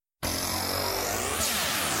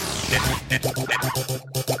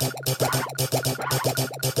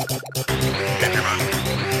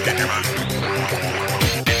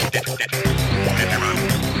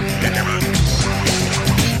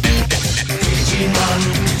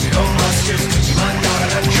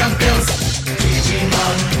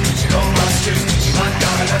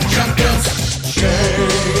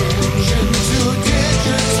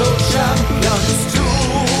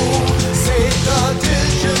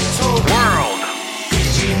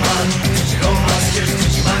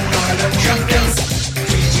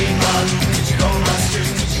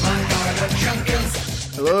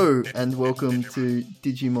Hello and welcome to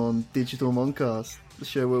Digimon Digital Moncast, the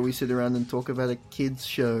show where we sit around and talk about a kids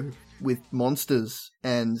show with monsters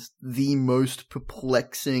and the most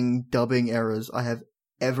perplexing dubbing errors I have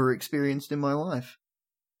ever experienced in my life.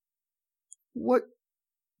 What?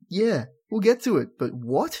 Yeah, we'll get to it, but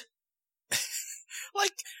what?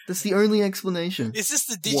 Like, that's the only explanation. Is this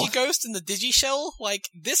the Digighost and the Digishell? Like,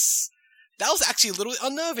 that was actually a little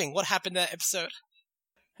unnerving, what happened in that episode.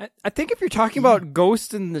 I think if you're talking about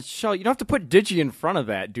Ghost in the Shell, you don't have to put Digi in front of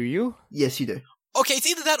that, do you? Yes, you do. Okay, it's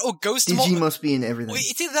either that or Ghostmon. Digi must be in everything. Wait,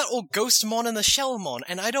 it's either that or Ghostmon and the Shellmon,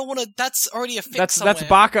 and I don't want to. That's already a fix somewhere. That's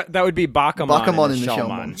Baka. That would be Bakamon and the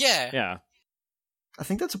Shellmon. Yeah. I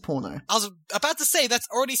think that's a porno. I was about to say that's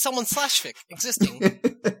already someone's slashfic existing.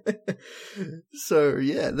 So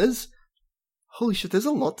yeah, holy shit, there's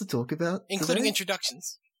a lot to talk about, including today.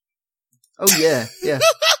 Introductions. Oh yeah.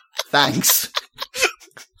 Thanks.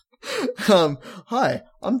 Hi,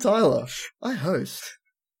 I'm Tyler. I host.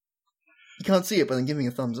 You can't see it, but I'm giving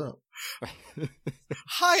a thumbs up.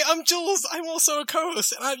 Hi, I'm Jules. I'm also a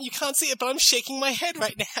co-host. You can't see it, but I'm shaking my head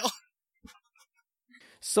right now.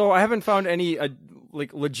 So I haven't found any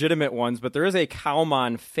legitimate ones, but there is a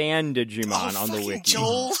Cowmon fan Digimon on the wiki.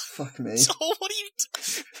 Joel. Fuck me. Joel, what are you?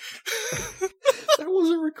 That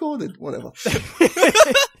wasn't recorded. Whatever.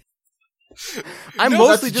 I'm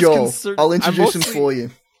mostly just Joel. concerned. I'll introduce him for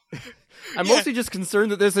you. I'm mostly just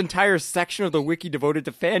concerned that there's an entire section of the wiki devoted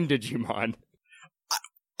to fan Digimon.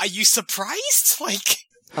 Are you surprised?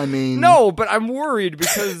 I mean... No, but I'm worried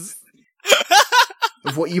because...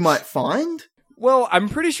 of what you might find? Well, I'm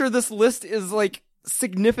pretty sure this list is,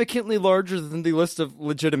 significantly larger than the list of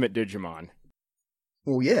legitimate Digimon.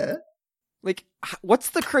 Well, yeah. What's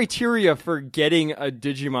the criteria for getting a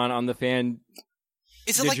Digimon on the fan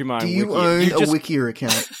Digimon do you wiki? own a Wikia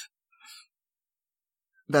account?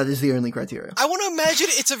 That is the only criteria. I want to imagine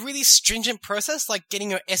it's a really stringent process, like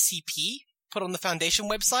getting your SCP put on the Foundation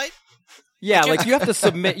website. Yeah, you have to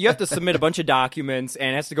submit a bunch of documents,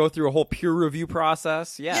 and it has to go through a whole peer review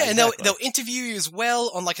process. Yeah, and exactly. they'll interview you as well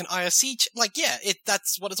on an IRC.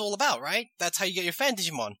 That's what it's all about, right? That's how you get your fan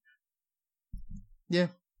Digimon. Yeah,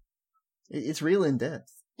 it's real in depth.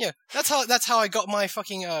 Yeah, that's how I got my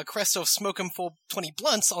fucking crest of smoke 'em for 20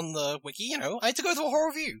 blunts on the wiki. I had to go through a whole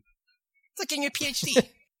review. It's like getting a PhD.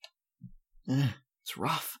 Yeah, it's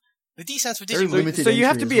rough. The D stands for Very Digimon. limited So you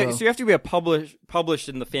have to entry be as well. published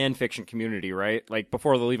in the fan fiction community, right?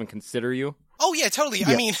 Before they'll even consider you. Oh yeah, totally. Yeah.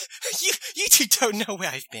 I mean, you two don't know where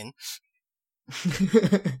I've been.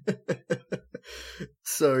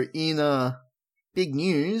 So in big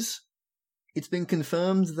news, it's been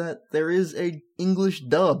confirmed that there is a English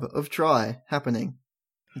dub of Try happening.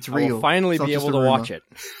 It's real. I will finally It's not be just able a to rumor. watch it.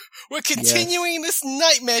 We're continuing this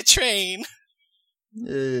nightmare train.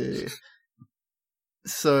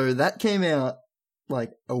 So that came out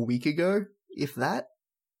a week ago, if that.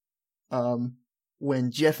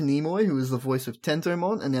 When Jeff Nimoy, who is the voice of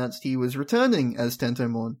Tentomon, announced he was returning as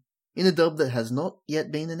Tentomon in a dub that has not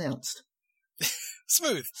yet been announced.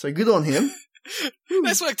 Smooth. So good on him.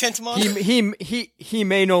 Nice work, Tentomon. He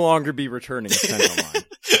may no longer be returning as Tentomon.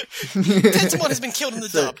 Tentomon has been killed in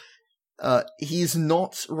the dub. He's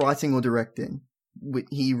not writing or directing.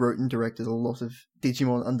 He wrote and directed a lot of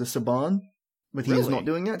Digimon under Saban, but he is not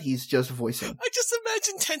doing that. He's just voicing. I just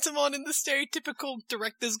imagine Tentomon in the stereotypical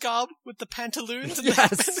director's garb with the pantaloons and, Yes.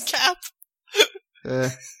 the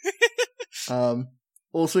cap.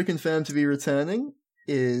 Also confirmed to be returning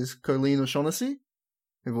is Colleen O'Shaughnessy,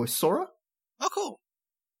 who voiced Sora. Oh, cool.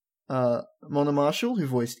 Mona Marshall, who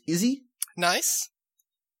voiced Izzy. Nice.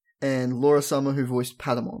 And Laura Summer, who voiced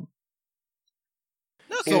Patamon.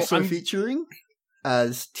 Okay. Also featuring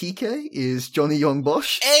as TK is Johnny Young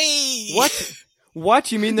Bosch. Hey!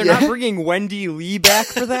 What? You mean they're not bringing Wendy Lee back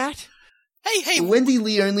for that? Hey! Wendy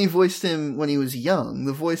Lee only voiced him when he was young.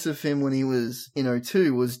 The voice of him when he was in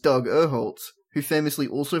 02 was Doug Erholtz, who famously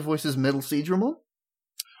also voices Metal Seedramon.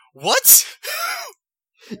 What?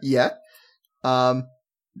 Yeah.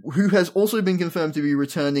 Who has also been confirmed to be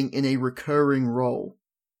returning in a recurring role.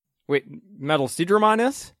 Wait, Metal Seedramon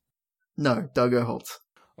is? No, Dogo Holt.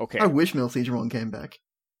 Okay. I wish Miltigimon came back.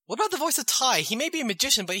 What about the voice of Tai? He may be a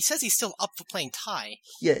magician, but he says he's still up for playing Tai.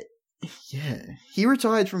 Yeah. He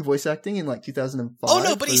retired from voice acting in like 2005. Oh,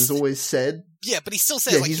 no, but he's always said. Yeah, but he still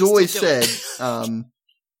says Yeah, like, he's he'll always still do said it.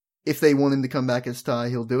 if they want him to come back as Tai,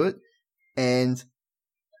 he'll do it. And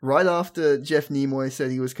right after Jeff Nimoy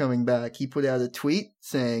said he was coming back, he put out a tweet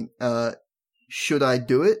saying, should I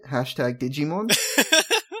do it? #Digimon.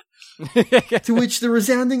 To which the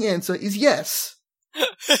resounding answer is yes.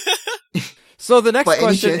 So the next By any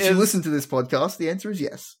question chance is... you listen to this podcast, the answer is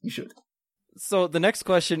yes, you should. So the next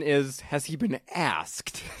question is, has he been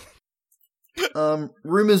asked?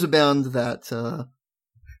 Rumors abound that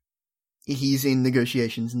he's in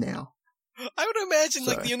negotiations now. I would imagine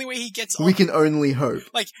like So, the only way he gets We off, can only hope.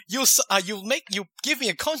 like you'll give me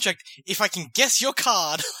a contract if I can guess your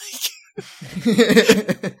card.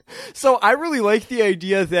 So I really like the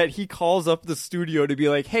idea that he calls up the studio to be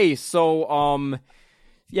like, hey, so,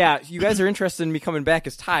 yeah, you guys are interested in me coming back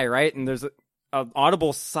as Tai, right? And there's an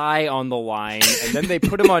audible sigh on the line, and then they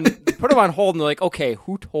put him on hold, and they're like, okay,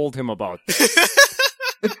 who told him about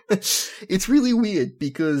this? It's really weird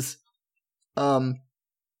because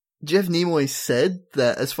Jeff Nimoy said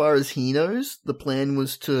that as far as he knows, the plan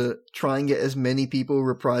was to try and get as many people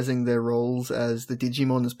reprising their roles as the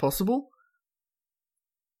Digimon as possible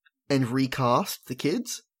and recast the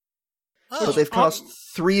kids. But they've cast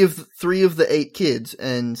three of the 8 kids,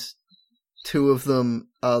 and 2 of them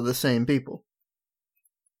are the same people.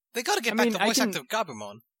 They gotta get back the voice actor of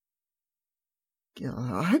Gabumon. Yeah,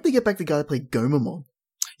 I hope they get back the guy that played Gomamon.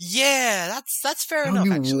 Yeah, that's fair That enough,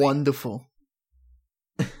 would be actually. wonderful.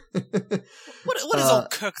 What is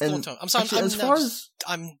old Kirk Thornton? I'm sorry, actually,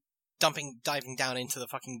 I'm diving down into the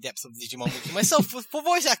fucking depths of Digimon Wiki myself for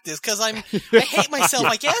voice actors, because I hate myself,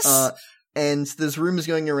 I guess. And there's rumors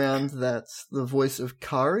going around that the voice of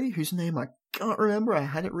Kari, whose name I can't remember, I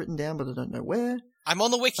had it written down, but I don't know where. I'm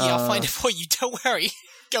on the wiki, I'll find it for you, don't worry.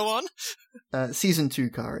 Go on. Season 2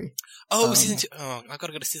 Kari. Oh, season 2. Oh, I've got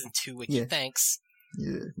to go to season 2 wiki, Yeah. thanks.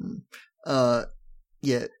 Yeah.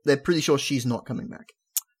 Yeah, they're pretty sure she's not coming back.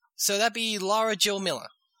 So that'd be Lara Jill Miller.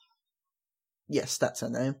 Yes, that's her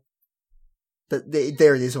name. But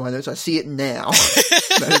there it is on my notes. I see it now.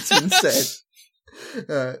 That it's been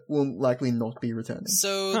said. Will likely not be returning.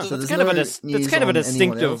 So, Huh, the, that's there's kind of no that's news kind of a on anyone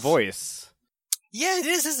distinctive else. voice. yeah, it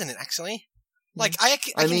is, isn't it, actually? Like, I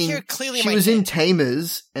I can mean, hear it clearly in she my was head. in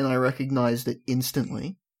Tamers, and I recognized it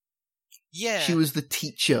instantly. Yeah. She was the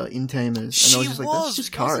teacher in Tamers, and She I was just like, that's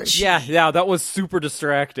just Kari. wasn't she? Yeah, that was super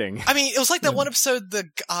distracting. I mean, it was like that one episode, the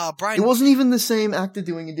Brian... It wasn't even the same actor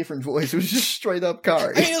doing a different voice. It was just straight up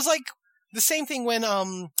Kari. I mean, it was like the same thing when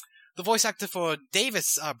the voice actor for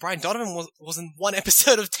Davis, Brian Donovan, was in one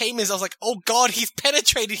episode of Tamers. I was like, oh god, he's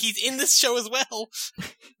penetrated. He's in this show as well.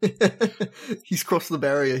 He's crossed the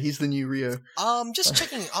barrier. He's the new Rio. Just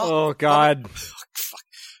checking. Oh god. Fuck.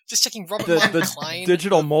 Just checking Robert The Martin Klein.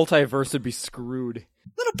 digital multiverse would be screwed.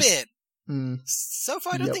 Little bit. Mm. So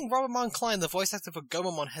far, I don't Yep. think Robert Martin Klein, the voice actor for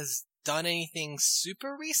Gomamon, has done anything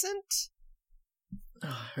super recent. Oh,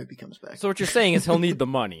 I hope he comes back. So what you're saying is he'll need the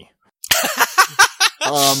money.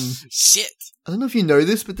 Shit. I don't know if you know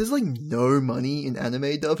this, but there's like no money in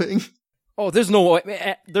anime dubbing. Oh, there's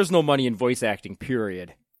no money in voice acting,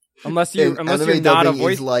 period. Unless you're And not a anime dubbing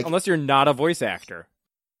voice is like- unless you're not a voice actor.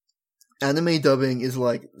 Anime dubbing is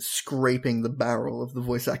like scraping the barrel of the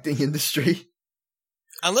voice acting industry.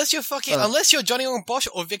 Unless you're unless you're Johnny Ong Bosch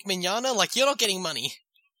or Vic Mignogna, like, you're not getting money.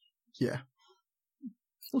 Yeah.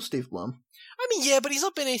 Or Steve Blum. I mean, yeah, but he's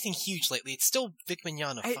not been anything huge lately. It's still Vic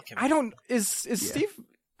Mignogna. Fuck him. I don't is Steve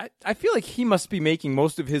I feel like he must be making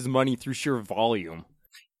most of his money through sheer volume.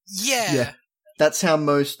 Yeah. That's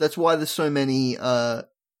why there's so many,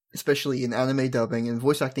 especially in anime dubbing and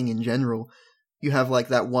voice acting in general, you have like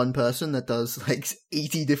that one person that does like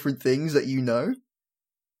 80 different things that you know.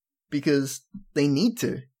 Because they need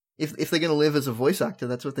to. If they're gonna live as a voice actor,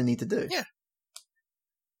 that's what they need to do. Yeah.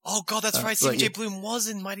 Oh god, that's right. but Stephen J. yeah. Bloom was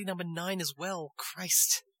in Mighty Number 9 as well.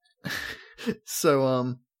 Christ.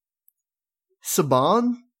 So,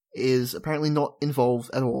 Saban is apparently not involved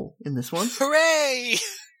at all in this one. Hooray!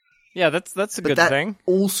 Yeah, that's a But good that thing.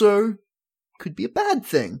 also could be a bad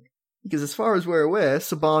thing. Because as far as we're aware,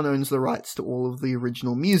 Saban owns the rights to all of the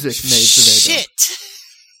original music made for their dub. Shit!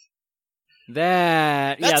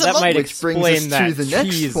 That That's a that might Which brings explain us to that the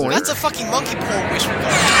next teaser. point. That's a fucking monkey paw wish we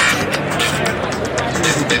got.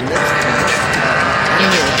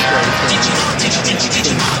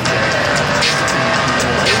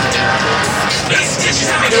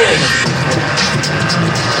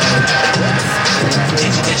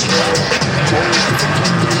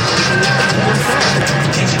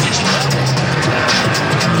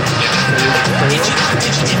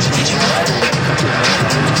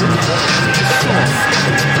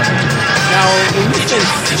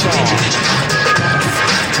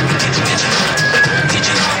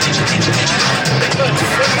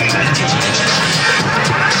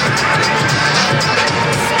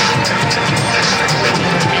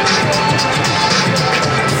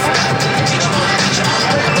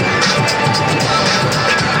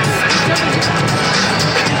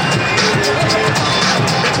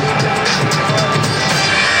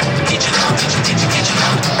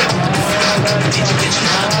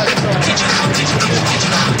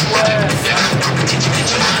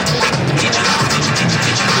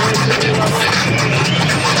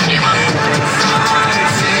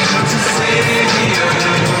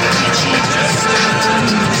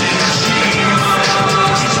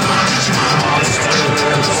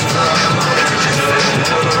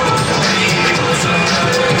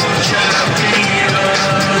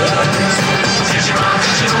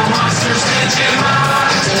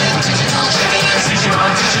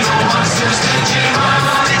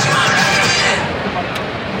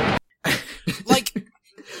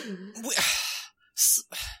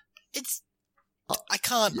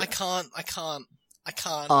 can't. Yeah. I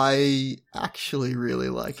can't. I actually really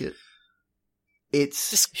like it. It's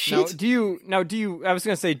Just- shit. Do you? I was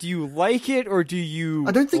gonna say, do you like it or do you?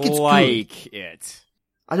 I don't think it's like it.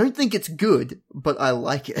 I don't think it's good, but I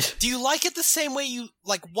like it. Do you like it the same way you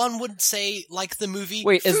like one would say like the movie?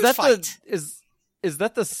 Wait, is Food that Fight? is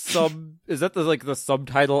that the sub? Is that the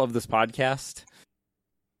subtitle of this podcast?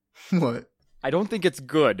 What? I don't think it's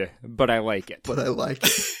good, but I like it. But I like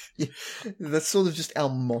it. Yeah, that's sort of just our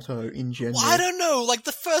motto in general. Well, I don't know. Like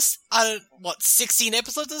the first, 16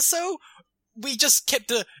 episodes or so, we just kept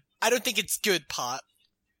the I don't think it's good part.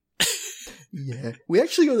 Yeah, we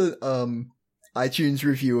actually got an iTunes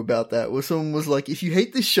review about that where someone was like, "If you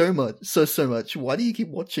hate this show so much, why do you keep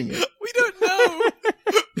watching it?" We don't know.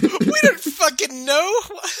 We don't fucking know.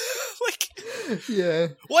 Like, Yeah,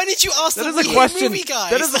 why did you ask That the is a We question. Hate Movie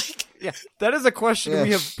guys? That is like, that is a question Yeah. we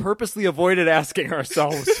have purposely avoided asking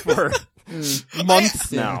ourselves for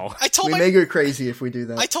months Yeah. now. I told we my may go crazy if we do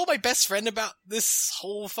that. I told my best friend about this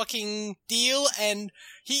whole fucking deal, and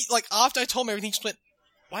he, like, after I told him everything, he just went,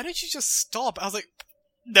 "Why don't you just stop?" I was like,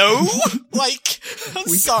 "No!" Like, I'm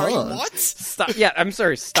We sorry, can't. what? Stop. Yeah, I'm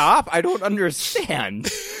sorry. Stop. I don't understand.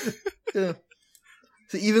 Yeah.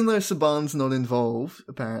 So even though Saban's not involved,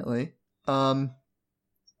 apparently,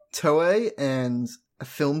 Toei and a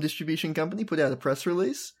film distribution company put out a press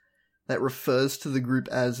release that refers to the group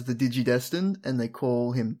as the Digidestined, and they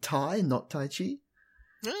call him Tai, not Tai Chi.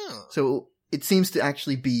 Oh, So it seems to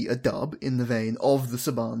actually be a dub in the vein of the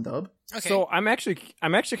Saban dub. okay. So I'm actually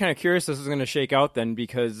kind of curious this is going to shake out then,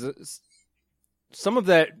 because some of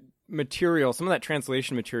that material, some of that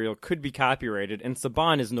translation material could be copyrighted, and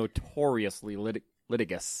Saban is notoriously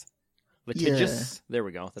litigious. Litigious? There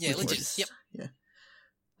we go. That's Yeah, the word. litigious. Yep. Yeah.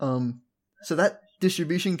 So that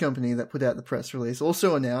distribution company that put out the press release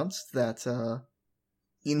also announced that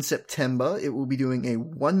in September it will be doing a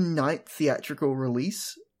one-night theatrical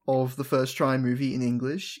release of the First Try movie in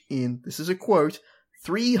English in, this is a quote,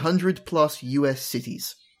 300 plus US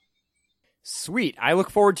cities. Sweet. I look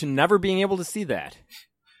forward to never being able to see that.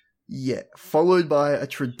 Yeah, followed by a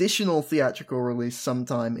traditional theatrical release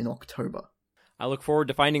sometime in October. I look forward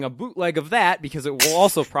to finding a bootleg of that, because it will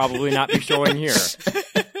also probably not be showing here.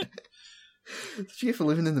 Did you get for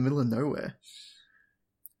living in the middle of nowhere?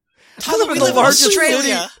 Tyler, live we in the live in largest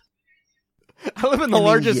Australia. I live in the I mean,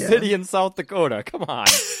 largest yeah. city in South Dakota. Come on.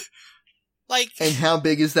 Like, And how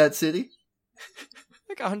big is that city?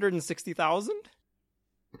 Like 160,000?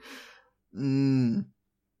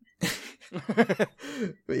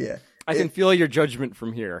 But yeah, I can feel your judgment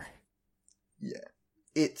from here.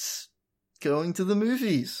 it's going to the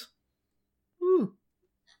movies. Woo.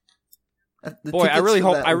 The Boy, I tickets really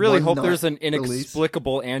for hope that there's an one-night release.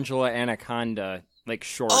 inexplicable Angela Anaconda like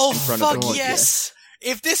short oh in front fuck of the God, yes!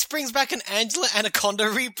 If this brings back an Angela Anaconda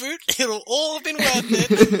reboot, it'll all have been worth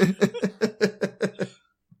it.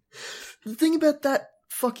 The thing about that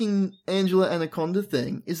fucking Angela Anaconda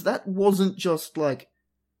thing is that wasn't just like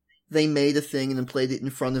they made a thing and then played it in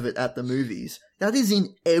front of it at the movies. That is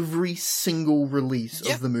in every single release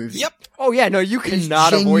Yep, of the movie. Yep. Oh yeah, no, you It is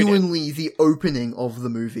cannot avoid it. genuinely the opening of the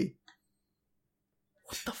movie.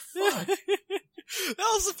 What the fuck? That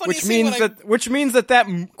was the funniest thing when Which means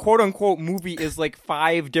that quote unquote movie is like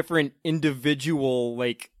 5 different individual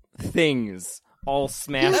like things all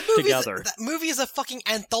smashed together. That movie is a fucking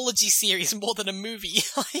anthology series more than a movie.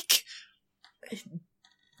 Like,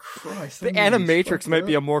 Christ. The Animatrix might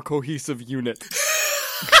be a more cohesive unit.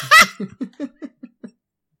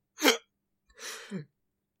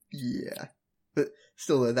 Yeah. But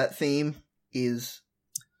still though, that theme is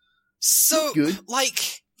so good.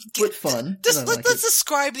 like, but fun. let's and I like let's it.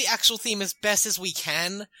 describe the actual theme as best as we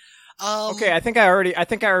can. Okay, I think I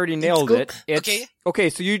already nailed good. it. It's, Okay. Okay,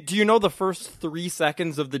 so do you know the first 3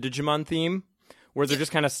 seconds of the Digimon theme, where they're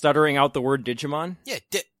just kind of stuttering out the word Digimon? Yeah,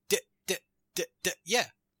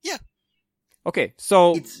 yeah. Okay,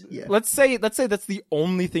 so Yeah. let's say that's the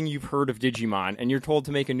only thing you've heard of Digimon, and you're told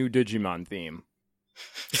to make a new Digimon theme.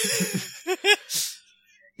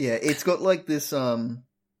 Yeah, it's got like this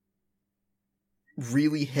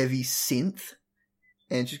really heavy synth,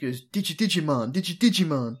 and it just goes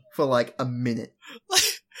Digimon for like a minute.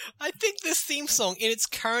 I think this theme song in its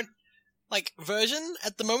current like version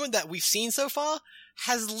at the moment that we've seen so far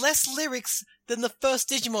has less lyrics than the first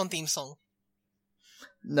Digimon theme song.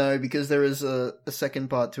 No, because there is a second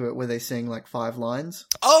part to it where they sing like 5 lines.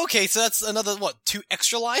 Oh, okay, so that's another 2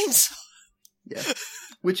 extra lines? Yeah,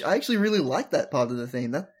 which I actually really like that part of the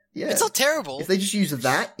theme. Yeah, It's not terrible. if they just use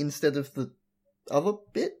that instead of the other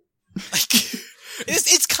bit. Like,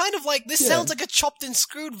 it's kind of like this Yeah. sounds like a chopped and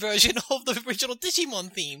screwed version of the original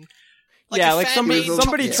Digimon theme. a fan somebody made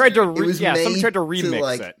somebody chocolate tried to smear. It was somebody made tried to to, remix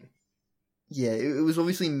like, it. Yeah, it was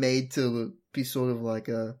obviously made to be sort of like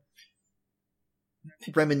a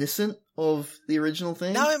reminiscent of the original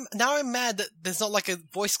thing. Now I'm mad that there's not like a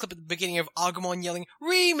voice clip at the beginning of Agumon yelling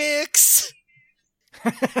remix.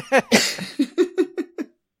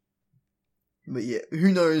 But yeah,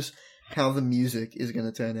 who knows how the music is going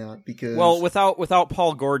to turn out, because Well, without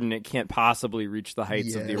Paul Gordon, it can't possibly reach the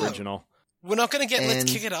heights of the Yeah. original. We're not going to get Let's And-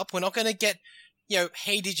 Kick It Up. We're not going to get,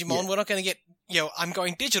 Hey Digimon. Yeah. We're not going to get, I'm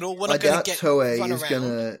going digital. We're I not going doubt to get Toei Run is Around. going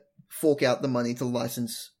to fork out the money to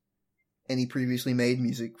license any previously made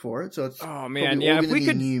music for it. So it's Oh man, probably yeah. all If gonna we be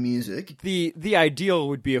could, new music. the ideal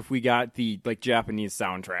would be if we got the Japanese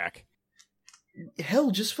soundtrack.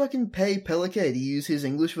 Hell, just fucking pay Pelike to use his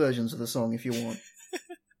English versions of the song if you want.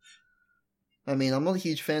 I mean, I'm not a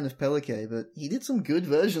huge fan of Pelike, but he did some good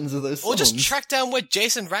versions of those songs. Or just track down where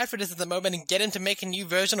Jason Radford is at the moment and get him to make a new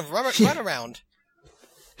version of Run Around.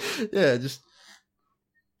 Yeah, just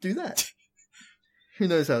do that. Who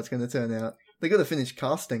knows how it's going to turn out? They got to finish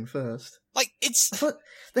casting first. But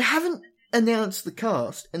they haven't announced the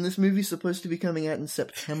cast, and this movie's supposed to be coming out in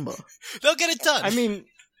September. They'll get it done. I mean,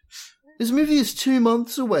 This movie is 2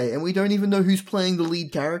 months away, and we don't even know who's playing the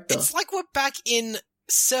lead character. it's like we're back in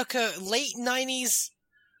circa late 90s,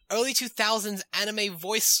 early 2000s anime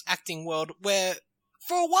voice acting world, where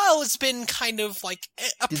for a while it's been kind of like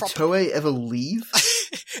a Did proper... Toei ever leave?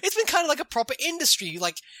 It's been kind of like a proper industry,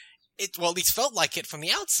 at least felt like it from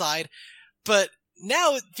the outside, but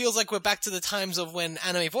now it feels like we're back to the times of when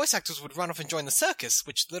anime voice actors would run off and join the circus,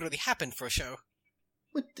 which literally happened for a show.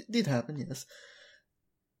 What did happen, yes.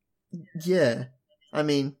 Yeah. I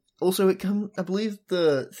mean, also I believe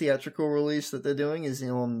the theatrical release that they're doing is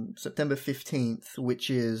on September 15th, which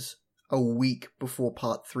is a week before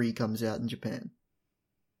Part 3 comes out in Japan.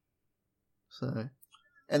 So,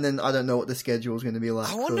 and then I don't know what the schedule is going to be like.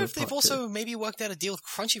 I wonder for if they've Part also 2. maybe worked out a deal with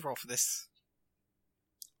Crunchyroll for this.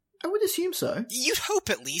 I would assume so. You'd hope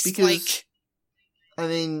at least, Because, I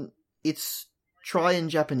mean, it's Try in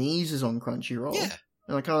Japanese is on Crunchyroll. yeah,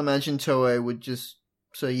 And I can't imagine Toei would just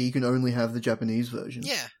say you can only have the Japanese version.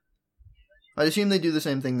 yeah. I'd assume they do the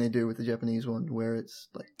same thing they do with the Japanese one, where it's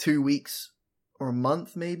like 2 weeks or a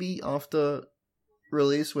month maybe after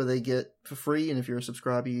release where they get for free, and if you're a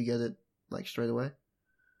subscriber you get it like straight away.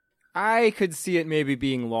 I could see it maybe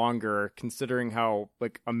being longer, considering how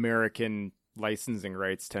American licensing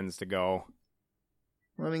rights tends to go.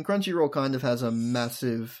 I mean, Crunchyroll kind of has a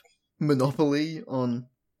massive monopoly on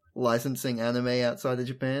licensing anime outside of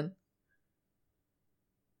Japan.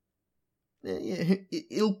 Yeah,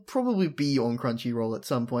 it'll probably be on Crunchyroll at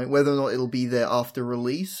some point. Whether or not it'll be there after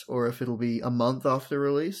release, or if it'll be a month after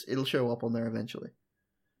release, it'll show up on there eventually.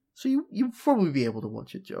 So you'll probably be able to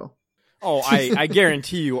watch it, Joe. Oh, I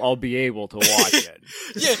guarantee you I'll be able to watch it.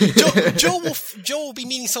 Yeah, Joe will be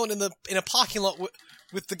meeting someone in a parking lot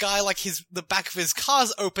with the guy the back of his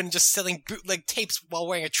car's open, just selling bootleg tapes while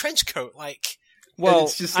wearing a trench coat. Well,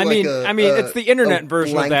 it's just I like mean, it's the internet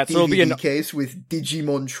version of that, so it'll be DVD case with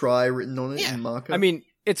Digimon Try written on it Yeah. in marker. I mean,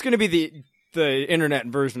 it's going to be the internet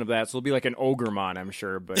version of that, so it'll be like an Ogremon, I'm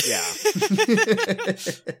sure. But yeah,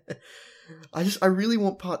 I really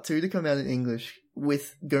want Part 2 to come out in English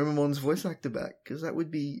with Gomamon's voice actor back, because that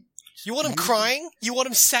would be... You want him crying? You want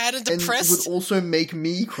him sad and and depressed? would also make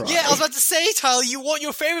me cry. Yeah, I was about to say, Tyler, you want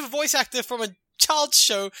your favorite voice actor from a child's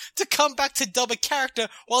show to come back to dub a character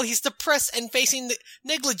while he's depressed and facing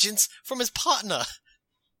negligence from his partner.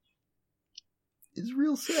 It's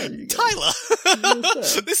real sad, you guys. Tyler! real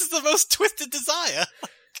sad. This is the most twisted desire.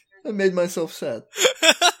 I made myself sad.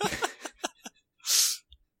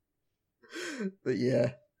 But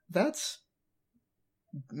yeah, that's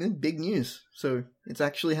big news. So it's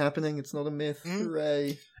actually happening. It's not a myth. Mm.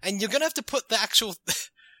 Hooray. And you're gonna have to put the actual...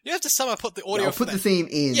 You have to somehow put the audio I'll for put the that. theme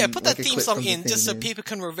in. Yeah, put that like a theme clip song from the in just so theme people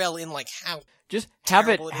can revel in how... just have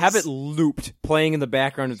Terrible it it is. looped, playing in the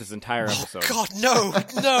background of this entire Oh episode. God, no,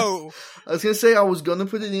 no. I was going to say I was going to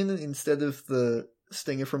put it in instead of the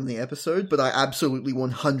stinger from the episode, but I absolutely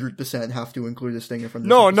 100% have to include a stinger from this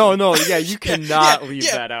No, episode. yeah, you cannot yeah, leave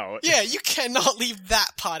yeah. that out. Yeah, you cannot leave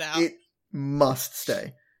that part out. It must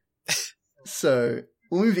stay. So,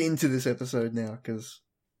 we'll move into this episode now, because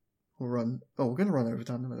we're going to run over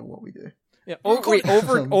time no matter what we do. Yeah. Oh, wait,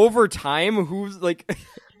 over time? Who's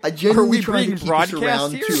I genuinely we try to being keep us broadcast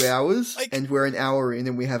around here? 2 hours, Like- and we're an hour in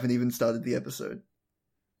and we haven't even started the episode.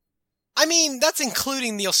 I mean, that's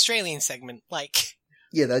including the Australian segment.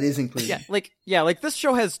 Yeah, that is included. like this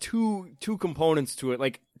show has two components to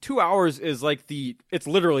it. 2 hours is it's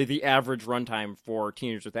literally the average runtime for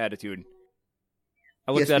Teenagers with Attitude.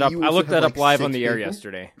 I looked Yes, that but up. you I also looked have, that up live on 6 the air people.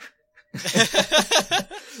 yesterday.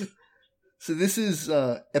 So this is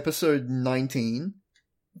episode 19,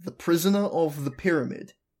 The Prisoner of the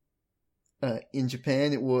Pyramid. In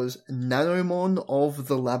Japan, it was Nanomon of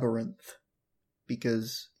the Labyrinth,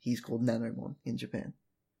 because he's called Nanomon in Japan.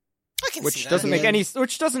 I can see Which that. doesn't make any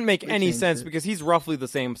They changed sense it. because he's roughly the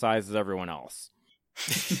same size as everyone else.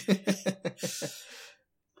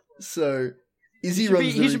 So Izzy He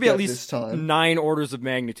runs the should be recap at this least time. 9 orders of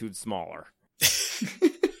magnitude smaller.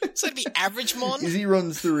 So it'd be average mon? Izzy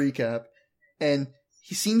runs the recap, and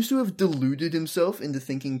he seems to have deluded himself into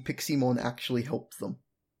thinking Piximon actually helped them.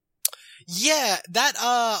 Yeah,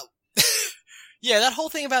 that, yeah, that whole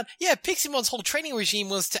thing about, Piximon's whole training regime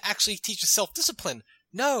was to actually teach you self-discipline.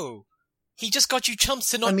 No. He just got you chumps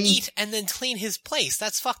to not eat and then clean his place.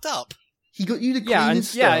 That's fucked up. He got you to clean Yeah, and- his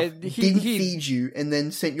stuff, yeah, didn't he- feed you, and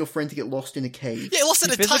then sent your friend to get lost in a cave. Yeah, lost in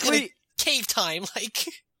He a physically- cave time, like.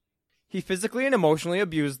 He physically and emotionally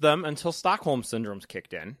abused them until Stockholm Syndrome's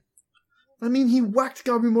kicked in. I mean, he whacked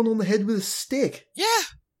Gabumon on the head with a stick.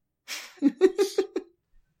 Yeah.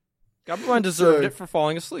 Gabumon deserved So- it for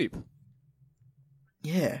falling asleep.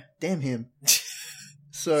 Yeah, damn him.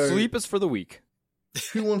 So, Sleep is for the weak.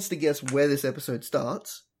 who wants to guess where this episode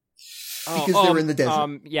starts? Oh, Because they're in the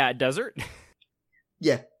desert. Yeah, desert.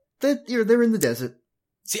 Yeah, they're in the desert.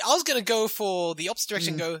 See, I was gonna go for the opposite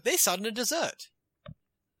direction, go, they start in a dessert.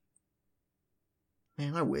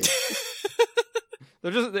 Man, I wish.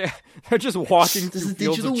 They're just walking Does through the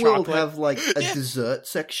fields digital of world chocolate. have like a Yeah. dessert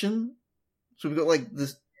section? So we've got like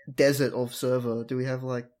this desert of server. Do we have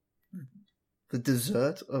like the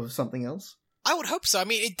dessert of something else? I would hope so. I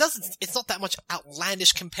mean, it's not that much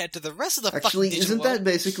outlandish compared to the rest of the Actually, fucking isn't digital that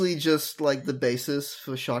basically just like the basis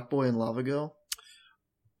for Shark Boy and Lava Girl?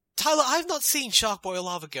 Tyler, I've not seen Shark Boy or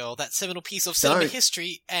Lava Girl, that seminal piece of cinema Don't.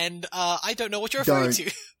 history, and I don't know what you're referring Don't.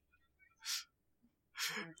 to.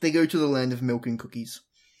 They go to the land of milk and cookies.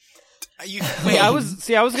 Are you, Wait, I was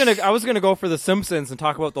gonna go for The Simpsons and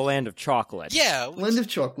talk about the land of chocolate. Yeah. Land of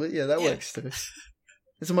Chocolate, yeah, that Yeah. works too.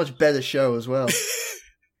 It's a much better show as well.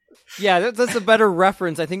 Yeah, that's a better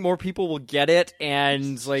reference. I think more people will get it,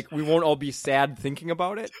 and like we won't all be sad thinking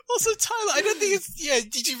about it. Also, Tyler, I don't think it's... Yeah,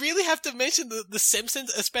 did you really have to mention the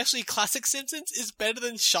Simpsons, especially classic Simpsons, is better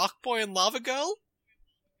than Shark Boy and Lava Girl?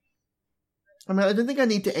 I mean, I don't think I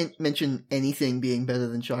need to mention anything being better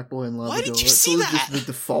than Shark Boy and Lava Why Girl. didn't you That's see sort of that? just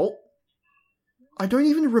the default. I don't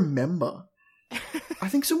even remember. I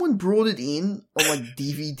think someone brought it in on like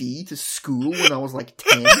DVD to school when I was like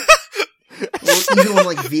 10. Or even on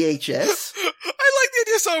like VHS. I like the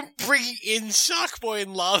idea of someone bringing in Shark Boy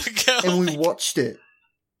and Lava Girl. And we like- watched it.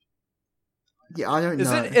 Yeah, I don't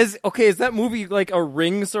know. Is that movie like a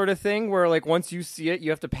Ring sort of thing where like once you see it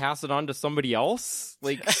you have to pass it on to somebody else?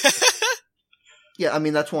 Like Yeah, I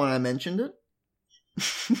mean, that's why I mentioned it.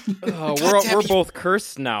 oh, God damn we're it. both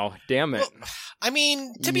cursed now. Damn it. Well, I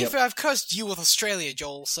mean, to be Yep. fair, I've cursed you with Australia,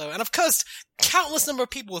 Joel, and I've cursed countless number of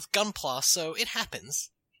people with Gunpla, so it happens.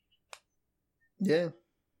 Yeah.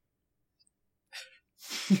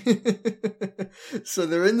 So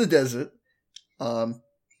they're in the desert,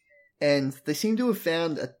 and they seem to have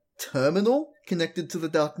found a terminal connected to the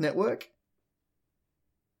dark network,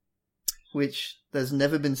 which has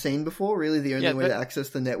never been seen before. Really, the only Yeah, way to access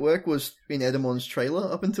the network was in Edamon's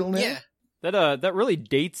trailer up until now. Yeah. That really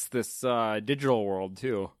dates this digital world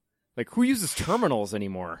too. Like who uses terminals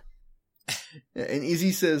anymore? And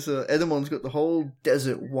Izzy says Edamon's got the whole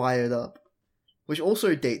desert wired up, which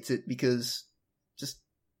also dates it because just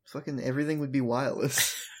fucking everything would be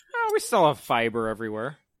wireless. Oh, we still have fiber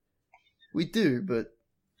everywhere. We do, but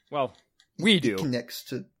Well, we it do. connects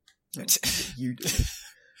to you do.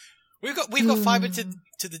 We've got fiber to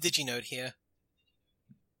the DigiNode here.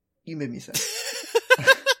 You made me say.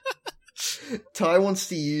 Ty wants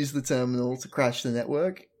to use the terminal to crash the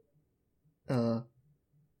network,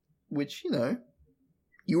 which, you know,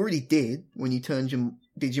 you already did when you turned your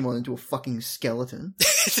Digimon into a fucking skeleton.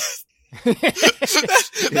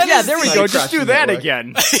 Yeah, there we the- go. Like Just do crashing that network.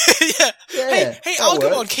 again. Yeah. Yeah, Hey, that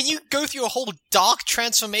Algamon, works. can you go through a whole dark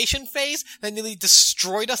transformation phase that nearly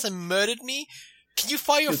destroyed us and murdered me? Can you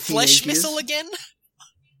fire your Your flesh teenage years? missile again?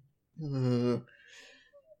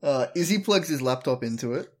 Izzy plugs his laptop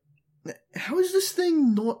into it. How is this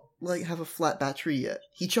thing not, like, have a flat battery yet?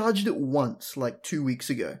 He charged it once, like, 2 weeks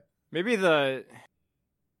ago. Maybe the.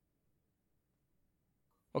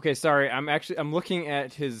 Okay, sorry. I'm looking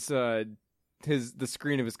at the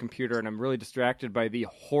screen of his computer, and I'm really distracted by the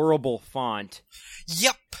horrible font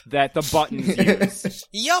Yep. that the buttons use.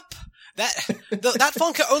 Yup. That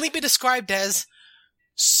font can only be described as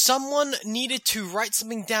someone needed to write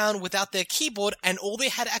something down without their keyboard, and all they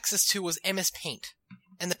had access to was MS Paint.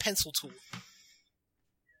 and the pencil tool.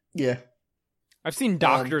 Yeah. I've seen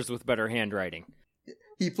doctors with better handwriting.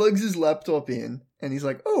 He plugs his laptop in, and he's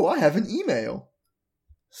like, "Oh, I have an email."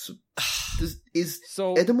 So, is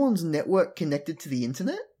So, Edamon's network connected to the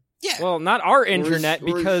internet? Yeah. well, not our Or is- internet,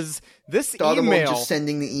 because this Stardamon email... just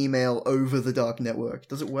sending the email over the dark network.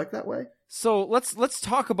 Does it work that way? So let's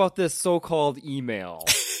talk about this so-called email.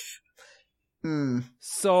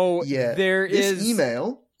 So Yeah. there This is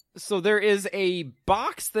email. So there is a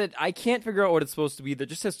box that I can't figure out what it's supposed to be that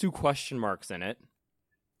just has 2 question marks in it.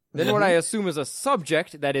 Then what I assume is a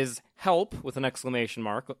subject that is help with an exclamation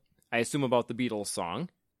mark. I assume about the Beatles song.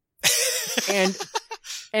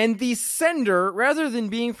 And the sender, rather than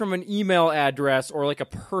being from an email address or like a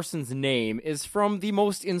person's name, is from the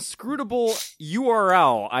most inscrutable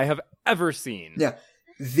URL I have ever seen. Now,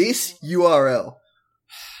 this URL,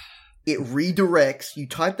 it redirects, you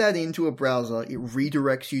type that into a browser, it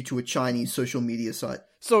redirects you to a Chinese social media site.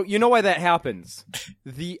 So you know why that happens.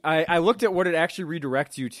 I looked at what it actually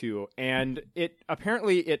redirects you to, and it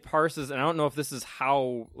parses, and I don't know if this is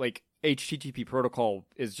how like HTTP protocol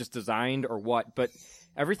is just designed or what, but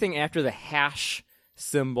everything after the hash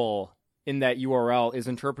symbol in that URL is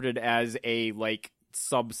interpreted as a like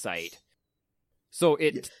subsite. So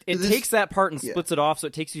it takes that part and splits it off, so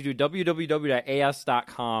it takes you to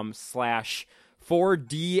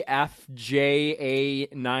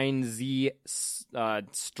www.as.com/4DFJA9Z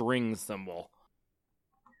string symbol.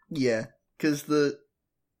 Yeah, because the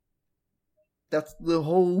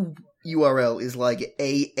whole URL is like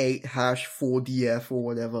A8 hash 4DF or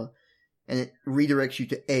whatever, and it redirects you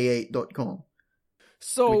to A8.com,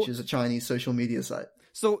 which is a Chinese social media site.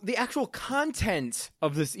 So the actual content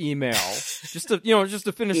of this email, just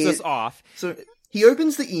to finish this off. So he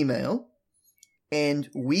opens the email, and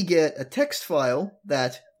we get a text file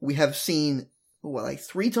that we have seen, like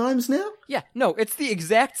 3 times now? Yeah, no, it's the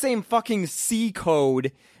exact same fucking C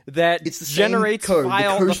code that It's the same generates code, the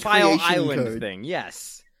file creation island code. thing.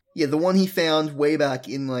 Yes. Yeah, the one he found way back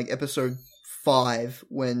in like episode 5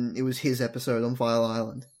 when it was his episode on File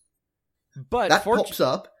Island. But That pops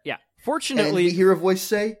up. Yeah. And Fortunately, we hear a voice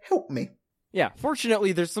say, "Help me." Yeah,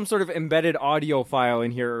 fortunately, there's some sort of embedded audio file in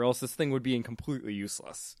here, or else this thing would be completely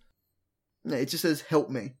useless. No, it just says, "Help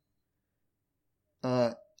me."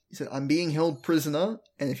 He said, "I'm being held prisoner,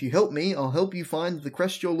 and if you help me, I'll help you find the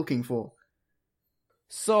crest you're looking for."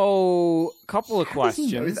 So, couple of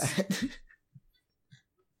questions. How does he know that?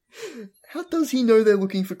 How does he know they're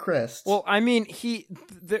looking for crests? Well, I mean,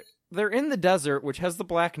 they're in the desert, which has the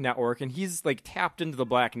Black Network, and he's like tapped into the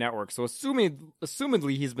Black Network. So,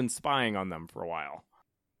 assumedly, he's been spying on them for a while.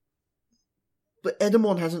 But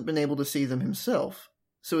Edamon hasn't been able to see them himself.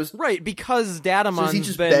 So right, because Datamon's so is he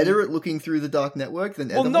just better at looking through the dark network than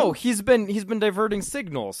Edamon? Well, no, he's been diverting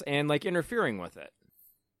signals and like interfering with it.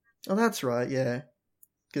 Oh, that's right, yeah.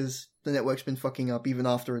 Because the network's been fucking up even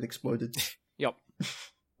after it exploded. Yep.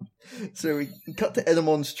 So we cut to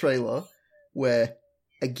Edamon's trailer, where,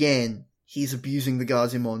 again, he's abusing the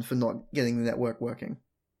Gazimon for not getting the network working.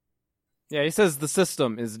 Yeah, he says the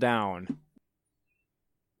system is down.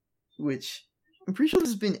 Which, I'm pretty sure this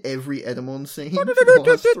has been every Edamon scene for the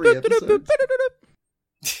last 3 episodes.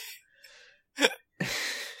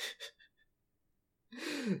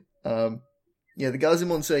 Yeah, the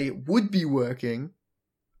Gazimon say it would be working,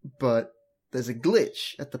 but there's a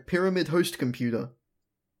glitch at the Pyramid host computer.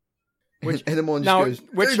 Which Edamon just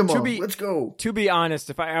goes, Edamon, let's go. To be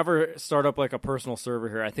honest, if I ever start up like a personal server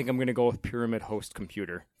here, I think I'm going to go with Pyramid Host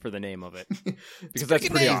Computer for the name of it. Because that's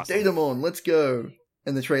pretty awesome. Datamon, let's go.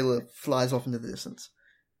 And the trailer flies off into the distance.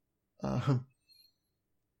 So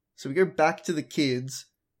we go back to the kids,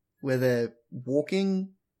 where they're walking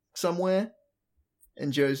somewhere,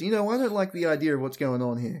 and Joe's, I don't like the idea of what's going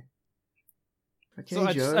on here. Okay, so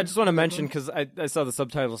Joe. I just want to mention, because I saw the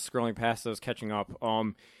subtitles scrolling past as I was catching up,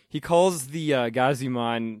 he calls the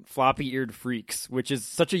Gazimon floppy-eared freaks, which is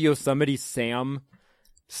such a Yosemite Sam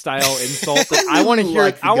style insult that I want to hear.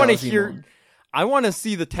 Like I want to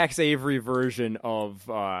see the Tex Avery version of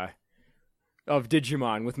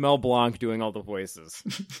Digimon with Mel Blanc doing all the voices.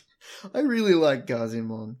 I really like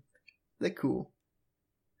Gazimon. They're cool.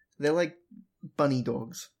 They're like bunny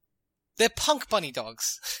dogs. They're punk bunny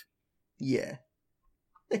dogs. Yeah.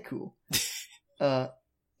 They're cool.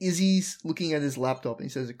 Izzy's looking at his laptop and he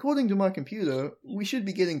says, according to my computer, we should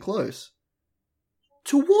be getting close.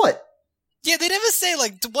 To what? Yeah, they never say,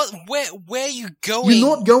 like, where you going?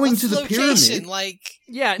 You're not going What's to the location? pyramid. Like,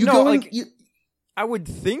 yeah, You're no, going, like, I would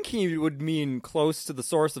think he would mean close to the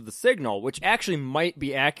source of the signal, which actually might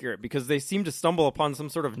be accurate because they seem to stumble upon some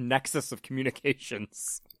sort of nexus of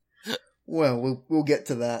communications. Well, we'll get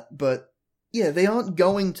to that, but Yeah, they aren't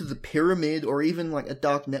going to the pyramid or even like a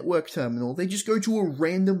dark network terminal. They just go to a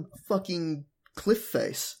random fucking cliff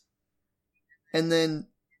face. And then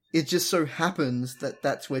it just so happens that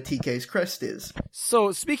that's where TK's crest is.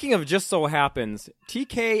 So, speaking of just so happens,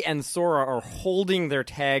 TK and Sora are holding their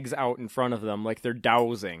tags out in front of them like they're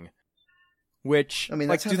dowsing. Which, I mean,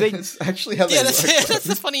 like, that's, do they... that's actually how they Yeah, work. that's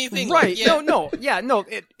the funny thing. Right, Like, yeah. no,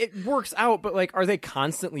 it works out, but, like, are they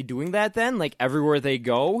constantly doing that then? Like, everywhere they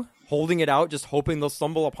go? Holding it out, just hoping they'll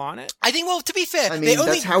stumble upon it? I think, well, to be fair, I they mean,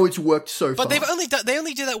 only, that's how it's worked so far. but they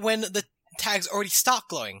only do that when the tags already start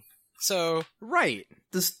glowing. So, Right.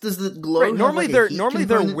 Does the glow Right, have, normally like, a they're- heat normally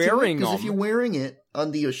they're component to it? wearing 'Cause if them. you're wearing it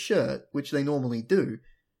under your shirt, which they normally do,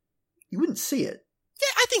 you wouldn't see it. yeah,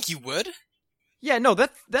 I think you would. Yeah, no,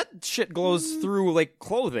 that shit glows through, like,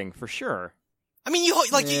 clothing, for sure. I mean, you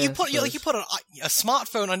Yeah, put a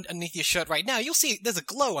smartphone underneath your shirt right now. You'll see there's a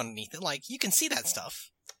glow underneath it. Like you can see that stuff.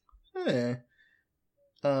 Yeah.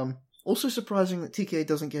 Also surprising that TK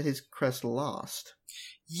doesn't get his crest last.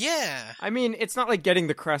 Yeah. I mean, it's not like getting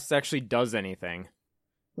the crest actually does anything.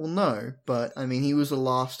 Well, no, but, I mean, he was the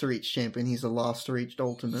last to reach champion, he's the last to reach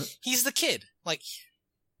ultimate. He's the kid. Like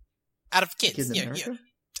out of kids. Kid in Yeah, America?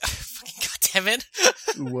 yeah. Fucking goddamn it.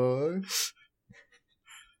 Whoa.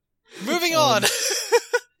 Moving on.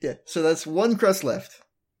 Yeah, so that's one crest left.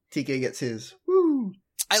 TK gets his. Woo!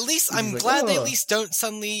 At least He's I'm like, glad they "Oh." at least don't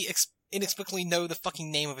suddenly inexplicably know the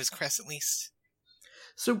fucking name of his crest. At least.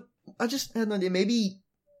 So, I just had an idea, maybe,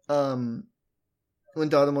 when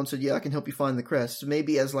Dardamon said, yeah, I can help you find the crest,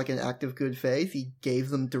 maybe as like an act of good faith, he gave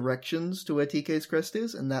them directions to where TK's crest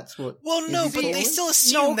is, and that's what... Well, no, Izzy's but they following? still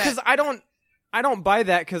assume No, that. because I don't buy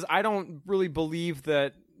that, because I don't really believe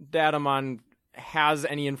that Datamon has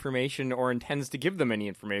any information or intends to give them any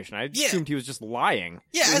information. I Yeah. assumed he was just lying.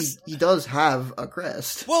 Yeah. Well, he does have a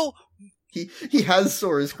crest. Well, He has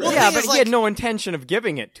Sora's crest. Well, Yeah, thing but is, he had like- no intention of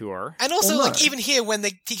giving it to her. and also, Well, no. like, even here, when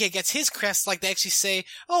TK gets his crest, like, they actually say,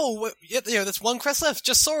 oh, that's one crest left,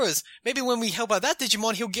 just Sora's. Maybe when we help out that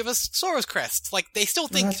Digimon, he'll give us Sora's crest. Like, they still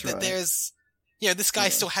think That's that right. there's, this guy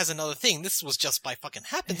still has another thing. This was just by fucking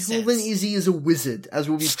Well, happenstance. then Izzy is a wizard, as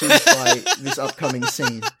will be proved by this upcoming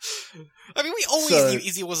scene. I mean, we always So- knew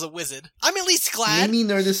Izzy was a wizard. I'm at least glad. Mimi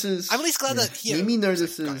notices... I'm at least glad that he- Mimi Sorry,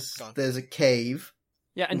 notices go on. there's a cave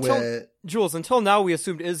Yeah, until where... Jules, until now we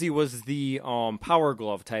assumed Izzy was the Power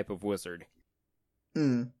Glove type of wizard.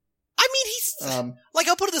 Mm, I mean, he's, like,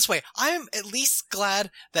 I'll put it this way. I'm at least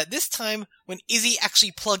glad that this time, when Izzy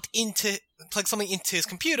actually plugged something into his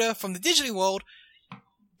computer from the digital world,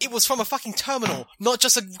 it was from a fucking terminal, not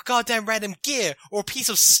just a goddamn random gear or a piece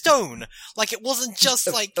of stone. Like, it wasn't just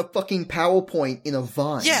like, a fucking PowerPoint in a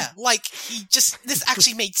vine. yeah, like, this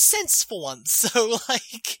actually made sense for once. So,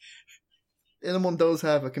 like, Inamon does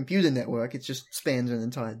have a computer network, it just spans an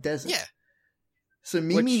entire desert. yeah. So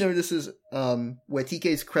Mimi Which- notices where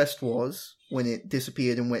TK's crest was when it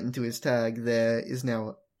disappeared and went into his tag. There is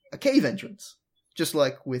now a cave entrance, just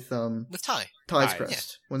like with With Ty. Ty's Ty,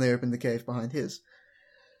 crest when they opened the cave behind his.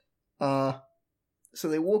 So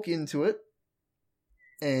they walk into it,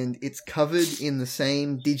 and it's covered in the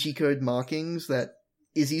same digicode markings that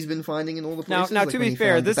Izzy's been finding in all the places. Now, like to when be he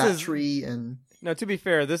fair, found this is- battery and Now, to be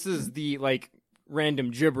fair, this is the, like,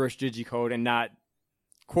 random gibberish digicode and not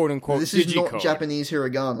quote-unquote this digicode. is not Japanese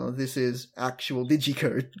hiragana. This is actual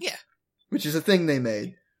digicode. Yeah. Which is a thing they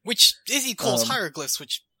made. Which Izzy calls Um, hieroglyphs,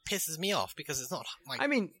 which pisses me off because it's not like. I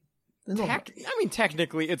mean, They're not-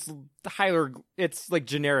 technically, it's it's like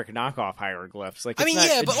generic knockoff hieroglyphs. Like, I it's mean, not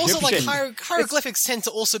yeah, but also like Egyptian. hieroglyphics tend to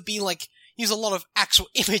also be like use a lot of actual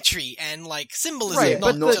imagery and like symbolism, Right,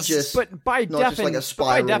 not, but not just. just- But by not just like a by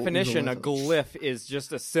spiral definition, a with a- glyph is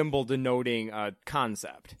just a symbol denoting a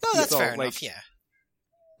concept. No, that's So, fair like, enough.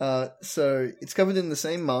 Yeah, So it's covered in the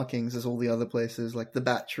same markings as all the other places, like the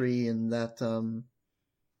battery and that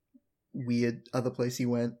weird other place he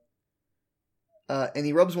went. And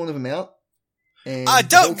he rubs one of them out. And the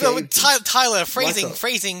whole don't cave- Tyler up.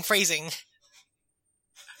 phrasing.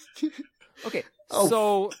 Okay, Oh,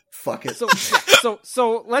 so fuck it.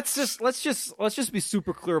 so let's just be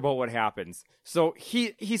super clear about what happens. So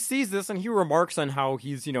he sees this and he remarks on how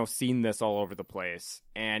he's seen this all over the place,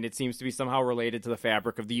 and it seems to be somehow related to the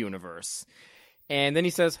fabric of the universe. And then he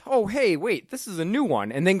says, "Oh, hey, wait, this is a new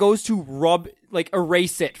one," and then goes to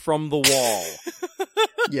erase it from the wall.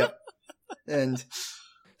 Yep. And so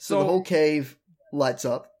So- the whole cave lights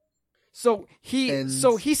up. So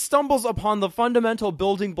he stumbles upon the fundamental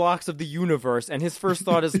building blocks of the universe, and his first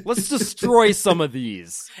thought is, "Let's destroy some of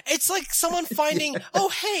these." It's like someone finding, oh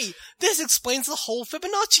hey, this explains the whole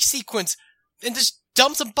Fibonacci sequence, and just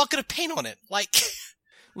dumps a bucket of paint on it. Like,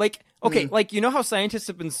 Like, okay, like, you know how scientists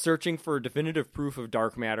have been searching for definitive proof of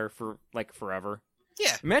dark matter for, like, forever?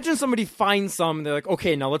 Yeah. Imagine somebody finds some, and they're like,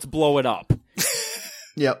 okay, now let's blow it up.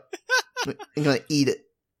 Yep. I'm gonna eat it.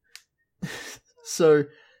 So,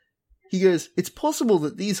 he goes, it's possible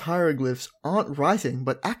that these hieroglyphs aren't writing,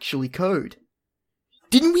 but actually code.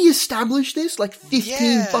 Didn't we establish this, like,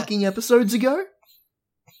 15 fucking episodes ago?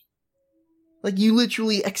 Like, you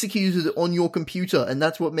literally executed it on your computer, and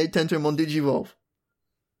that's what made Tentomon Digivolve.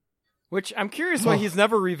 Which, I'm curious why he's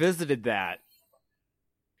never revisited that.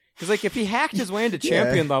 Because, like, if he hacked his way into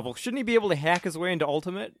champion level, shouldn't he be able to hack his way into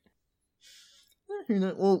ultimate?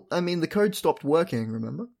 Well, I mean, the code stopped working,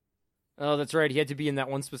 remember? Oh, that's right. He had to be in that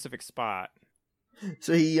one specific spot.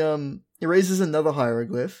 So he erases another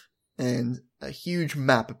hieroglyph, and a huge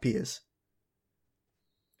map appears.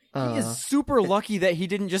 He is super lucky that he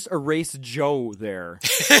didn't just erase Joe there.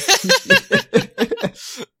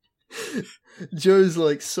 Joe's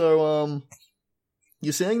like, so,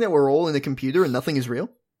 you're saying that we're all in a computer and nothing is real?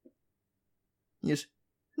 Yes.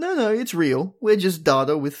 No, it's real. We're just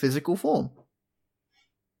data with physical form.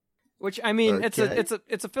 Which, I mean, Okay.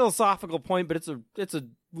 it's a philosophical point, but it's a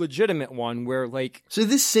legitimate one where, like... So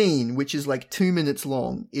this scene, which is like 2 minutes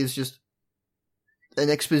long, is just an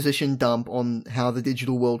exposition dump on how the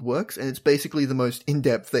digital world works, and it's basically the most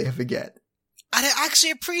in-depth they ever get. And I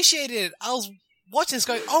actually appreciated it. I was watching this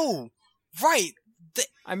going, oh, right.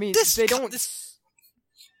 I mean, This- they don't this-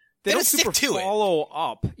 they they don't don't stick super to it. follow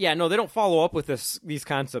up. Yeah, no, they don't follow up with these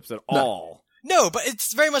concepts at all. No, but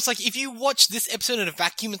it's very much like if you watch this episode in a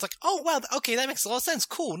vacuum, it's like, oh, wow, okay, that makes a lot of sense.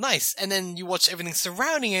 Cool, nice. And then you watch everything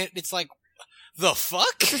surrounding it, it's like, the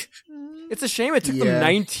fuck? It's a shame it took them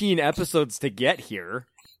 19 episodes to get here.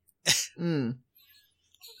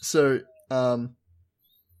 So,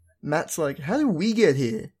 Matt's like, how did we get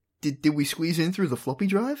here? Did we squeeze in through the floppy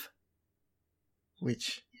drive?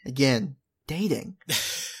 Which, again, dating.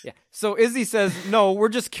 Yeah. So Izzy says, no, we're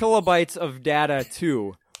just kilobytes of data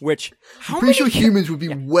too. Which, I'm pretty sure humans would be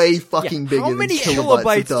way fucking bigger how many than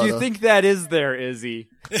kilobytes do of you data. think that is there, Izzy?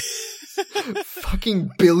 Fucking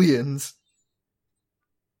billions.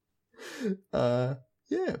 Yeah.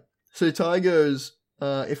 So Ty goes,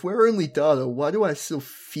 if we're only data, why do I still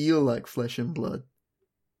feel like flesh and blood?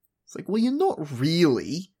 It's like, well, you're not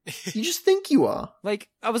really. You just think you are. Like,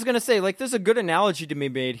 I was gonna say, like, there's a good analogy to be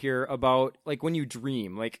made here about, like, when you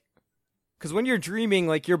dream. Like, because when you're dreaming,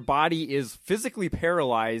 like, your body is physically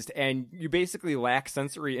paralyzed and you basically lack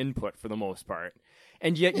sensory input for the most part.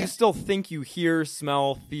 And yet you still think you hear,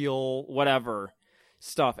 smell, feel, whatever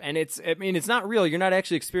stuff. And it's not real. You're not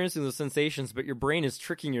actually experiencing those sensations, but your brain is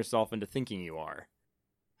tricking yourself into thinking you are.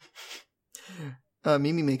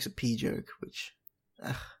 Mimi makes a pee joke, which,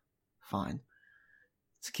 fine.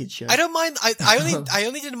 It's a kid's show. I don't mind. I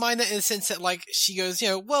only didn't mind that in the sense that, like, she goes,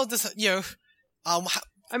 well, does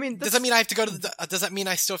I mean, does that mean I have to go to does that mean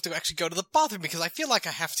I still have to actually go to the bathroom because I feel like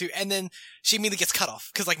I have to? And then she immediately gets cut off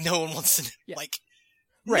because, like, no one wants to, like,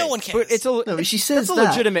 no one cares. But it's No, but she says that's a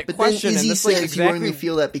legitimate but question. Then Izzy and that's says like exactly... you only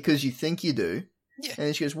feel that because you think you do. Yeah.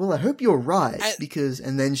 And she goes, well, I hope you're right, because...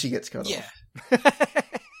 And then she gets cut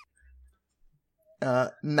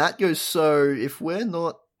off. Matt goes, so if we're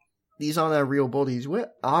not... These aren't our real bodies,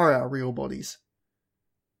 where are our real bodies?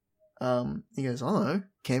 He goes, I don't know,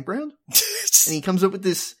 campground? And he comes up with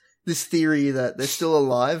this theory that they're still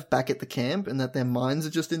alive back at the camp and that their minds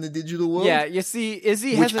are just in the digital world. Yeah, you see,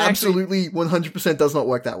 Izzy which hasn't absolutely 100% does not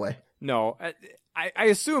work that way. No, I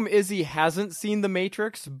assume Izzy hasn't seen The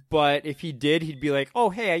Matrix, but if he did, he'd be like, oh,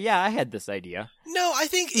 hey, yeah, I had this idea. No, I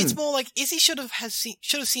think it's more like Izzy should have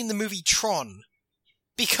seen the movie Tron.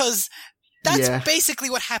 Because that's basically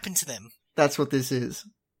what happened to them. That's what this is.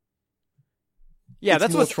 Yeah, It's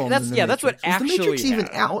that's more what Tron that's than yeah, The that's what Matrix. actually Was The Matrix even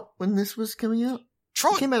happened. out when this was coming out?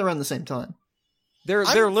 Tron It came out around the same time. They're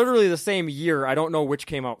literally the same year. I don't know which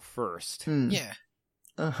came out first. Yeah.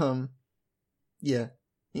 Yeah.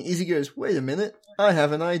 Izzy goes, wait a minute, I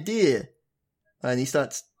have an idea. And he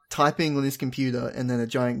starts typing on his computer, and then a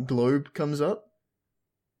giant globe comes up.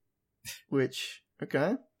 Which,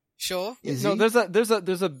 okay. Sure. Izzy? No, there's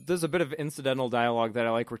a bit of incidental dialogue that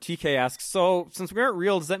I like where TK asks, so since we aren't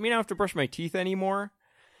real, does that mean I don't have to brush my teeth anymore?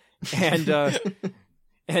 And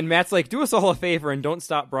and Matt's like, do us all a favor and don't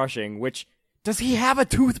stop brushing, which, does he have a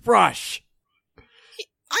toothbrush?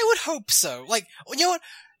 I would hope so. Like, you know what?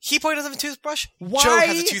 He probably doesn't have a toothbrush. Why? Joe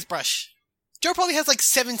has a toothbrush. Joe probably has like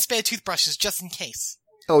 7 spare toothbrushes just in case.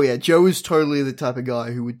 Oh yeah, Joe is totally the type of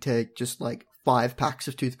guy who would take just like 5 packs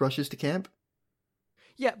of toothbrushes to camp.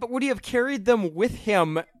 Yeah, but would he have carried them with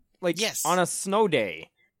him, like, Yes. on a snow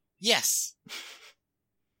day? Yes.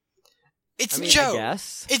 It's I Joe.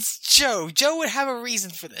 guess. It's Joe. Joe would have a reason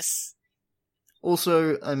for this.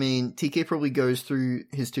 Also, I mean, TK probably goes through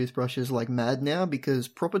his toothbrushes like mad now because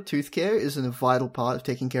proper tooth care isn't a vital part of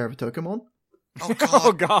taking care of a Tokemon. Oh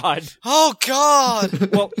god. Oh god.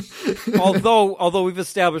 Oh god. Well, although we've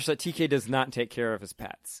established that TK does not take care of his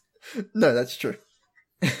pets. No, that's true.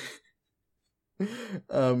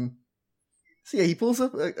 So yeah, he pulls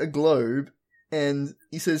up a globe and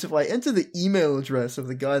he says, if I enter the email address of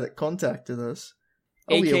the guy that contacted us,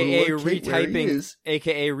 I'll be AKA able to locate where he retyping, is.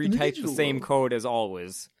 AKA retype the digital same world. code as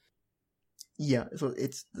always. Yeah, so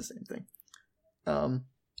it's the same thing.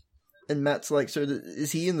 And Matt's like, so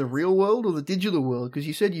is he in the real world or the digital world? Because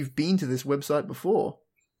you said you've been to this website before.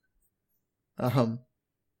 And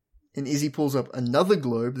Izzy pulls up another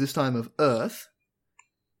globe, this time of Earth.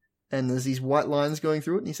 And there's these white lines going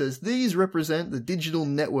through it, and he says, these represent the digital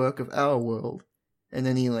network of our world. And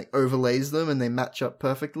then he like overlays them, and they match up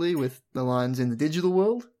perfectly with the lines in the digital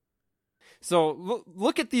world. So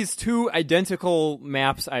look at these two identical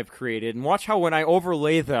maps I've created, and watch how when I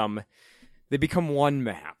overlay them, they become one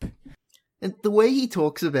map. And the way he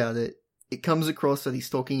talks about it, it comes across that he's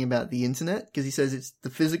talking about the internet, because he says it's the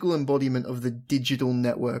physical embodiment of the digital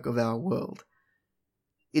network of our world.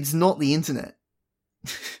 It's not the internet.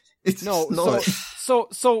 It's No, not.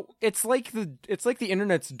 so it's like the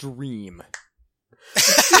internet's dream.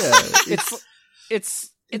 Yeah, It's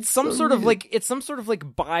some so sort of weird. like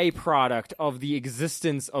byproduct of the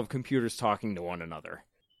existence of computers talking to one another.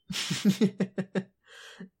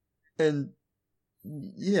 And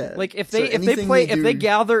yeah, Like if so they anything play they if they do-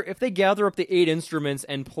 gather up the 8 instruments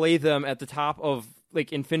and play them at the top of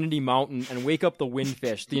like Infinity Mountain and wake up the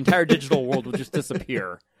windfish, the entire digital world will just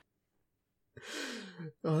disappear.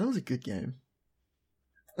 Oh, that was a good game.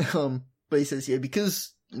 But he says, yeah,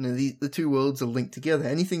 because you know the two worlds are linked together,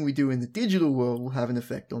 anything we do in the digital world will have an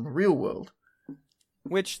effect on the real world.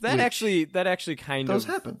 Which actually kind Does of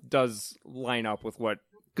happen. does line up with what.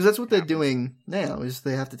 Because that's what they're happens. doing now, is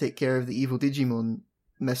they have to take care of the evil Digimon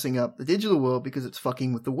messing up the digital world because it's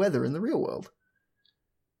fucking with the weather in the real world.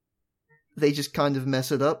 They just kind of mess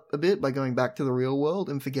it up a bit by going back to the real world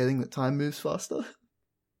and forgetting that time moves faster.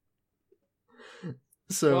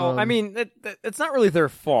 So, Well, I mean, it's not really their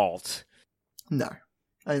fault. no.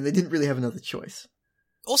 I mean, they didn't really have another choice.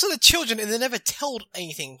 Also, the children, and they never told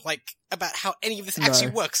anything, like, about how any of this No.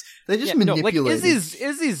 actually works. They just Yeah, no, like manipulated.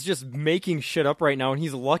 Izzy's just making shit up right now, and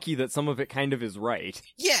he's lucky that some of it kind of is right.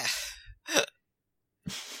 Yeah.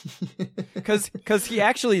 Because he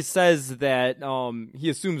actually says that he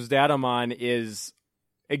assumes Datamon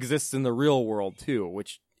exists in the real world too,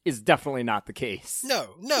 which is definitely not the case.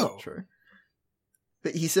 No. Not true.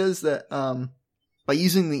 But he says that by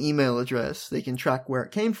using the email address, they can track where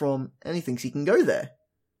it came from, and he thinks he can go there.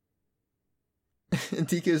 And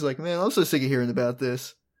TK's like, man, I'm so sick of hearing about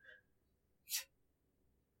this.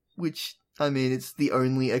 Which, I mean, it's the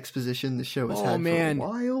only exposition the show has Oh, had man. for a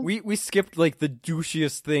while. We skipped like the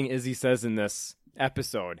douchiest thing Izzy says in this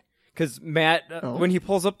episode. Because Matt, when he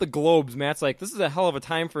pulls up the globes, Matt's like, this is a hell of a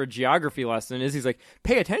time for a geography lesson. And Izzy's like,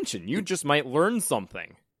 pay attention, you just might learn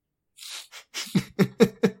something.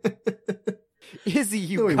 Izzy,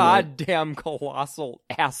 you No, he goddamn colossal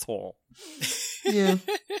asshole. Yeah.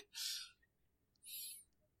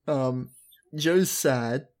 Joe's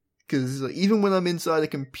sad, because even when I'm inside a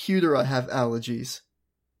computer, I have allergies.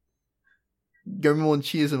 Gomamon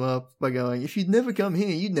cheers him up by going, if you'd never come here,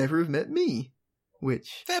 you'd never have met me.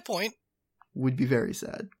 Which Fair point. would be very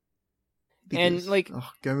sad. And, like- oh,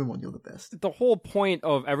 Gomamon, you're the best. The whole point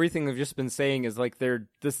of everything they've just been saying is like they're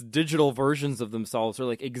this digital versions of themselves are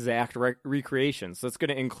like exact recreations. So it's going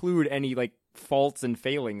to include any like faults and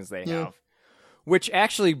failings they Yeah. have. Which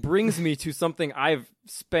actually brings me to something I've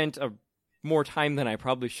spent more time than I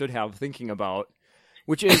probably should have thinking about,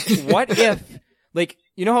 which is what if, like,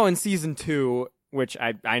 you know how in season 2, which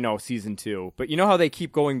I know season 2, but you know how they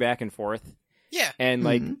keep going back and forth Yeah. and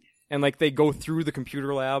like Mhm. and like they go through the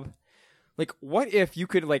computer lab? Like, what if you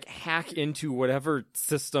could like hack into whatever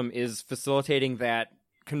system is facilitating that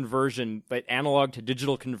conversion, that analog to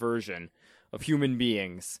digital conversion of human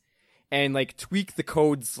beings, and like tweak the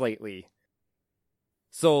code slightly?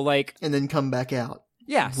 So like, And then come back out.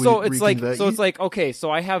 yeah, Would so it it's like, reconvert so you? it's like, okay, so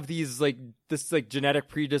I have these like this like genetic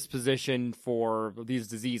predisposition for these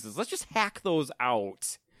diseases. Let's just hack those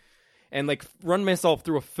out. And like run myself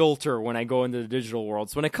through a filter when I go into the digital world.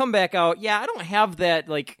 So when I come back out, yeah, I don't have that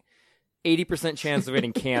like 80% chance of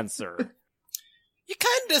getting cancer. You're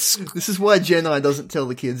kind of This is why Jedi doesn't tell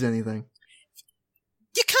the kids anything.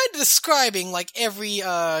 describing like every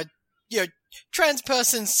trans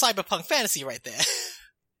person cyberpunk fantasy right there.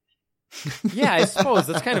 Yeah, I suppose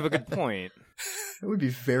that's kind of a good point. That would be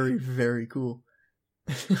very, very cool.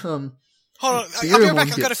 Hold on, I'll be right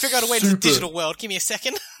back. I've got to figure out a way to the digital world. Give me a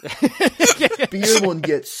second. Beermon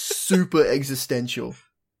gets super existential.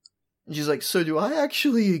 And she's like, so do I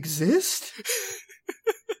actually exist?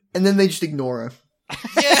 And then they just ignore her.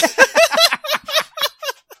 Yeah.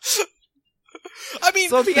 I mean,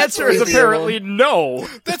 so the answer is apparently no.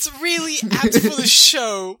 That's really apt for the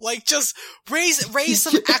show. Like, just raise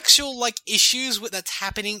some actual, like, issues that's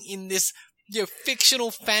happening in this,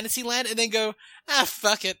 fictional fantasy land, and then go,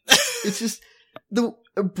 fuck it. It's just the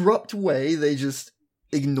abrupt way they just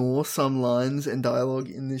ignore some lines and dialogue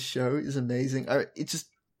in this show is amazing. It just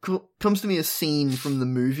comes to me a scene from the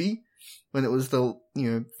movie when it was the,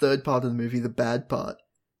 third part of the movie, the bad part.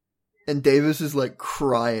 And Davis is, like,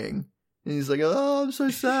 crying. And he's like, oh, I'm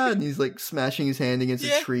so sad. And he's, like, smashing his hand against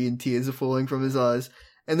a tree and tears are falling from his eyes.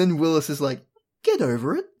 And then Willis is like, get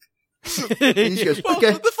over it. And he just goes,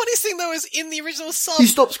 okay. Well, the funniest thing, though, is in the original sub... He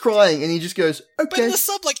stops crying and he just goes, okay. But in the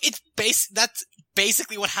sub, like, that's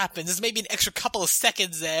basically what happens. There's maybe an extra couple of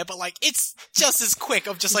seconds there, but, like, it's just as quick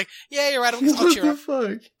of just like, yeah, you're right, I'll cheer up. What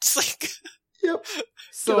the fuck? Just like... Yep.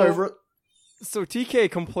 Get over it. So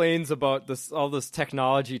TK complains about all this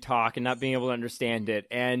technology talk and not being able to understand it,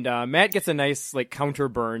 and Matt gets a nice like counter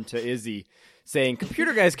burn to Izzy, saying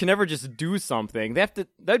computer guys can never just do something.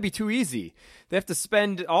 That'd be too easy. They have to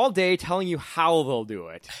spend all day telling you how they'll do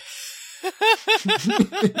it.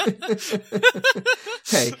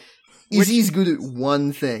 Hey, Izzy's good at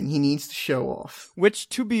one thing. He needs to show off. Which,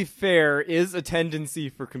 to be fair, is a tendency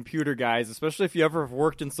for computer guys, especially if you ever have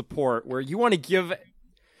worked in support, where you want to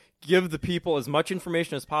give the people as much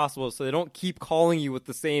information as possible so they don't keep calling you with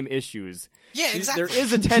the same issues. Yeah, exactly. There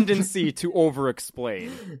is a tendency to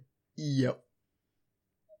over-explain. Yep.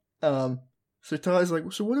 So Ty's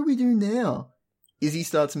like, so what do we do now? Izzy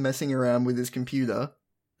starts messing around with his computer.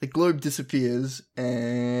 The globe disappears,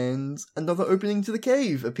 and another opening to the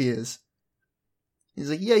cave appears.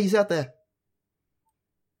 He's like, yeah, he's out there.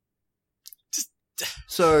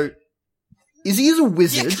 So... Izzy is a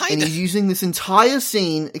wizard, and he's using this entire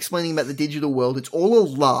scene explaining about the digital world. It's all a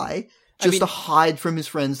lie, to hide from his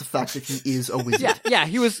friends the fact that he is a wizard. Yeah,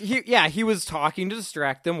 he was talking to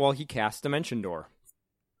distract them while he cast Dimension Door.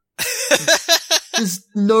 There's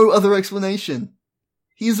no other explanation.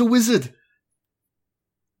 He is a wizard.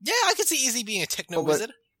 Yeah, I could see Izzy being a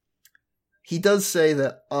techno-wizard. He does say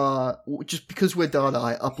that, just because we're data,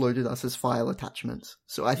 I uploaded us as file attachments.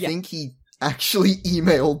 So I think he actually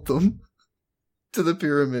emailed them to the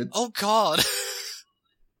pyramid. Oh god.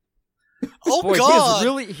 Oh boy,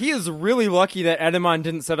 god. He is really lucky that Edamon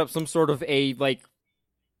didn't set up some sort of a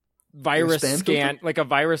virus scan, filter? like a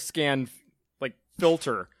virus scan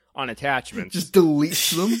filter on attachments. Just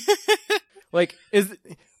deletes them.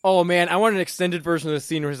 Oh man, I want an extended version of the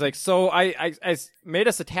scene where he's like, so I made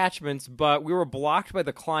us attachments, but we were blocked by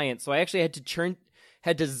the client, so I actually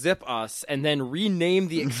had to zip us and then rename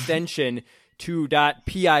the extension to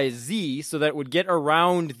 .piz so that it would get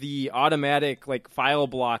around the automatic file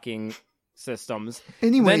blocking systems.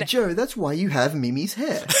 Anyway, Joe, that's why you have Mimi's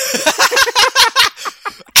hair.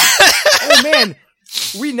 Oh man,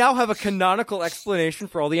 we now have a canonical explanation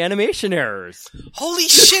for all the animation errors. Holy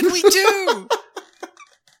shit, we do!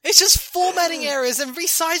 It's just formatting errors and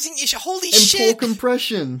resizing issues. Holy shit! And poor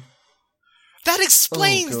compression. That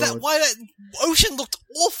explains why that ocean looked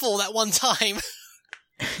awful that one time.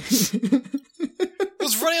 It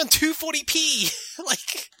was running on 240p.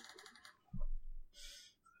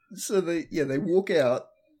 So they walk out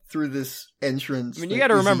through this entrance. I mean, you got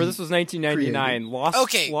to remember this was 1999.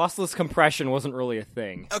 Lossless compression wasn't really a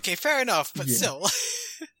thing. Okay, fair enough, but still.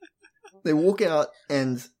 They walk out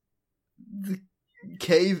and the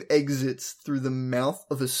cave exits through the mouth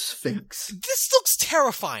of a sphinx. This looks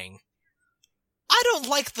terrifying. I don't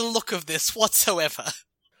like the look of this whatsoever.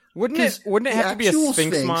 Wouldn't it have to be a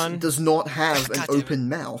Sphinx mon? Does not have an open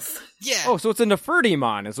mouth. Yeah. Oh, so it's a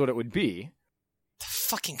Nefertimon is what it would be.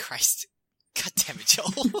 Fucking Christ. God damn it,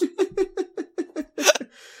 Joel.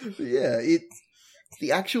 Yeah,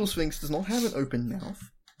 the actual Sphinx does not have an open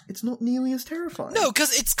mouth. It's not nearly as terrifying. No,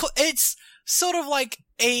 because it's sort of like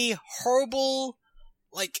a horrible,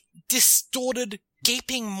 distorted,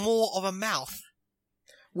 gaping maw of a mouth.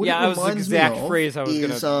 What that was the exact phrase I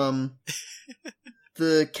was gonna...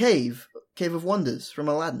 the Cave of Wonders from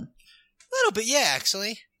Aladdin. A little bit, yeah,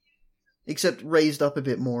 actually. Except raised up a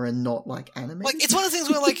bit more and not animated. It's one of the things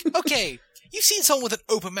where okay, you've seen someone with an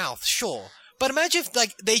open mouth, sure. But imagine if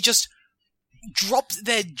they just dropped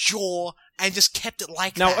their jaw and just kept it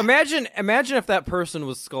like that. Now imagine if that person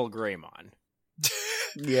was Skull Greymon.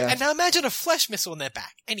 Yeah. And now imagine a flesh missile in their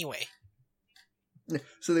back. Anyway.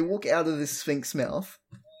 So they walk out of this sphinx mouth.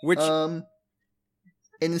 Which And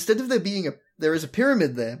instead of there is a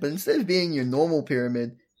pyramid there, but instead of being your normal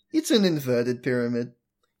pyramid, it's an inverted pyramid.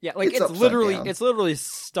 yeah, like it's upside down. it's literally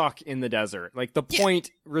stuck in the desert. Like the point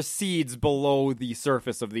recedes below the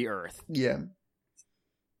surface of the earth. Yeah.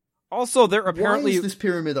 Also, they're Why apparently is this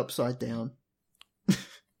pyramid upside down?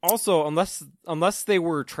 also unless they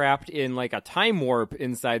were trapped in like a time warp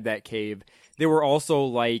inside that cave, they were also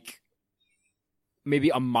like maybe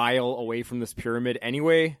a mile away from this pyramid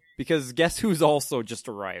anyway. Because guess who's also just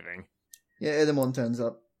arriving? Yeah, Edamon turns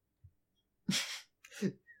up.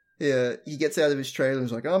 Yeah, he gets out of his trailer and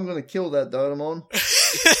is like, I'm gonna kill that Edamon.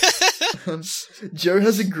 Joe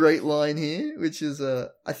has a great line here, which is,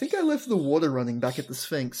 I think I left the water running back at the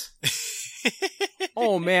Sphinx.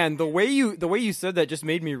 Oh man, the way you said that just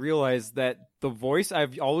made me realize that the voice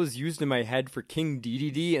I've always used in my head for King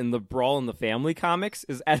Dedede in the Brawl in the Family comics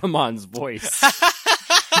is Edamon's voice.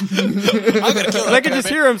 I'm gonna kill that I can just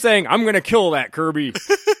hear him saying, "I'm gonna kill that Kirby."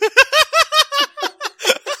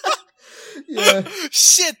 Yeah.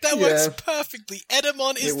 Shit, that works perfectly.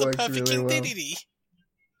 Edamon is It the works perfect really King well. Dedede.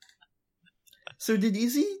 So did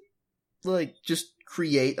Izzy, just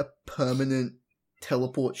create a permanent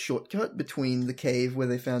teleport shortcut between the cave where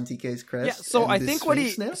they found TK's crest? Yeah, so and I this think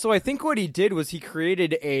what he did was he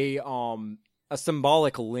created a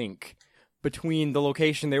symbolic link between the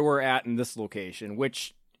location they were at and this location,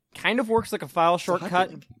 which kind of works like a file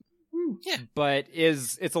shortcut, Yeah. but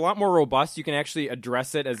it's a lot more robust. You can actually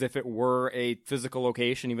address it as if it were a physical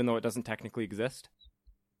location, even though it doesn't technically exist.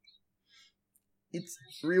 It's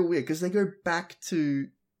real weird, because they go back to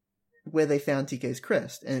where they found TK's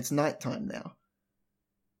crest, and it's nighttime now.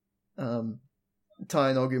 Tai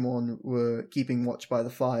and Agumon were keeping watch by the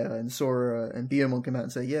fire, and Sora and Biyomon come out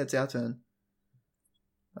and say, yeah, it's our turn.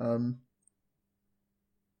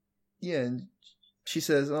 Yeah, and she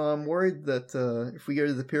says, I'm worried that if we go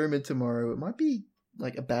to the pyramid tomorrow, it might be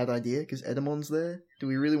like a bad idea, because Edamon's there. Do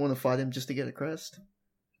we really want to fight him just to get a crest?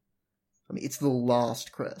 I mean, it's the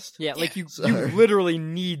last crest. Yeah, like you So- you literally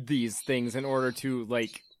need these things in order to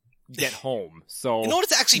like get home. So In order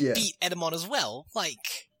to actually Yeah. beat Edamon as well,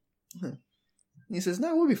 like... He says,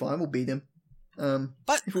 no, we'll be fine, we'll beat him.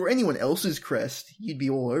 But- if it were anyone else's crest, you'd be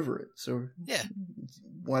all over it, so Yeah.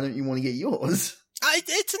 why don't you want to get yours?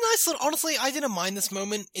 It's a nice little... Honestly, I didn't mind this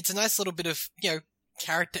moment. It's a nice little bit of,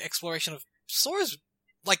 character exploration of Sora's...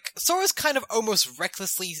 Like, Sora's kind of almost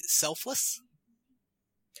recklessly selfless.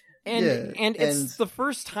 And Yeah, and it's and- the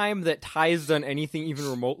first time that Ty's done anything even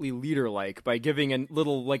remotely leader-like by giving a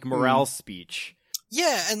little like morale speech.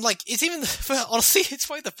 Yeah, and like, it's even... Honestly, it's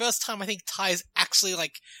probably the first time I think Tai is actually,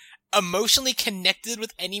 like, emotionally connected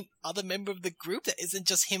with any other member of the group that isn't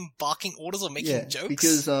just him barking orders or making jokes.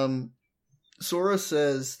 Because Sora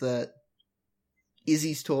says that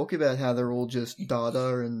Izzy's talk about how they're all just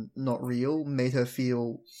data and not real made her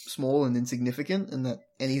feel small and insignificant, and that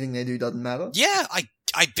anything they do doesn't matter. Yeah,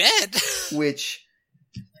 I bet. Which,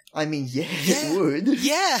 I mean, Yeah. it would.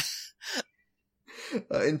 Yeah.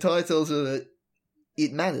 And Tai tells her that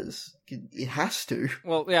it matters. It has to.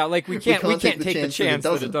 Well, yeah, like we can't can't take the take the chance that it chance that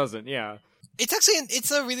doesn't. it doesn't. Yeah.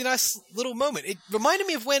 It's a really nice little moment. It reminded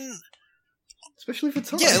me of when, Especially for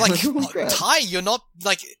Tai. yeah, like, Holy crap. Tai, you're not,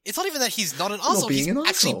 like, it's not even that he's not an asshole, being he's an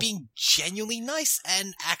actually arsehole. being genuinely nice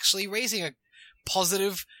and actually raising a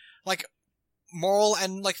positive, like, moral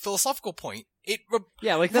and, like, philosophical point.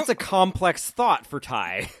 Yeah, like that's a complex thought for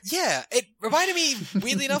Ty. Yeah, it reminded me,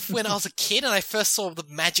 weirdly enough, when I was a kid and I first saw the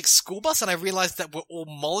magic school bus and I realized that we're all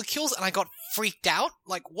molecules and I got freaked out.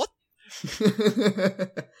 Like, what?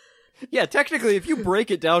 Yeah, technically, if you break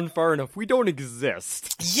it down far enough, we don't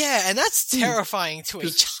exist. Yeah, and that's terrifying to a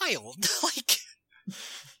child. Like,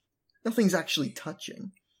 Nothing's actually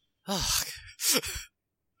touching. ugh.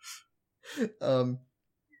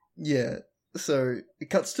 Yeah. So it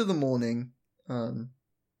cuts to the morning, and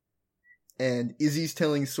Izzy's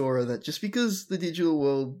telling Sora that just because the digital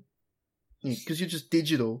world, because you're just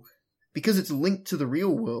digital, because it's linked to the real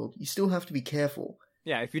world, you still have to be careful.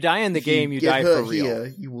 Yeah, if you die in the If game, you get die hurt for real.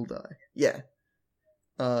 Here, you will die. Yeah.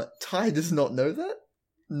 Tai does not know that,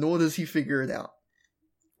 nor does he figure it out,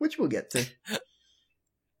 which we'll get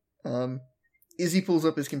to. Izzy pulls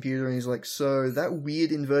up his computer and he's like, so that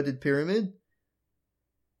weird inverted pyramid,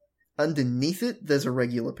 underneath it, there's a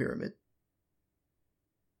regular pyramid.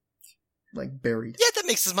 Like, buried. Yeah, that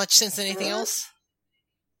makes as much sense as anything else.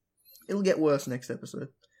 It'll get worse next episode.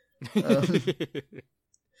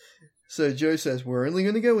 So Joe says, we're only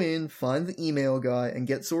going to go in, find the email guy, and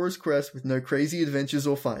get Sora's crest with no crazy adventures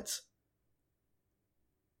or fights.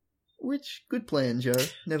 Which, good plan, Joe.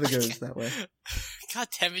 Never goes that way. God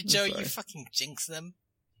damn it, Joe, sorry. you fucking jinx them.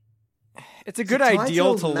 It's a good Ty ideal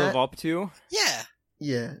tells to live Matt- up to. Yeah.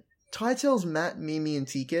 Yeah. Ty tells Matt, Mimi, and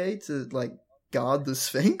TK to, like, guard the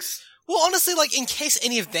Sphinx. Well, honestly, like, in case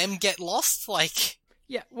any of them get lost, like...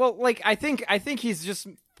 Yeah, well, like, I think he's just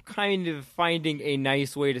kind of finding a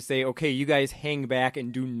nice way to say, okay, you guys hang back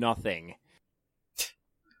and do nothing.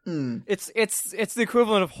 It's the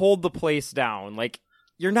equivalent of hold the place down. Like,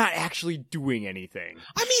 you're not actually doing anything.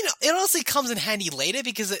 I mean, it honestly comes in handy later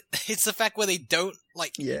because it's the fact where they don't,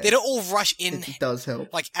 like, Yeah. they don't all rush in, It does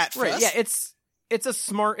help. like, at Right, first. yeah,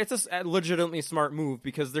 it's a legitimately smart move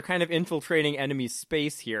because they're kind of infiltrating enemy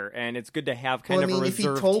space here, and it's good to have kind of a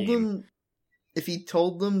reserve team. If he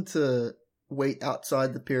told them to wait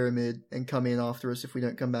outside the pyramid and come in after us if we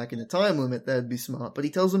don't come back in a time limit, that'd be smart. But he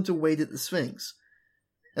tells them to wait at the Sphinx.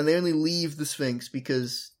 And they only leave the Sphinx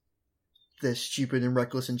because they're stupid and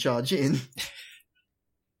reckless and charge in.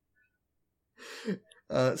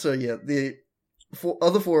 So yeah, the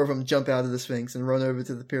other four of them jump out of the Sphinx and run over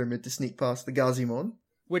to the pyramid to sneak past the Gazimon.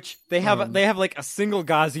 Which they have like a single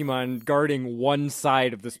Gazimon guarding one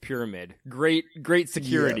side of this pyramid. Great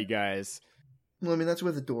security, guys. Well, I mean, that's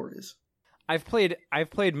where the door is. I've played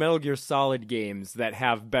Metal Gear Solid games that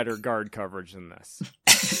have better guard coverage than this.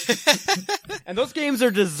 And those games are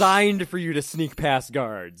designed for you to sneak past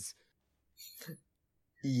guards.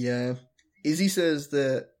 Yeah. Izzy says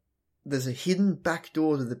that there's a hidden back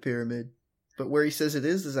door to the pyramid, but where he says it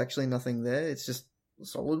is, there's actually nothing there. It's just a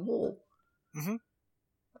solid wall. Mm-hmm.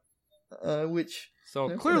 Which... So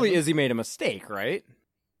Yeah, clearly whatever. Izzy made a mistake, right?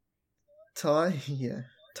 Ty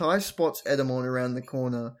spots Edamon around the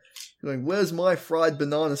corner, going, "Where's my fried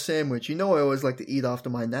banana sandwich? You know I always like to eat after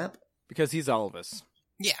my nap." Because he's Elvis.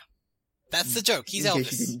 Yeah. That's the joke. He's In Elvis.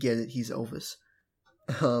 case you didn't get it, he's Elvis.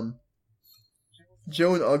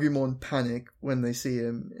 Joe and Agumon panic when they see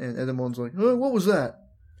him, and Edamon's like, "Oh, what was that?"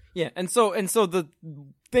 Yeah, and so the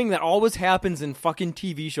thing that always happens in fucking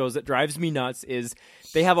TV shows that drives me nuts is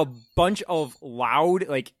they have a bunch of loud,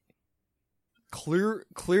 like,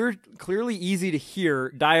 clearly easy to hear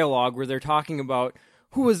dialogue where they're talking about,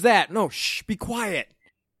 "Who was that? No, shh, be quiet.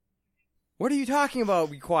 What are you talking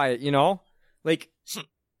about? Be quiet," you know? Like,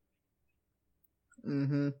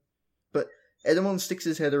 Mm-hmm. But Edamon sticks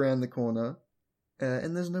his head around the corner,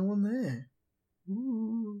 and there's no one there.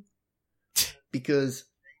 Ooh. Because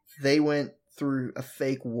they went through a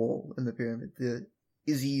fake wall in the pyramid.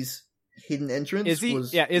 Izzy's hidden entrance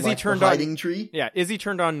was Izzy like turned a hiding tree. Yeah, Izzy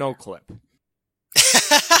turned on no clip.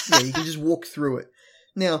 Yeah, you could just walk through it.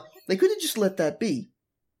 Now, they could have just let that be,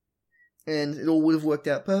 and it all would have worked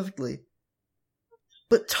out perfectly.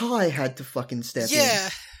 But Ty had to fucking step in. Yeah.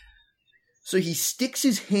 So he sticks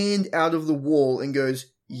his hand out of the wall and goes,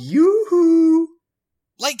 "Yoo-hoo!"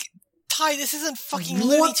 Like, Ty, this isn't fucking What?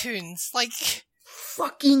 Looney Tunes. Like,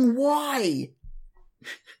 Fucking why?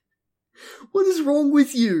 What is wrong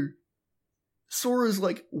with you? Sora's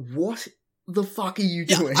like, "What the fuck are you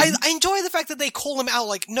yeah, doing?" I enjoy the fact that they call him out,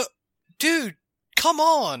 like, no, dude, come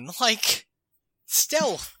on. Like,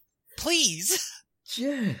 stealth, please.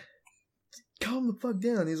 Yeah. Calm the fuck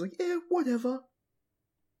down. He's like, "Yeah, whatever."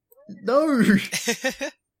 No.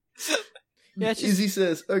 Yeah, it's just, Izzy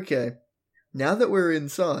says, "Okay, now that we're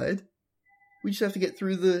inside, we just have to get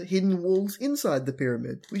through the hidden walls inside the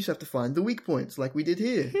pyramid. We just have to find the weak points like we did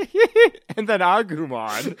here." and then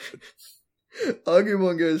Agumon.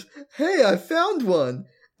 Agumon goes, "Hey, I found one,"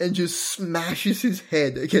 and just smashes his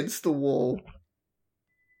head against the wall.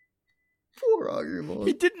 Poor Agumon.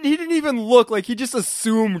 He didn't even look. Like, he just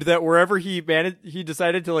assumed that wherever he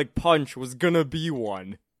decided to, like, punch was gonna be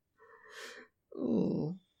one.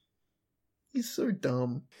 Oh, he's so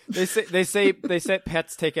dumb. They say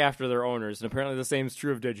pets take after their owners, and apparently the same is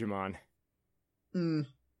true of Digimon. So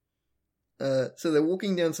they're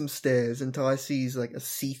walking down some stairs, and Ty sees like a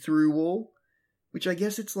see-through wall, which I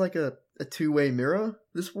guess it's like a two-way mirror.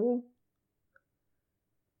 This wall,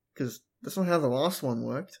 because that's not how the last one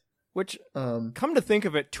worked. Which, come to think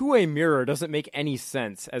of it, two-way mirror doesn't make any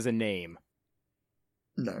sense as a name.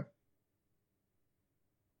 No.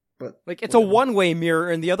 But Like, it's a one-way mirror,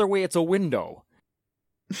 and the other way it's a window.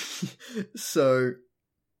 So,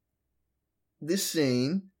 this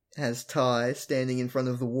scene has Ty standing in front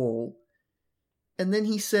of the wall, and then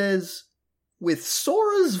he says, with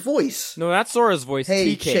Sora's voice, No, that's Sora's voice.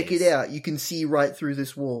 "Hey, TK's. check it out. You can see right through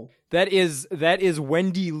this wall." That is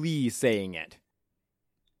Wendy Lee saying it.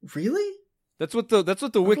 Really? That's what the I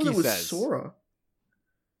thought wiki it was says. Sora.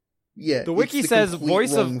 Yeah, The wiki it's says complete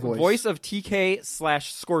voice wrong of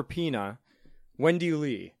TK/Scorpina, Wendy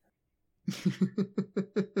Lee.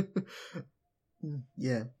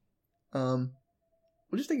 Yeah.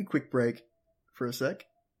 We'll just take a quick break for a sec,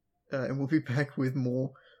 and we'll be back with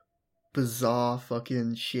more bizarre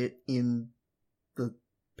fucking shit in the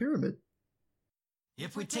pyramid.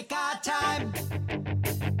 If we take our time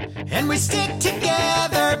and we stick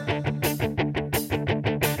together,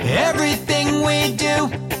 everything we do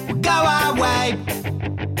will go our way.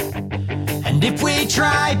 And if we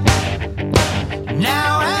try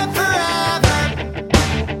now and forever,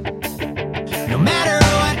 no matter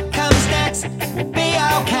what comes next, we'll be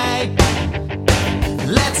okay.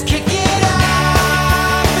 Let's kick it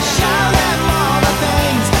up and show them all the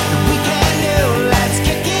things that we can do. Let's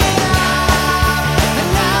kick it up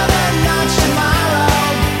another notch tomorrow.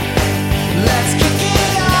 Let's kick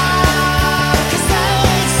it up, 'cause they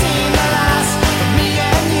ain't seen the last of me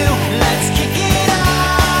and you. Let's kick it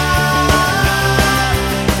up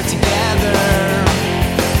together.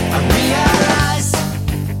 I realize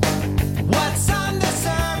what's on the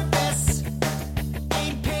surface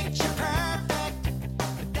ain't picture perfect,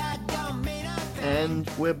 but that don't mean a thing. And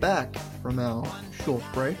we're back from our short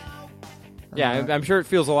break. Yeah, I'm sure it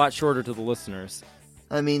feels a lot shorter to the listeners.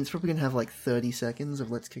 I mean, it's probably gonna have like 30 seconds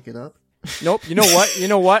of "Let's Kick It Up." Nope. You know what? You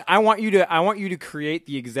know what? I want you to create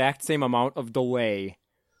the exact same amount of delay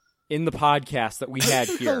in the podcast that we had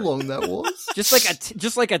How here. long that was? Just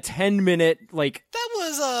like a 10-minute like That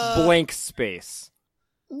was blank space.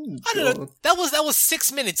 Ooh, I don't know. God. That was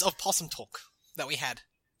 6 minutes of possum talk that we had.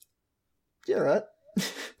 Yeah, right.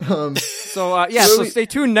 So yeah, So so we- stay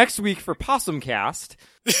tuned next week for Possumcast.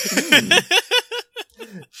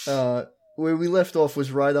 Where we left off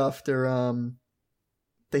was right after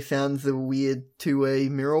they found the weird two-way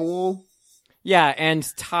mirror wall. Yeah, and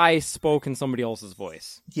Ty spoke in somebody else's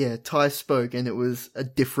voice. Yeah, Ty spoke, and it was a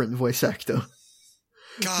different voice actor. God,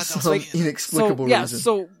 that was Some weird. inexplicable So yeah, reason.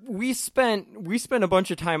 so we spent a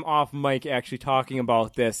bunch of time off mic actually talking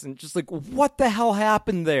about this, and just like, what the hell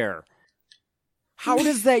happened there? How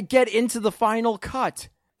does that get into the final cut?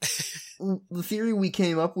 The theory we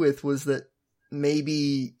came up with was that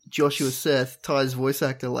maybe Joshua Seth, Ty's voice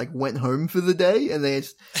actor, like went home for the day, and they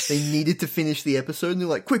needed to finish the episode, and they're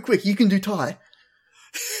like, "Quick, you can do Ty."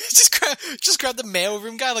 just grab the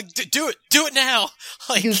mailroom guy, like, do it now.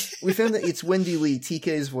 Like, Because we found that it's Wendy Lee,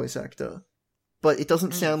 TK's voice actor, but it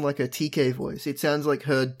doesn't sound like a TK voice. It sounds like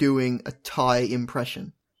her doing a Ty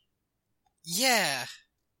impression. yeah,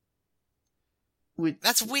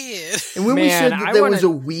 that's weird. And when we Man, said that I there wanna- was a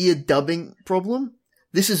weird dubbing problem,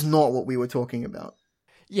 this is not what we were talking about.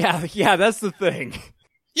 Yeah, that's the thing.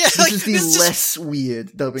 Yeah, This like, is the this is just- less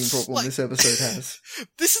weird dubbing problem Like- this episode has.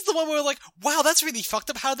 This is the one where we're like, wow, that's really fucked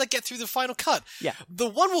up. How did that get through the final cut? Yeah. The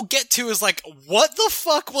one we'll get to is like, what the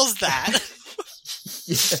fuck was that?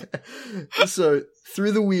 Yeah. So,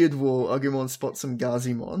 through the weird wall, Agumon spots some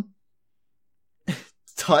Gazimon.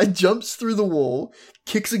 Ty jumps through the wall,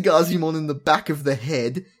 kicks a Gazimon in the back of the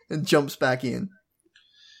head, and jumps back in.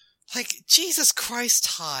 Like, Jesus Christ,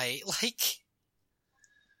 Ty. Like,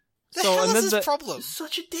 the So, hell and is then this the- problem?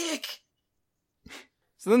 Such a dick!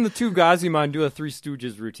 So then the two Gazimon do a Three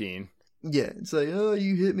Stooges routine. Yeah, it's like, oh,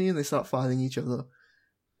 you hit me, and they start fighting each other.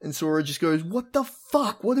 And Sora just goes, what the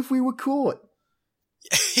fuck? What if we were caught?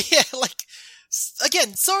 Yeah, like,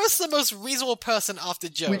 again, Sora's the most reasonable person after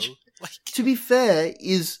Joe. Which- like, To be fair,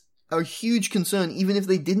 is a huge concern, even if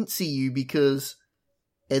they didn't see you, because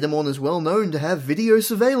Edamon is well known to have video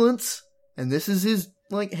surveillance, and this is his,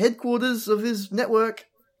 like, headquarters of his network.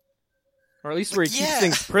 Or at least where he Yeah. keeps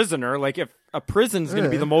things prisoner. Like, if a prison's going to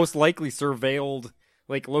be Yeah. the most likely surveilled,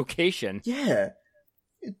 like, location. Yeah.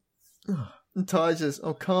 And Ty says,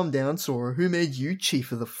 oh, calm down, Sora. Who made you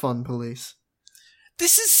chief of the fun police?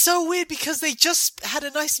 this is so weird because they just had a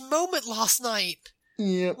nice moment last night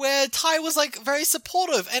Yep. where Ty was, like, very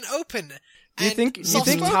supportive and open. Do you and think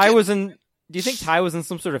soft-spoken. Ty was in? Do you think Ty was in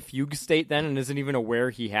some sort of fugue state then, and isn't even aware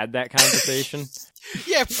he had that conversation?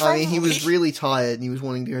 Yeah, I probably. mean, he was really tired and he was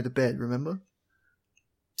wanting to go to bed, remember?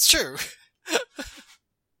 It's true.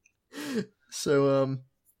 So,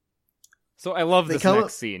 So I love They this come next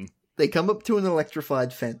up- scene. they come up to an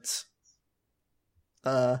electrified fence.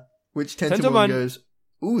 Which Tentomon Tentomon- goes,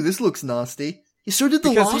 ooh, this looks nasty. Yeah, so did the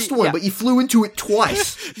Because last he- one, yeah. but you flew into it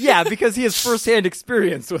twice. Yeah, because he has first-hand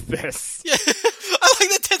experience with this. Yeah, I like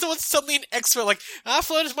that Tentomon's suddenly an expert. Like, I've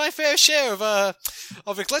flown my fair share of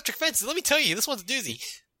electric fences. Let me tell you, this one's a doozy.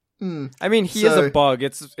 Hmm. I mean, he is So, a bug.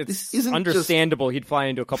 It's this isn't understandable. He'd fly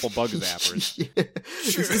into a couple bug zappers. Yeah.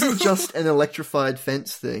 This isn't just an electrified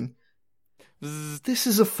fence thing. Zzz. This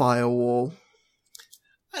is a firewall.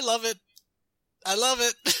 I love it. I love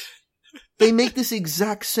it. They make this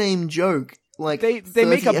exact same joke, like They 30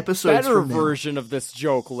 make a episodes better from now. version of this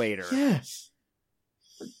joke later. Yeah.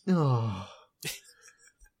 Oh.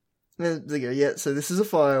 And they go, yeah, so this is a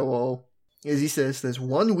firewall. As he says, there's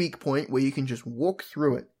one weak point where you can just walk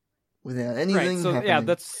through it without anything Right. So happening.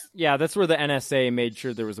 that's where the NSA made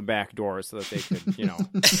sure there was a back door so that they could,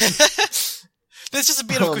 There's just a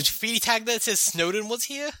bit of graffiti tag that says Snowden was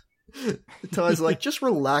here. Ty's like, just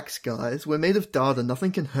relax, guys. We're made of data.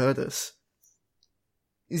 Nothing can hurt us.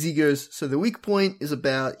 Izzy goes, so the weak point is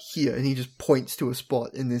about here, and he just points to a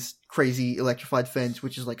spot in this crazy electrified fence,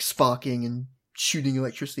 which is like sparking and shooting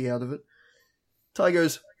electricity out of it. Ty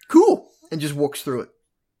goes, cool, and just walks through it.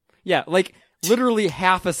 Yeah, like literally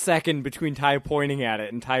half a second between Ty pointing at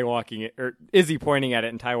it and Ty walking it, or Izzy pointing at it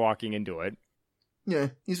and Ty walking into it.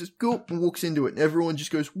 Yeah, he says, cool, and walks into it, and everyone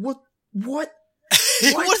just goes, what? What are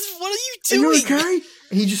you Are doing? you okay?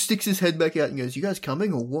 And he just sticks his head back out and goes, you guys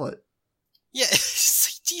coming or what? Yeah,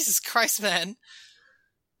 Jesus Christ, man.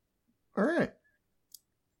 Alright.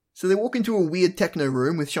 So they walk into a weird techno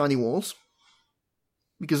room with shiny walls.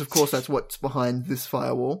 Because of course that's what's behind this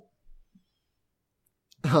firewall.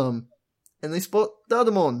 And they spot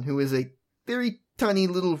Dardamon, who is a very tiny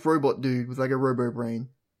little robot dude with like a robo brain.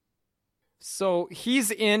 So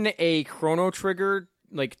he's in a Chrono Trigger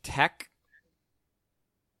like tech.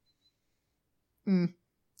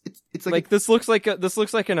 It's Like this looks like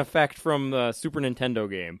an effect from the Super Nintendo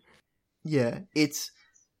game. Yeah, it's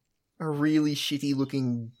a really shitty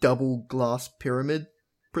looking double glass pyramid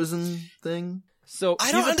prison thing. So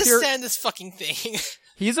I don't understand this fucking thing.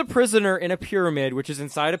 He's a prisoner in a pyramid, which is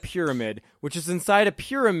inside a pyramid, which is inside a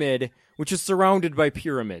pyramid, which is surrounded by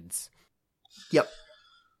pyramids. Yep.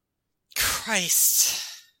 Christ.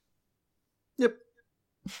 Yep.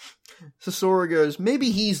 So Sora goes,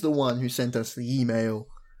 maybe he's the one who sent us the email.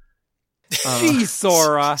 Gee,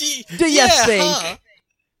 Sora, do you think? Huh?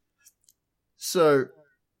 So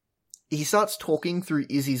he starts talking through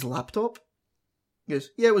Izzy's laptop. He goes,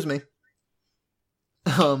 yeah, it was me.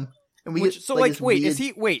 And we get So like, this wait,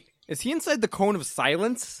 weird... is he inside the cone of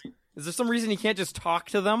silence? Is there some reason he can't just talk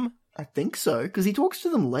to them? I think so, because he talks to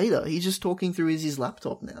them later. He's just talking through Izzy's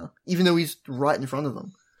laptop now, even though he's right in front of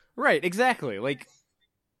them. Right, exactly. Like,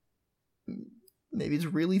 maybe it's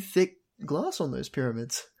really thick glass on those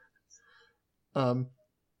pyramids.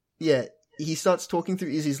 Yeah, he starts talking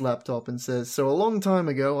through Izzy's laptop and says, so a long time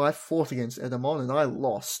ago I fought against Edamon and I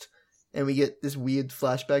lost. And we get this weird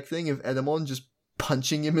flashback thing of Edamon just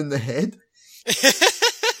punching him in the head.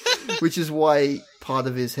 Which is why part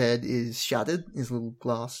of his head is shattered. His little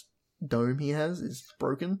glass dome he has is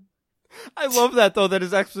broken. I love that though, that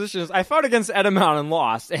his exposition is, I fought against Edamon and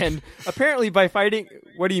lost, and apparently by fighting,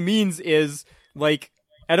 what he means is, like,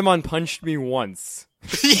 Edamon punched me once.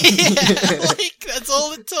 Yeah, like, that's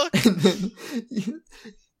all it took. And then,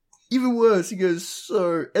 even worse, he goes,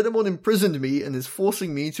 so Edamon imprisoned me and is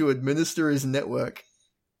forcing me to administer his network.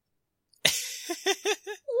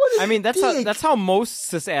 I mean, that's how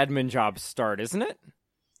most sysadmin jobs start, isn't it?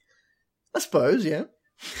 I suppose, yeah.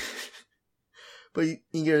 But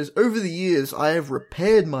he goes, over the years, I have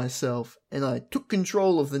repaired myself, and I took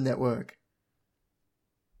control of the network.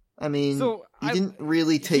 I mean, you didn't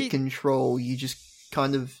really take control, you just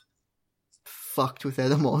kind of fucked with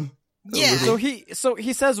Edamon. Yeah. So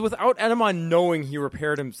he says without Edamon knowing he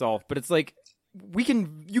repaired himself, but it's like, you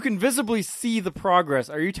can visibly see the progress.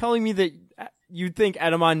 Are you telling me that you'd think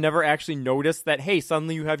Edamon never actually noticed that, hey,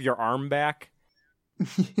 suddenly you have your arm back?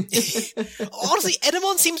 Honestly,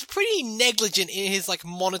 Edamon seems pretty negligent in his like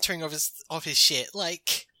monitoring of his shit.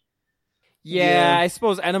 Like, yeah, I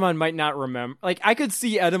suppose Edamon might not remember. Like, I could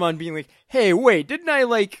see Edamon being like, "Hey, wait, didn't I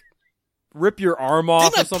like rip your arm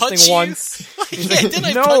off or something once?" Yeah, didn't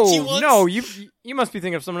I punch you once? No, you must be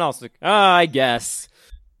thinking of someone else. Like, I guess.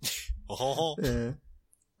 Oh. Yeah.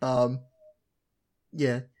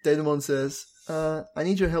 Yeah. Datamon says, I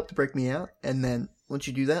need your help to break me out, and then once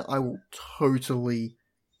you do that, I will totally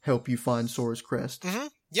help you find Sora's crest. Mm-hmm.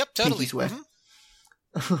 Yep, totally. Pinky swear.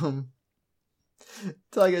 Mm-hmm.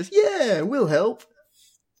 Ty goes, yeah, we'll help.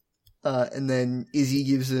 And then Izzy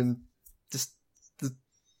gives him just the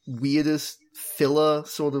weirdest filler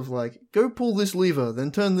sort of like, go pull this lever,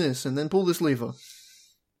 then turn this, and then pull this lever.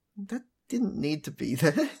 That didn't need to be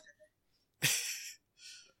there.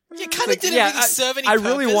 You kind of didn't really serve any purpose. I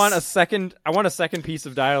really want a second piece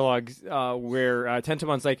of dialogue where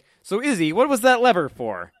Tentamon's like, so Izzy, what was that lever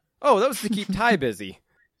for? Oh, that was to keep Ty busy.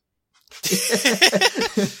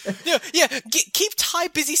 Keep Ty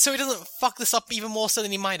busy so he doesn't fuck this up even more so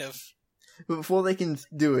than he might have. But before they can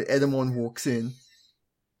do it, Edamon walks in.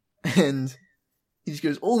 And he just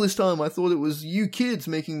goes, all this time I thought it was you kids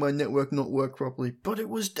making my network not work properly, but it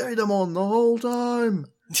was Datamon the whole time.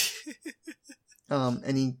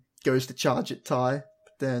 And he goes to charge at Ty.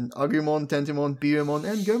 then Agumon, Tentomon, Biyomon,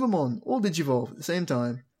 and Gomamon all digivolve at the same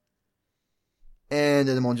time. And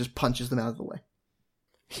Edamon just punches them out of the way.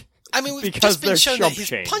 I mean, we've Because just been they're shown that chump his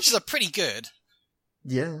change. punches are pretty good.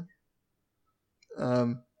 Yeah.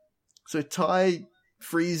 So Tai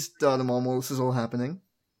frees Datamon while this is all happening.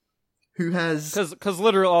 Who has... Because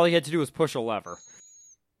literally all he had to do was push a lever.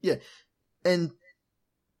 Yeah. And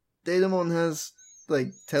Datamon has,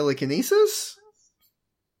 like, telekinesis?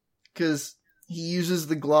 Because he uses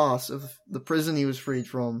the glass of the prison he was freed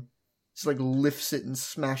from. Just, like, lifts it and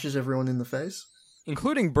smashes everyone in the face.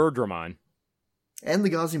 Including Birdramon. And the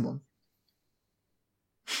Gazimon.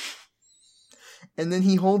 And then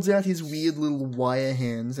he holds out his weird little wire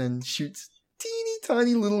hands and shoots teeny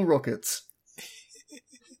tiny little rockets.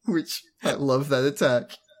 Which, I love that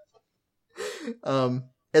attack.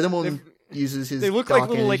 Edamon uses his They look dark like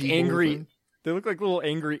little, like, energy ball angry... thing. They look like little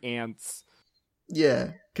angry ants.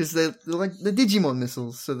 Yeah, because they're like the Digimon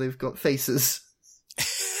missiles, so they've got faces.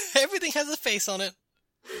 Everything has a face on it.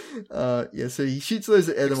 Yeah, so he shoots those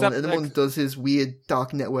at Edamon. Except, Edamon like- does his weird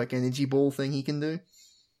dark network energy ball thing he can do.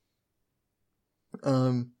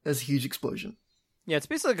 There's a huge explosion. Yeah, it's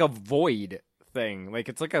basically like a void thing. Like,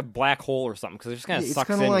 it's like a black hole or something, because it just kind of It's sucks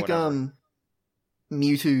kind in of like whatever.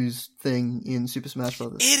 Mewtwo's thing in Super Smash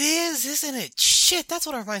Bros. It is, isn't it? Shit, that's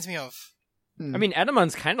what it reminds me of. Hmm. I mean,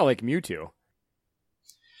 Edamon's kind of like Mewtwo.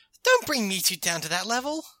 Don't bring Mewtwo down to that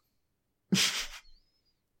level.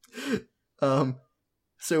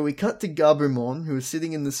 So we cut to Gabumon, who is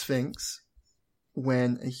sitting in the Sphinx,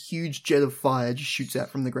 when a huge jet of fire just shoots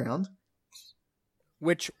out from the ground.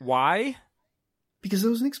 Which, why? Because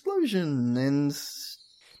there was an explosion, and...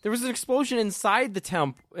 There was an explosion inside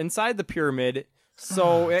the pyramid,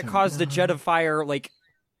 so it caused a jet of fire, like,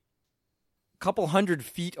 a couple 100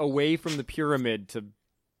 feet away from the pyramid to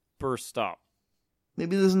burst up.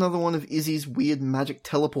 Maybe there's another one of Izzy's weird magic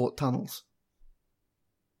teleport tunnels.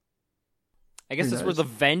 I guess Who that's where knows? the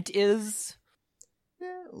vent is.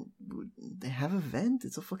 Yeah, they have a vent?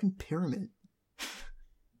 It's a fucking pyramid.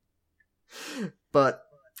 But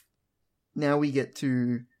now we get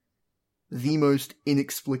to the most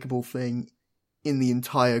inexplicable thing in the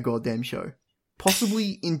entire goddamn show.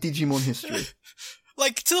 Possibly in Digimon history.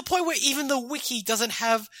 Like, to the point where even the wiki doesn't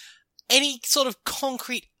have any sort of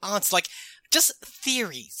concrete answer. Like, just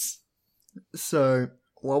theories. So,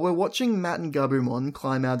 while we're watching Matt and Gabumon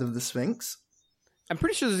climb out of the Sphinx, I'm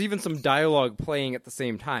pretty sure there's even some dialogue playing at the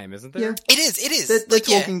same time, isn't there? yeah, It is. they're Like,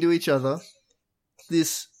 yeah. talking to each other.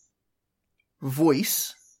 This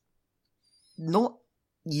voice, not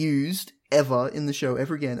used ever in the show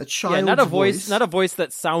ever again. A child's Yeah, not a voice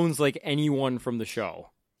that sounds like anyone from the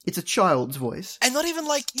show. It's a child's voice. And not even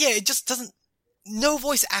like, yeah, it just doesn't, no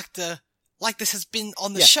voice actor like this has been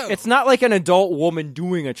on the Yeah, show. it's not like an adult woman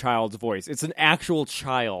doing a child's voice. It's an actual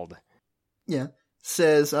child. Yeah.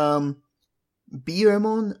 Says,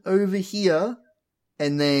 Biyomon over here,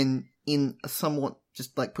 and then in a somewhat,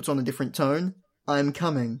 just like puts on a different tone, I'm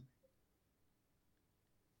coming.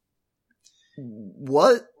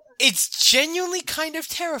 What? It's genuinely kind of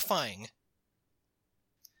terrifying.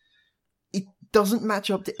 It doesn't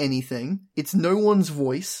match up to anything. It's no one's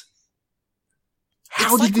voice.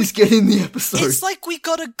 How It's did like this get in the episode? It's like we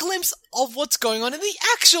got a glimpse of what's going on in the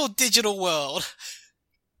actual digital world.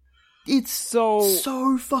 It's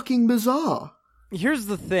so fucking bizarre. Here's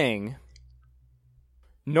the thing.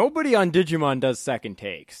 Nobody on Digimon does second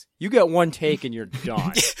takes. You get one take and you're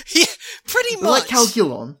done. Yeah, pretty They're like much.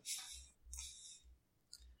 Calculon.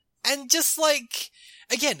 And just like,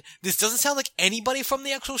 again, this doesn't sound like anybody from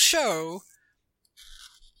the actual show.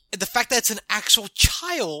 The fact that it's an actual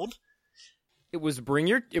child. It was to bring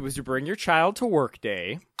your child to work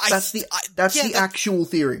day. That's the actual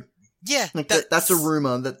theory. Yeah, Like that's a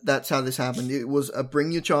rumor that's how this happened. It was a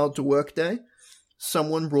bring your child to work day.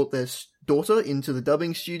 Someone brought their daughter into the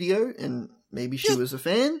dubbing studio, and maybe she was a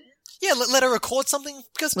fan. Yeah, let her record something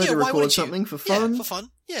because Let yeah, her why record wouldn't you? something for fun. Yeah, for fun.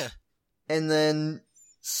 Yeah. And then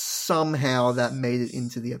somehow that made it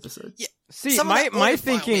into the episode. Yeah. See, Some of my that audio file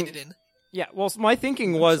thinking, made it in. yeah. Well, my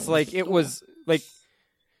thinking was like it was like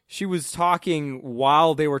she was talking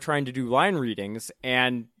while they were trying to do line readings,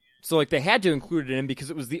 and so like they had to include it in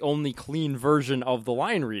because it was the only clean version of the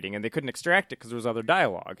line reading, and they couldn't extract it because there was other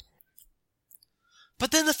dialogue. But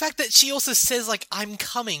then the fact that she also says like I'm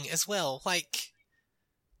coming as well, like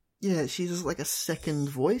Yeah, she does like a second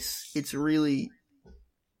voice. It's really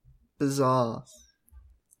bizarre.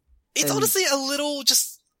 it's And- honestly a little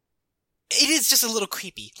just. It is just a little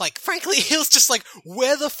creepy. Like, frankly, it was just like,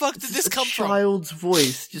 where the fuck did this A come from? child's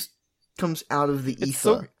voice just comes out of the It's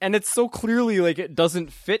so, ether. and it's so clearly like it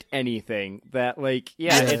doesn't fit anything that like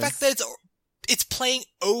yeah, And the it's, fact that it's playing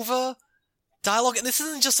over dialogue, and this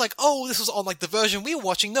isn't just like, oh, this was on like the version we were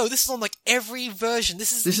watching. No, this is on like every version.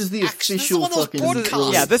 This is the this is official one of those fucking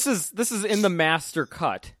broadcasts. Yeah, this is in the master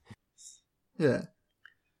cut. Yeah.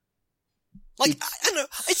 Like, It's I don't know.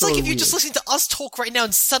 It's so like if you're just weird. listening to us talk right now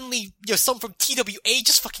and suddenly, someone from TWA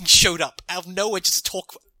just fucking showed up out of nowhere just to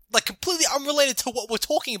talk, like, completely unrelated to what we're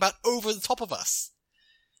talking about over the top of us.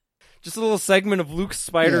 Just a little segment of Luke's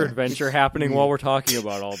spider Yeah, adventure it's happening weird. while we're talking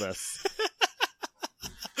about all this.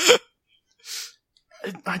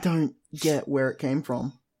 I don't get where it came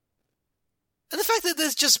from. And the fact that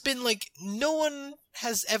there's just been, like, no one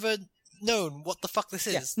has ever known what the fuck this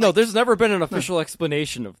is. No, there's never been an official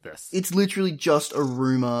explanation of this. It's literally just a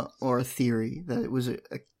rumor or a theory that it was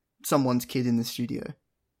someone's kid in the studio.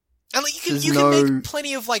 And, like, There's you no can make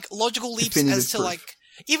plenty of, like, logical leaps definitive as to, proof. like,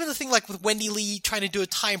 even the thing, like, with Wendy Lee trying to do a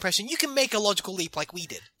Thai impression, you can make a logical leap like we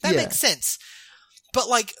did. That Yeah. makes sense. But,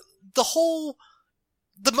 like,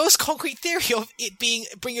 the most concrete theory of it being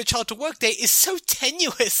bring your child to work day is so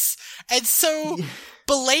tenuous and so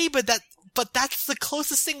belabored but that's the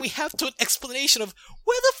closest thing we have to an explanation of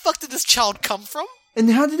where the fuck did this child come from? And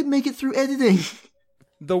how did it make it through editing?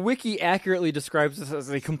 The wiki accurately describes this as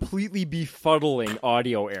a completely befuddling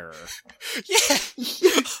audio error. Yeah.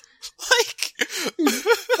 Like,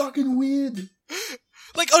 Fucking weird.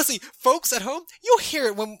 like, honestly, folks at home, you'll hear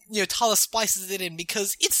it when, Tyler splices it in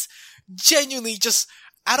because it's genuinely just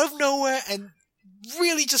out of nowhere and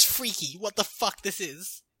really just freaky what the fuck this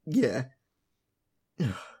is. Yeah.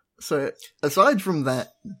 So, aside from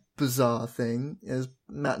that bizarre thing, is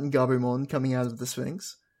Matt and Gabumon coming out of the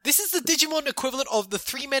Sphinx. This is the Digimon equivalent of the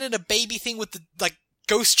 3 men and a baby thing with the, like,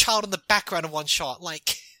 ghost child in the background of one shot.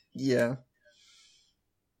 Like, Yeah.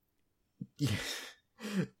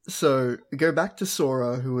 So, we go back to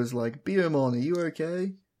Sora, who was like, Biyomon, are you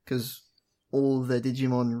okay? Because all their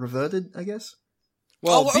Digimon reverted, I guess?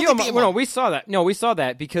 Well, only Biyomon, Biyomon. no, we saw that. No, we saw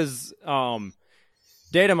that because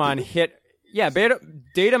Datamon hit. Yeah,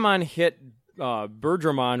 Datamon hit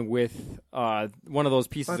Bergermon with one of those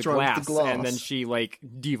pieces That's of right, with glass, the and then glass. she like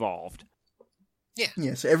devolved.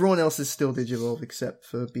 Yeah, so everyone else is still Digivolve except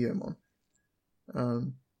for Biyomon.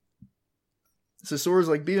 So Sora's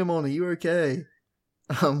like, Biyomon, are you okay?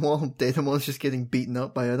 While Datamon's just getting beaten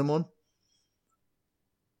up by Edamon.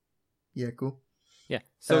 Yeah, cool. Yeah.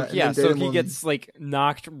 So And yeah, then so he Datamon- gets like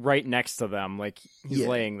knocked right next to them, like he's Yeah.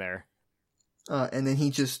 laying there. And then he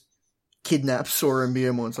just kidnaps Sora and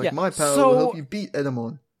Biyomon. It's like, Yeah, my power so- will help you beat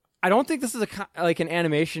Edamon. I don't think this is like an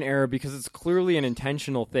animation error because it's clearly an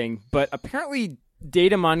intentional thing, but apparently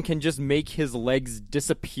Datamon can just make his legs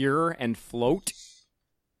disappear and float.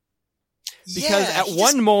 Because yeah, at he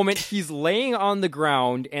one just- moment he's laying on the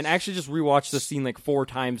ground, and actually just rewatched the scene like 4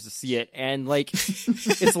 times to see it, and like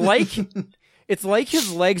it's like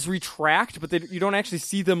his legs retract, but you don't actually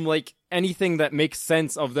see them like anything that makes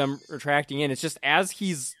sense of them retracting in. It's just as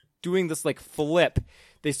he's doing this like flip,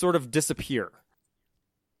 they sort of disappear,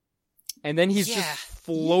 and then he's Yeah. just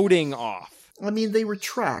floating off. I mean, they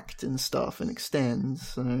retract and stuff and extend,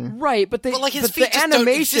 so... Right, but like, his but feet the just don't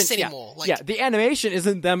animation exist anymore, like- yeah, the animation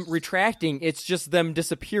isn't them retracting; it's just them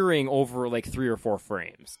disappearing over like 3 or 4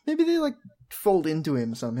 frames. Maybe they, like, fold into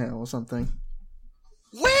him somehow or something.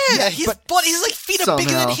 Where? Yeah, His but- body, his like feet are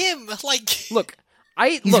bigger than Somehow. him. Like, Look,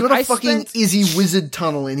 He's got a I fucking spent, Izzy wizard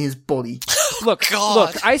tunnel in his body.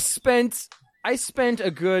 God. I spent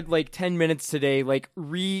a good like 10 minutes today like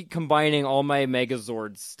recombining all my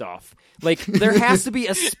Megazord stuff. Like there has to be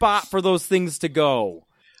a spot for those things to go.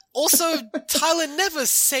 Also, Tyler, never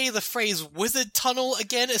say the phrase wizard tunnel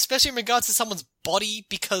again, especially in regards to someone's body,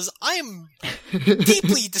 because I am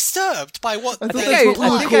deeply disturbed by what I that thought think that's what we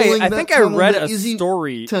I were think calling I that think I tunnel read that a Izzy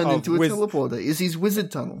story turned of into a Wiz- teleporter. Izzy's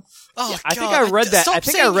wizard tunnel. Oh, I think God, I read that. stop I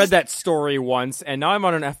think I saying read this- that story once, and now I'm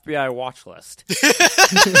on an FBI watch list.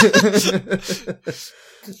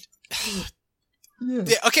 Yeah.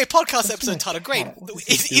 Yeah, okay, podcast That's episode my title, great. heart. What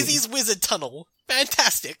is he doing? Izzy's wizard tunnel,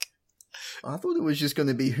 fantastic. I thought it was just going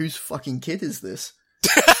to be whose fucking kid is this?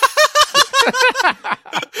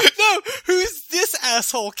 No, who's this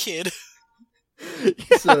asshole kid?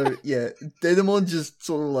 So, yeah, Datamon just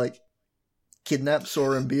sort of like kidnaps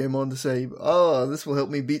Sora and Biyomon to say, oh, this will help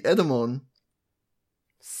me beat Edamon.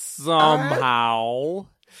 Somehow.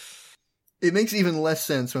 It makes even less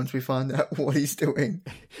sense once we find out what he's doing.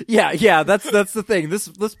 Yeah, that's the thing. This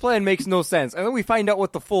plan makes no sense. And then we find out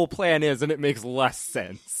what the full plan is, and it makes less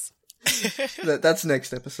sense. That's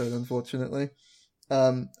next episode, unfortunately.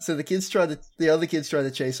 So the other kids try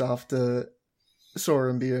to chase after Sora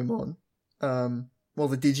and Biyomon. While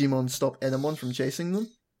the Digimon stop Edamon from chasing them.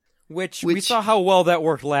 Which we saw how well that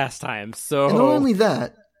worked last time, so... And not only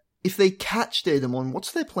that, if they catch Datamon,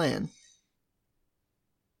 what's their plan?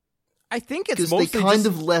 I think it's Because they mostly kind just...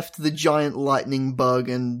 of left the giant lightning bug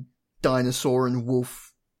and dinosaur and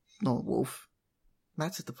wolf. Not wolf.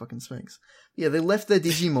 Matt's at the fucking Sphinx. Yeah, they left their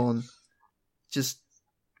Digimon just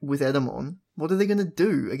with Edamon. What are they going to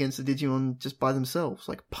do against the Digimon just by themselves?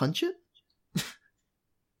 Like, punch it?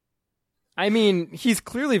 I mean, he's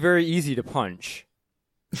clearly very easy to punch.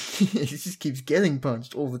 He just keeps getting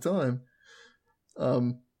punched all the time.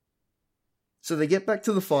 So they get back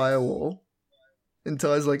to the firewall, and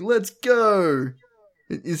Ty's like, let's go!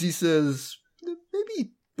 And Izzy says,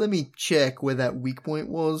 maybe let me check where that weak point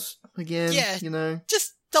was again, Yeah, you know?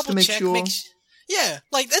 Just double make check. sure. Yeah,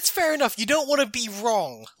 like, that's fair enough. You don't want to be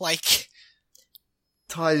wrong. Like,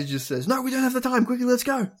 Ty just says, no, we don't have the time, quickly, let's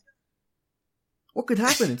go! What could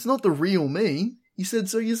happen? It's not the real me. You said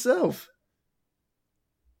so yourself.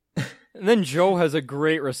 And then Joe has a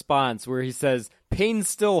great response where he says, pain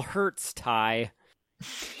still hurts, Ty.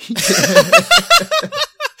 Such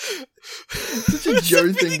a Joe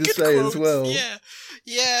Really thing to good say quotes. as well.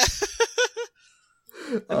 Yeah.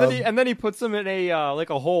 And then he puts him in a like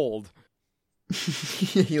a hold.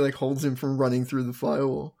 He like holds him from running through the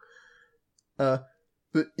firewall.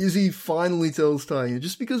 But Izzy finally tells Ty,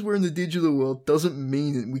 just because we're in the digital world doesn't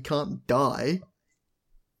mean that we can't die.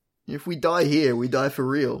 If we die here, we die for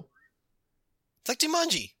real. It's like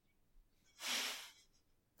Jumanji.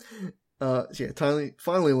 So yeah, Ty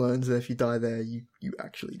finally learns that if you die there, you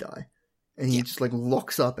actually die. And he just like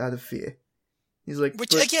locks up out of fear. He's like, Which,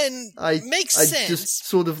 "But again, makes I sense. just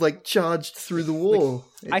sort of like charged through the wall.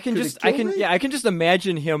 I can just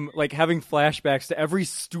imagine him like having flashbacks to every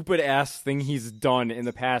stupid ass thing he's done in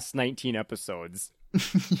the past 19 episodes.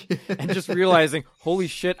 And just realizing, holy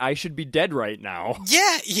shit, I should be dead right now.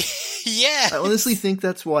 Yeah. I honestly think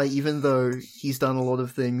that's why, even though he's done a lot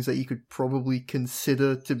of things that you could probably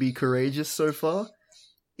consider to be courageous so far,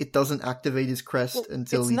 it doesn't activate his crest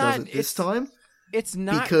until he does it this time. It's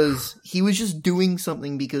not Because he was just doing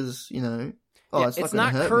something because, it's not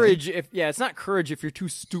gonna hurt courage me. it's not courage if you're too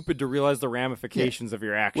stupid to realize the ramifications of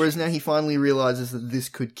your actions. Whereas now he finally realizes that this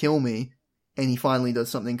could kill me, and he finally does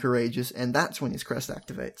something courageous, and that's when his crest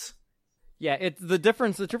activates. Yeah, the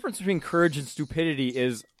difference between courage and stupidity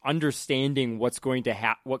is understanding what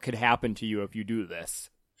could happen to you if you do this.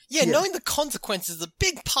 Yeah, knowing the consequences is a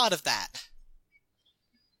big part of that.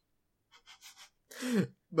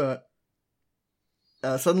 But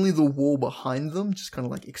suddenly the wall behind them just kind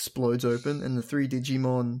of like explodes open, and the three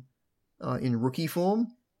Digimon in rookie form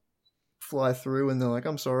fly through, and they're like,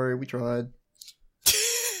 I'm sorry, we tried.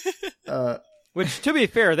 Which, to be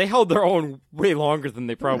fair, they held their own way longer than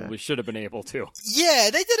they probably should have been able to. Yeah,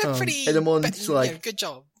 they did a pretty Edamon's like, good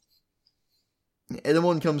job.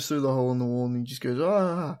 Edamon comes through the hole in the wall, and he just goes,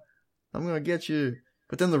 I'm gonna get you.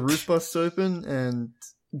 But then the roof busts open, and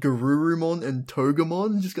Garurumon and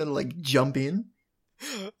Togemon just gonna like jump in.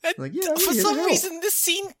 Like, yeah, For some reason, this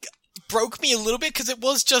scene broke me a little bit because it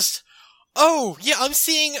was just, I'm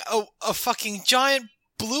seeing a fucking giant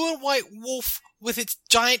blue and white wolf with its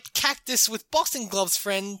giant cactus with boxing gloves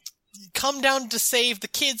friend come down to save the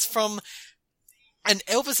kids from an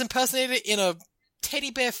Elvis impersonator in a teddy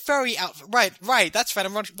bear furry outfit. Right, that's right,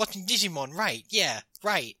 I'm watching Digimon, right, yeah,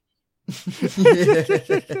 right.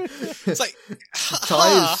 It's like,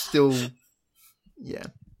 Ty is still,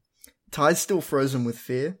 Ty's still frozen with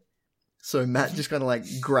fear, so Matt just kind of like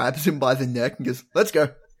grabs him by the neck and goes, let's go.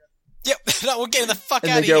 Yep, no, we're getting the fuck out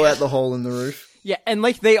And of they here. go out the hole in the roof. Yeah, and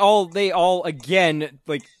like they all again,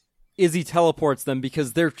 like Izzy teleports them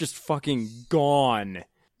because they're just fucking gone.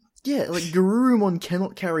 Yeah, like Garurumon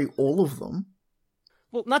cannot carry all of them.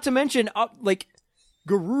 Well, not to mention, like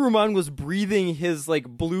Garurumon was breathing his like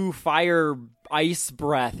blue fire ice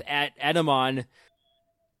breath at Edamon,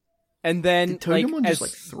 and then Did Togemon just like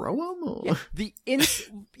throw him? Or? Yeah,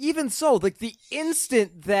 even so, like the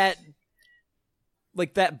instant that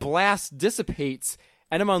like that blast dissipates,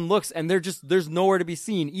 Edamon looks and there's nowhere to be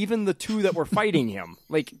seen. Even the two that were fighting him,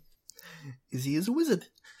 like, Izzy is a wizard.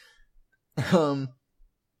 So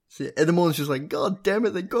Edamon's just like, God damn it,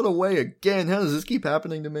 they got away again. How does this keep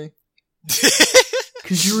happening to me?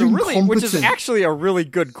 Because you're incompetent. Which is actually a really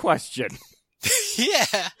good question.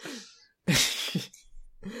 Yeah.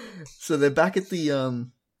 So they're back at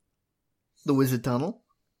the wizard tunnel.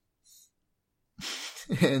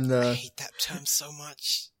 And I hate that term so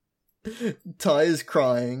much. Ty is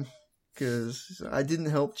crying because I didn't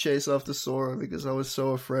help chase after Sora because I was so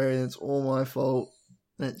afraid, and it's all my fault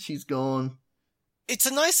that she's gone. It's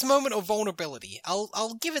a nice moment of vulnerability.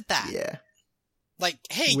 I'll give it that. Yeah. Like,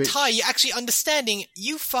 hey, Ty, you're actually understanding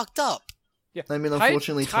you fucked up. Yeah. I mean, Tai-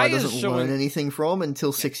 unfortunately, Tai Tai is doesn't showing- learn anything from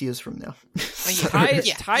until 6 years from now.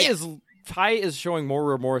 Tai is showing more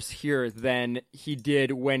remorse here than he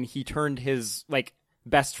did when he turned his like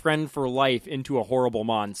best friend for life into a horrible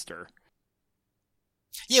monster.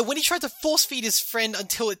 Yeah, when he tried to force feed his friend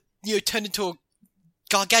until it, turned into a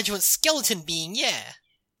gargantuan skeleton being, yeah.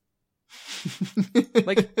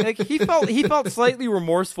 like he felt slightly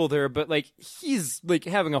remorseful there, but like he's like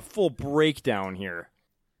having a full breakdown here.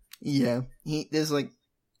 Yeah, there's like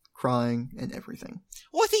crying and everything.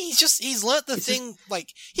 Well, I think he's learnt the thing,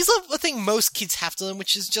 he's learnt the thing most kids have to learn,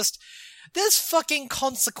 which is just, there's fucking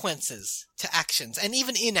consequences to actions, and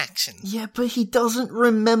even inactions. Yeah, but he doesn't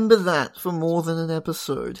remember that for more than an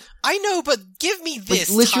episode. I know, but give me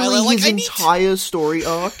this, literally Tyler. his entire story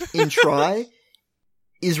arc in Try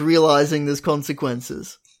is realizing there's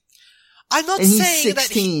consequences. I'm not and he's saying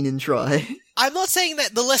 16 in Try. I'm not saying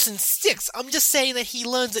that the lesson sticks. I'm just saying that he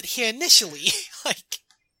learns it here initially.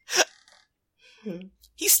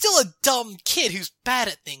 He's still a dumb kid who's bad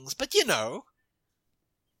at things, but Ty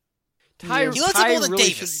he learns it more than really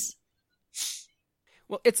Davis.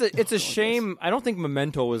 Well, it's a shame. I don't think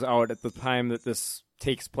Memento was out at the time that this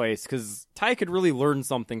takes place, because Ty could really learn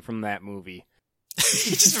something from that movie.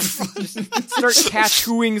 Just start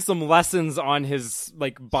tattooing some lessons on his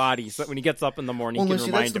body, so that when he gets up in the morning, he can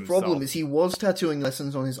remind that's the himself. problem. Is he was tattooing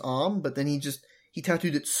lessons on his arm, but then he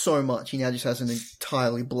tattooed it so much, he now just has an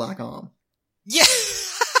entirely black arm. Yeah.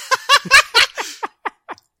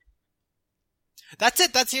 That's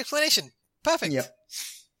it. That's the explanation. Perfect. Yep.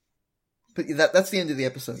 But that's the end of the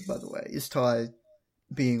episode, by the way, is Ty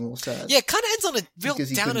being all sad. Yeah, it kind of ends on a real because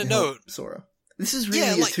he downer couldn't help note. Sora. This is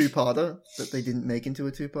really a two-parter that they didn't make into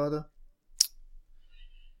a two-parter.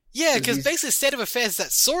 Yeah, because basically the state of affairs is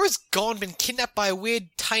that Sora's gone, been kidnapped by a weird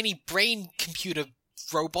tiny brain computer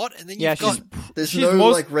robot, and then you've got... There's she's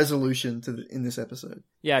no resolution in this episode.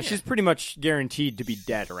 Yeah, she's pretty much guaranteed to be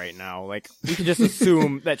dead right now. We can just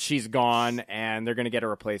assume that she's gone, and they're going to get a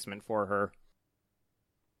replacement for her.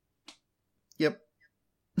 Yep.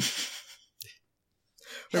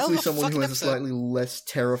 Hopefully someone who has a slightly less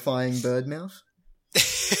terrifying bird mouth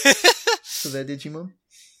for their Digimon.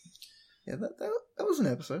 Yeah, that was an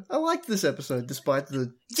episode. I liked this episode, despite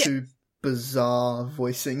the two bizarre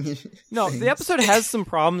voicing No, things. the episode has some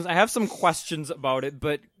problems. I have some questions about it,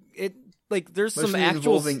 but there's Mostly some actual...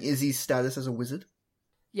 involving Izzy's status as a wizard.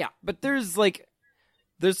 Yeah, but there's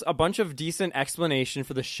a bunch of decent explanation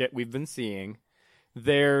for the shit we've been seeing.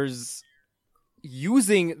 There's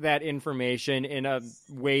using that information in a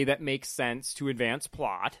way that makes sense to advance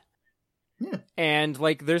plot. Yeah. And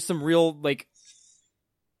there's some real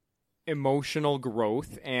emotional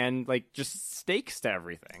growth and just stakes to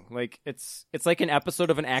everything. It's like an episode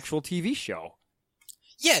of an actual TV show.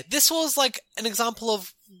 Yeah, this was an example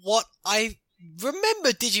of what I remember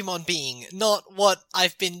Digimon being, not what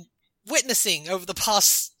I've been witnessing over the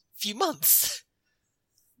past few months.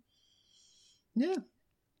 Yeah.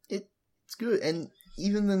 It's good, and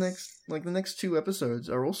even the next two episodes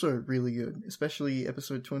are also really good, especially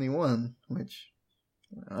episode 21, which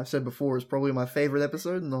I've said before is probably my favorite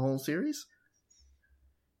episode in the whole series.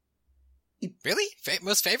 Really?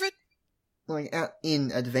 Most favorite?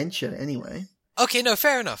 In adventure, anyway. Okay, no,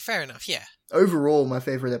 fair enough, yeah. Overall, my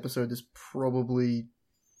favorite episode is probably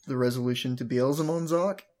the resolution to Beelzemon's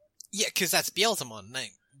arc. Yeah, because that's Beelzemon.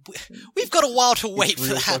 We've got a while to wait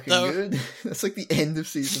for that, though. Good. That's the end of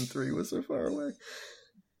season 3. We're so far away.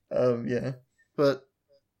 Yeah. But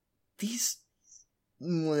these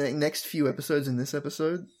next few episodes in this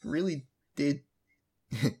episode really did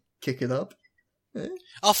kick it up. Eh?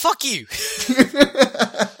 Oh, fuck you!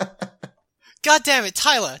 God damn it,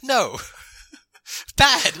 Tyler, no.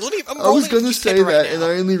 Bad. I was going to say that, and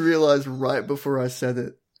I only realized right before I said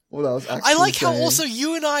it what I was actually I like saying. how also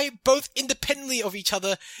you and I, both independently of each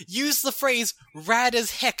other, use the phrase rad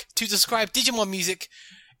as heck to describe Digimon music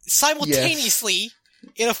simultaneously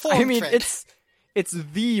in a forum thread. It's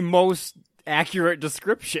the most accurate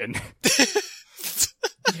description.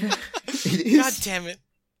 Yeah, it is. God damn it.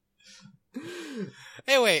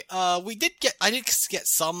 Anyway, I did get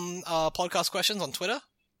some podcast questions on Twitter.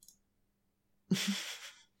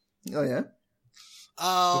 Oh yeah?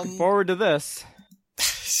 Looking forward to this.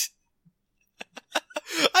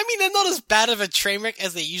 I mean, they're not as bad of a train wreck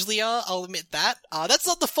as they usually are, I'll admit that. That's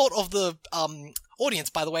not the fault of the audience,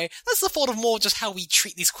 by the way. That's the fault of more just how we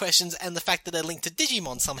treat these questions and the fact that they're linked to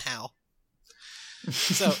Digimon somehow.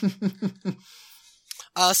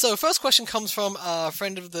 So first question comes from a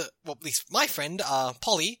friend of at least my friend,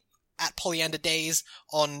 Polly, at PolyanderDays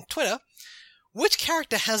on Twitter. Which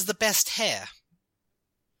character has the best hair?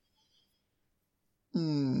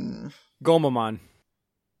 Gomamon.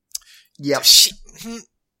 Yep.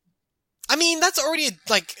 I mean, that's already,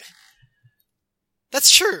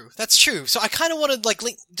 that's true. That's true. So I kind of want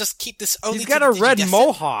to, just keep this only He's to got the a red Digidestined.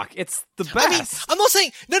 mohawk. It's the best. I mean, I'm not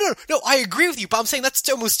saying, no, I agree with you, but I'm saying that's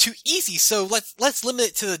almost too easy, so let's limit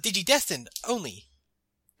it to the Digidestined only.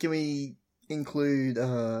 Can we include,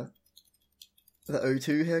 the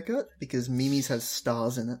O2 haircut? Because Mimi's has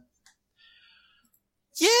stars in it.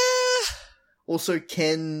 Yeah! Also,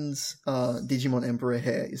 Ken's, Digimon Emperor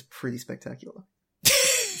hair is pretty spectacular.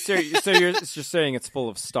 So you're just saying it's full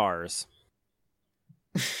of stars.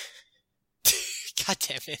 God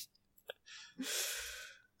damn it.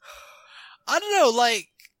 I don't know,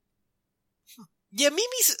 yeah,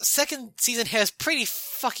 Mimi's second season hair is pretty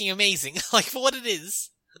fucking amazing, for what it is.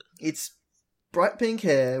 It's bright pink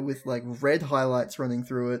hair with, red highlights running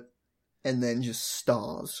through it, and then just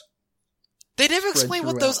stars. They never Spread explain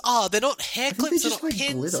what throughout. those are. They're not hair I think clips, they they're just, not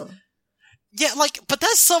pins. glitter. Yeah, but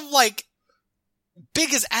that's some,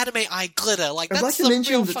 big as anime eye glitter. I'd That's like to some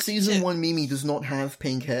mention real that fucking Season shit. 1 Mimi does not have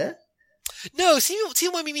pink hair. No,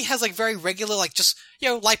 season 1 Mimi has, very regular, just,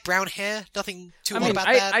 light brown hair. Nothing too I odd mean, about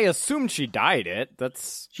that. I assumed she dyed it.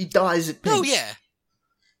 That's She dyes it pink. Oh, yeah.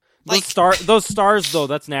 those stars though.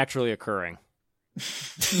 That's naturally occurring.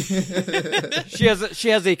 She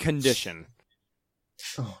has a condition.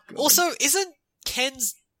 Oh, God. Also, isn't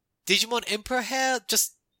Ken's Digimon Emperor hair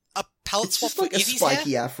just a palette It's swap just for like a Izzy's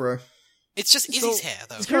spiky hair? afro. It's just Izzy's hair,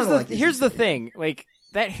 though. It's kinda like Here's Izzy's the hair. thing.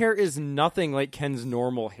 That hair is nothing like Ken's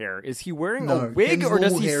normal hair. Is he wearing a No, wig Ken's or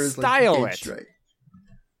does normal he hair is, style dead it? straight.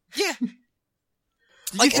 Yeah.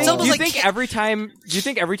 Do you almost like think every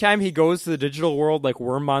time he goes to the digital world,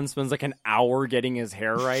 Wormmon spends an hour getting his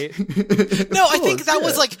hair right? No, I think that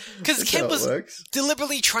was because That's Ken how it was works.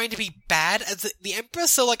 deliberately trying to be bad as the Emperor,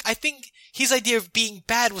 so I think his idea of being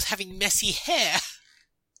bad was having messy hair.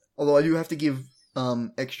 Although I do have to give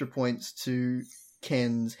extra points to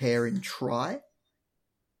Ken's hair in Try.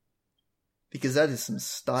 Because that is some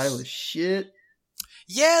stylish shit.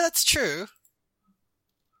 Yeah, that's true.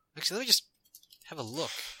 Actually, let me just have a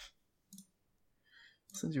look.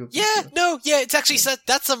 I'll send you a Yeah, picture. no, yeah, it's actually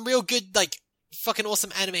that's some real good, fucking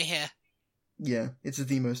awesome anime hair. Yeah, it's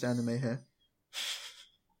the most anime hair.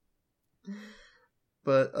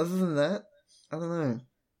 But other than that, I don't know.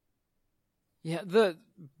 Yeah,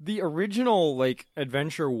 the original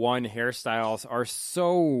Adventure 1 hairstyles are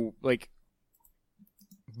so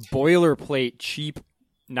boilerplate cheap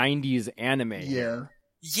 90s anime. Yeah.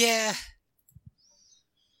 Yeah.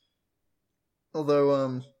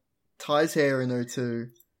 Although, Ty's hair in O2,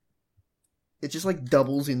 it just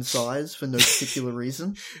doubles in size for no particular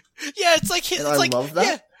reason. Yeah, it's And I love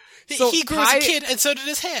that. Yeah, So he grew as a kid, and so did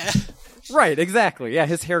his hair. Right, exactly. Yeah,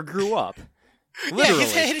 his hair grew up. Literally. Yeah,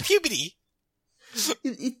 his hair hit puberty.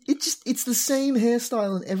 It's the same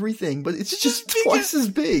hairstyle and everything, but it's just bigger. twice as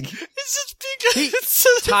big. It's just bigger. It's so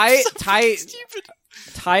Ty fucking stupid.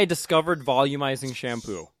 Ty discovered volumizing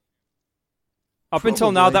shampoo. Up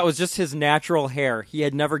until now, Probably. that was just his natural hair. He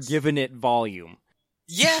had never given it volume.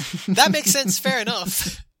 Yeah, that makes sense. Fair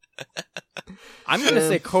enough. I'm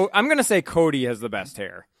gonna say Cody has the best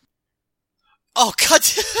hair. Oh god.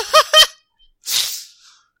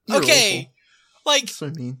 You're Okay, awful. So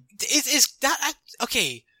mean. is that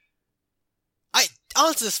okay?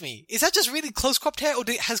 Answer this me. Is that just really close cropped hair, or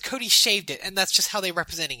has Cody shaved it, and that's just how they're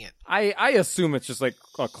representing it? I assume it's just a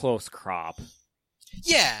close crop.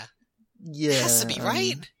 Yeah, Yeah. it has to be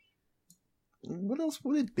right. What else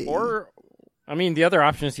would it be? Or, I mean, the other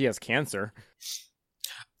option is he has cancer.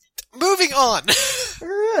 Moving on.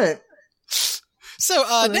 Alright.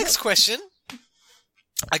 So, next question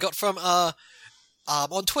I got from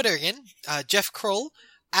on Twitter again, Jeff Kroll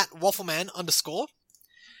at Waffleman _.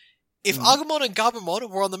 If Agumon and Gabumon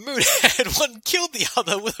were on the moon and one killed the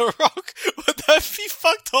other with a rock, would that be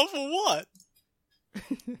fucked up or what?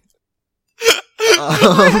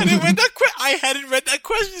 I hadn't read that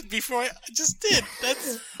question before. I just did.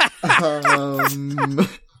 That's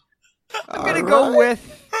I'm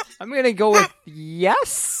gonna go with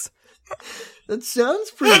yes. That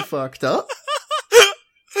sounds pretty fucked up.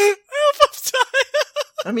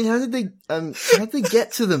 I mean, how did they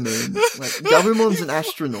get to the moon? Gabumon's an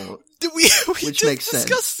astronaut. We Which just makes sense.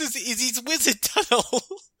 discussed this Izzy's wizard tunnel.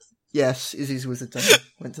 Yes, Izzy's wizard tunnel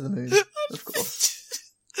went to the moon, of course.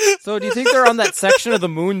 So do you think they're on that section of the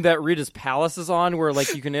moon that Rita's palace is on where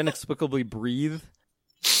you can inexplicably breathe?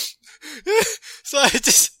 So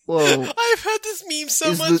Whoa. I've heard this meme so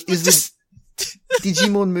Is much. the- is the-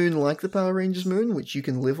 Digimon moon like the Power Rangers moon, which you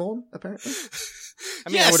can live on, apparently? I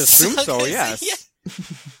mean, I would assume so, yes. Yeah.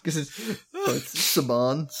 Because it's both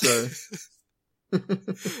Saban, so...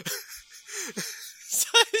 So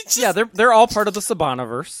it's just, Yeah, they're all part of the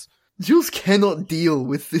Sabanaverse. Jules cannot deal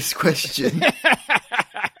with this question.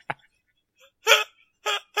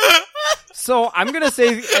 So I'm gonna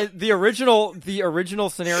say the original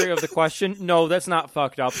scenario of the question. No, that's not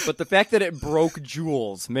fucked up. But the fact that it broke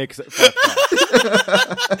Jules makes it fucked up. what?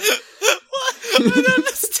 I don't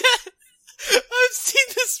understand. I've seen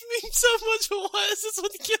this meme so much, but why is this one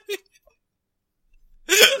killing?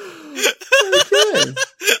 Okay.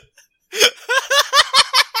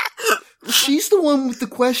 She's the one with the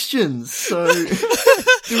questions, so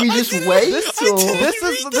do we just wait?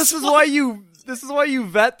 This is why you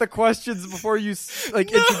vet the questions before you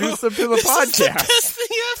introduce them to the podcast. Is the best thing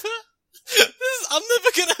ever. I'm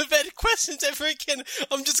never gonna vet questions ever again.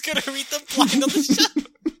 I'm just gonna read them blind on the show.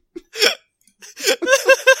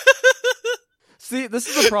 See, this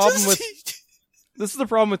is the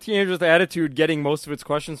problem with Teenagers with Attitude getting most of its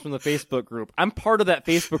questions from the Facebook group. I'm part of that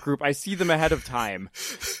Facebook group. I see them ahead of time.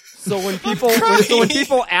 So when people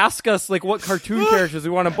ask us like what cartoon characters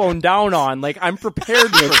we want to bone down on, like I'm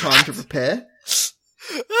prepared. You have time to prepare.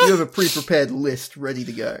 You have a pre-prepared list ready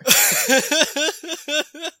to go. Cut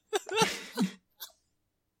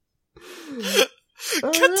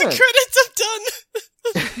the credits. I'm done.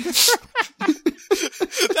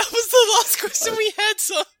 That was the last question we had.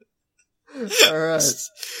 So. All right.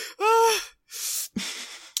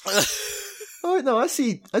 Oh no, I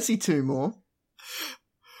see two more.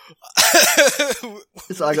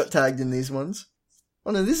 So I got tagged in these ones.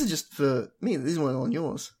 Oh no, this is just for me. These weren't on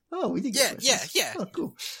yours. Oh, we did get questions. Yeah. Oh,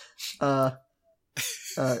 cool.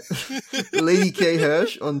 Lady K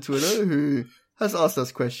Hirsch on Twitter, who has asked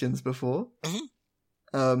us questions before.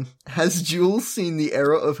 Mm-hmm. Has Jules seen the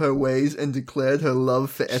error of her ways and declared her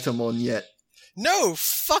love for Etamon yet? No,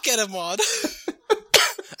 fuck Etamon.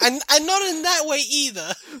 and not in that way either.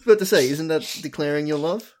 I was about to say, isn't that declaring your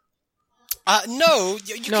love? No,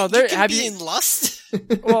 you can be in lust.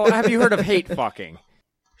 Well, have you heard of hate fucking?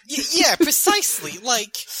 Yeah, precisely.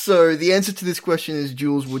 Like, so the answer to this question is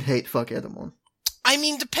Jules would hate fuck Etamon. I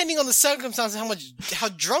mean, depending on the circumstances, how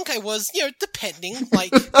drunk I was, depending.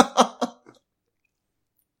 Like,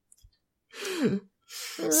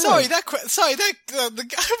 sorry, the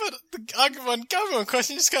Agumon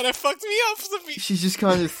question just kind of fucked me up. She's just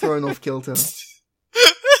kind of thrown off kilter. I'm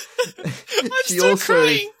still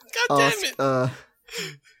crying. God damn it.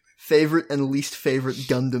 Favorite and least favorite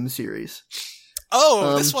Gundam series.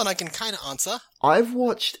 Oh, this one I can kind of answer. I've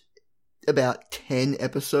watched about 10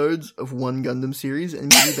 episodes of one Gundam series and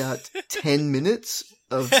maybe about 10 minutes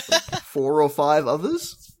of 4 or 5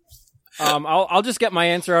 others. I'll just get my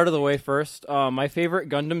answer out of the way first. My favorite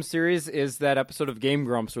Gundam series is that episode of Game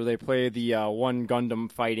Grumps where they play the one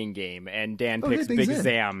Gundam fighting game, and Dan picks Big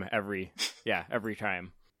Zam every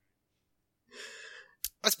time.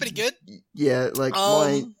 That's pretty good. Yeah, like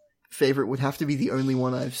my favorite would have to be the only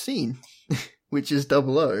one I've seen, which is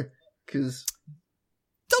 00, because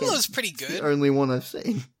 00 is pretty good. The only one I've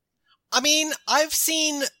seen. I mean, I've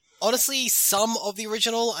seen, honestly, some of the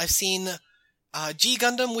original. I've seen G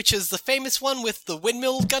Gundam, which is the famous one with the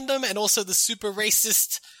windmill Gundam, and also the super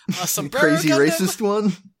racist sombrero crazy Gundam. Racist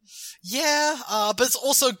one? Yeah, but it's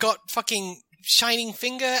also got fucking Shining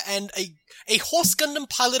Finger and a horse Gundam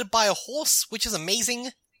piloted by a horse, which is amazing.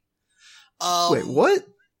 Wait, what?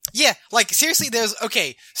 Yeah, like seriously,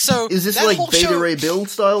 okay, so is this that like whole Beta show... Ray Build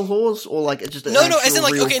style horse, or like just an no, actual as in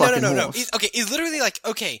like real okay, fucking no. horse? It's literally like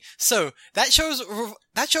okay, so that show is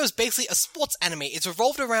basically a sports anime. It's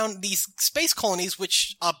revolved around these space colonies,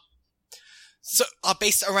 which are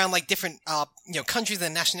based around like different countries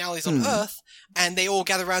and nationalities on Earth, and they all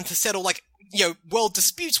gather around to settle like world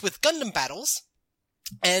disputes with Gundam battles.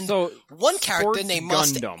 And so, one character named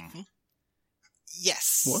Master Gundam.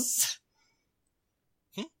 Yes. What?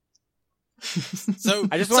 So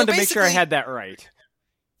I just wanted to make sure I had that right.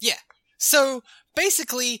 Yeah. So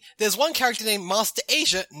basically, there's one character named Master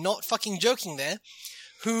Asia, not fucking joking there,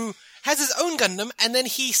 who has his own Gundam, and then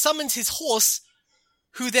he summons his horse,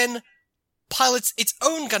 who then pilots its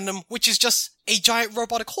own Gundam, which is just a giant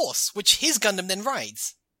robotic horse, which his Gundam then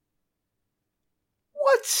rides.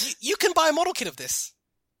 What? You can buy a model kit of this.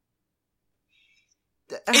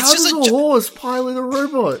 How does a horse pilot a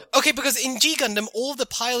robot? Okay, because in G Gundam, all of the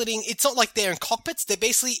piloting, it's not like they're in cockpits, they're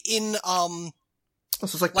basically in, So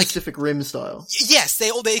it's like Pacific Rim style. Yes,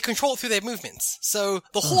 they control it through their movements. So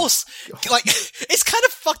the horse, like, it's kind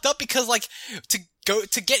of fucked up because, like, to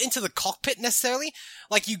get into the cockpit necessarily,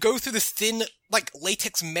 like, you go through this thin, like,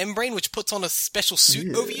 latex membrane which puts on a special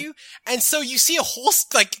suit over you, and so you see a horse,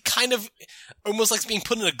 like, kind of almost like it's being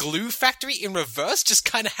put in a glue factory in reverse, just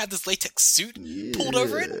kind of have this latex suit pulled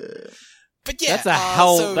over it. But yeah, That's a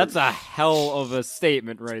hell. So, That's a hell of a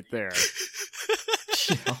statement right there.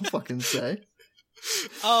 Yeah, I'll fucking say.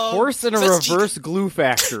 Horse in a so that's reverse glue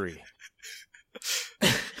factory.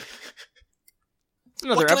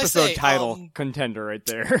 Another What can I episode say? title contender right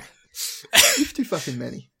there. You've too fucking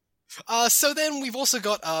many. So then we've also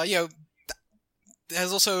got,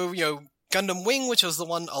 there's also, Gundam Wing, which was the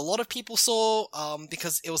one a lot of people saw,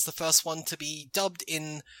 because it was the first one to be dubbed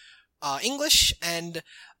in, English, and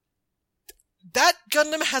that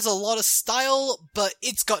Gundam has a lot of style, but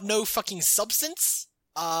it's got no fucking substance.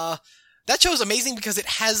 That show is amazing because it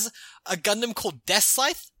has a Gundam called Death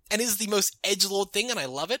Scythe, and is the most edgelord thing, and I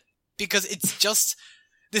love it, because it's just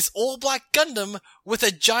this all-black Gundam with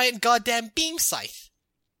a giant goddamn beam scythe.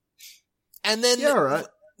 And then, Yeah, alright.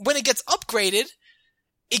 when it gets upgraded,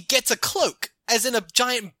 it gets a cloak, as in a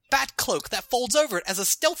giant bat cloak that folds over it as a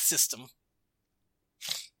stealth system.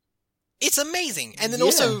 It's amazing. And then Yeah.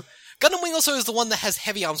 also, Gundam Wing also is the one that has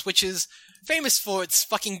Heavy Arms, which is famous for its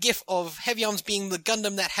fucking gif of Heavy Arms being the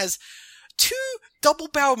Gundam that has 2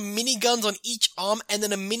 double-barrel miniguns on each arm, and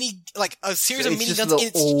then a series of It's just miniguns in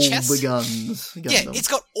its all chest. the guns. Yeah, Gundam. it's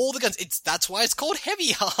got all the guns. That's why it's called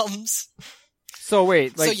Heavy Arms. So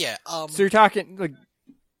wait, So like, yeah, so you're talking like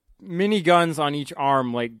miniguns on each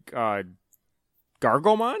arm, like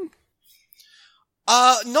Gargomon?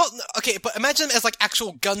 okay, but imagine them as like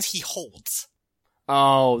actual guns he holds.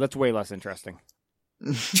 Oh, that's way less interesting.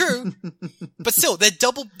 True, but still,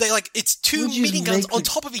 it's 2 Would you miniguns make on the-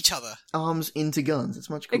 top of each other. Arms into guns. It's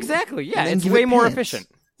much cooler. Exactly, yeah, And then it's give way it more pants. efficient.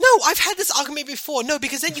 No, I've had this argument before. No,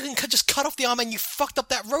 because then you can just cut off the arm and you fucked up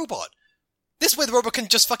that robot. This way the robot can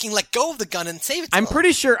just fucking let go of the gun and save itself. I'm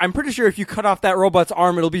pretty sure if you cut off that robot's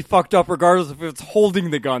arm, it'll be fucked up regardless if it's holding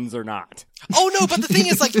the guns or not. Oh no, but the thing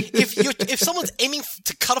is, like, if someone's aiming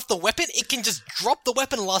to cut off the weapon, it can just drop the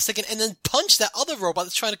weapon last second and then punch that other robot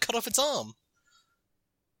that's trying to cut off its arm.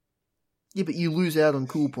 Yeah, but you lose out on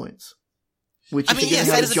cool points. Which, I if mean, you're yes,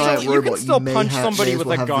 gonna that have is a a giant thing. You can robot, still may punch have- somebody may as with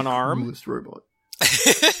well a have gun the arm. coolest robot.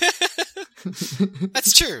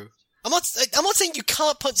 That's true. I'm not saying you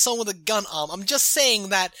can't punch someone with a gun arm. I'm just saying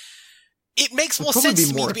that it makes more probably sense be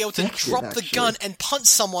to me more to be able to effective, drop the actually. gun and punch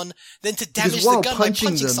someone than to damage Because the while gun by punching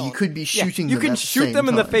punching them, someone. you could be shooting you them can at the shoot same them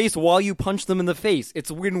in the time. face while you punch them in the face. It's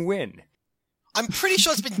win-win. I'm pretty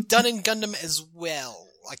sure it's been done in Gundam as well.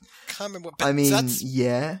 I can't remember what, but I mean, so that's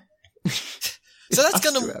yeah.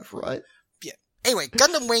 Gundam. You have, right? Anyway,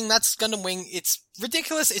 Gundam Wing, that's Gundam Wing. It's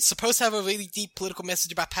ridiculous. It's supposed to have a really deep political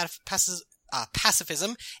message about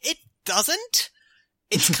pacifism. It doesn't.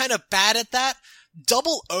 It's kind of bad at that.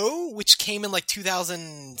 Double O, which came in like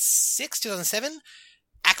 2006, 2007,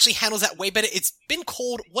 actually handles that way better. It's been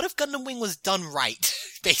called, what if Gundam Wing was done right?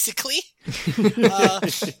 Basically.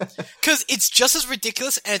 Cause it's just as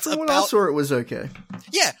ridiculous and it's From when I about, saw it was okay.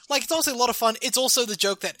 yeah, like it's also a lot of fun. It's also the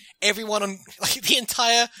joke that everyone on, like the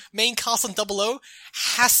entire main cast on Double O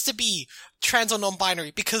has to be trans or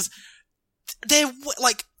non-binary because they're,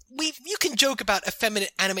 like, you can joke about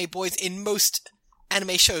effeminate anime boys in most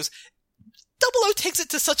anime shows. Double O takes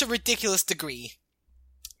it to such a ridiculous degree.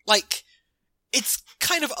 Like, it's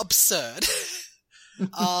kind of absurd.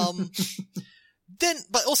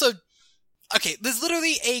 But also, okay, there's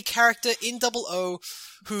literally a character in Double O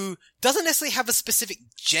who doesn't necessarily have a specific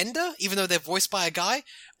gender, even though they're voiced by a guy.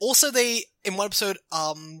 Also, they, in one episode,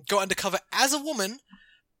 go undercover as a woman,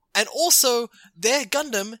 and also, their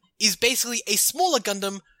Gundam is basically a smaller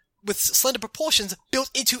Gundam with slender proportions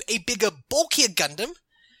built into a bigger, bulkier Gundam,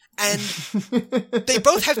 and they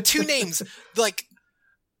both have 2 names. Like,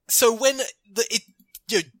 so when it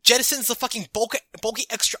jettisons the fucking bulky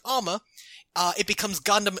extra armor, it becomes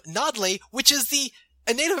Gundam Nadle, which is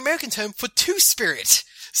a Native American term for two-spirit.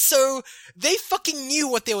 So they fucking knew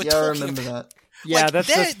what they were Yeah, I talking remember about. that. Yeah, Like,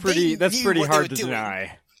 that's pretty they knew what they hard were to doing.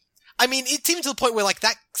 deny. I mean, it's even to the point where, like,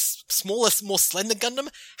 that smaller, more slender Gundam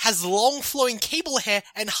has long flowing cable hair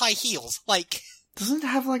and high heels. Like, Doesn't it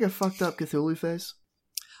have like a fucked up Cthulhu face?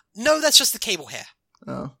 no, that's just the cable hair.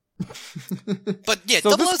 Oh. But yeah, So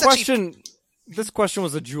Double this O's actually question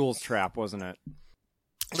was a Jules trap, wasn't it?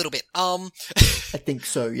 a little bit. I think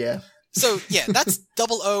so, yeah. So yeah, that's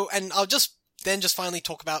Double O, and I'll just finally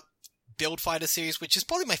talk about Build Fighter series, which is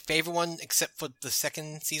probably my favorite one, except for the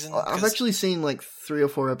second season. I've because actually seen like 3 or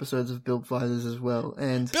 4 episodes of Build Fighters as well,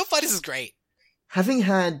 and Build Fighters is great. having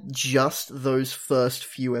had just those first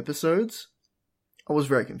few episodes, I was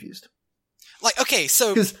very confused. Like, okay,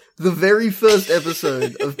 so Because the very first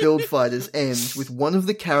episode of Build Fighters ends with one of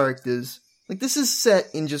the characters, like this is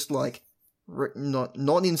set in just like, not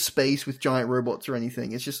in space with giant robots or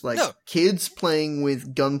anything, it's just like No. kids playing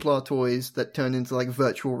with Gunpla toys that turn into like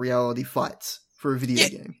virtual reality fights for a video Yeah.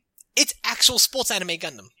 game. It's actual sports anime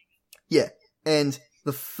Gundam. Yeah, and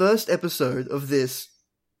the first episode of this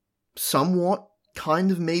somewhat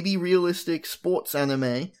kind of maybe realistic sports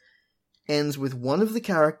anime ends with one of the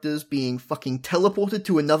characters being fucking teleported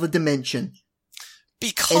to another dimension.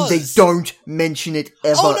 Because... And they don't mention it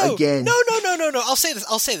ever again. No. I'll say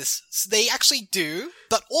this. So they actually do,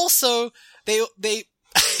 but also they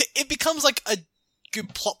it becomes like a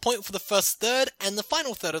good plot point for the first third and the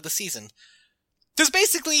final third of the season. There's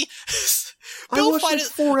basically I watched like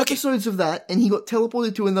 4 episodes of that, and he got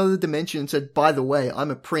teleported to another dimension and said, "By the way,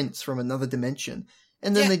 I'm a prince from another dimension."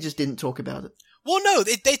 And then they just didn't talk about it. Well, no,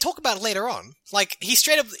 they talk about it later on. Like, he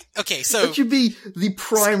straight up... Okay, so... That should be the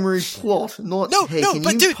primary plot, not, hey, can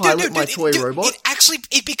but you pilot my toy robot?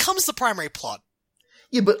 It becomes the primary plot.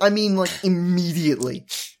 Yeah, but I mean, like, immediately.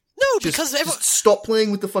 No, Just because... stop playing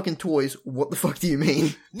with the fucking toys. What the fuck do you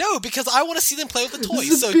mean? No, because I want to see them play with the toys.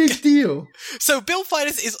 This is a big deal. So, Build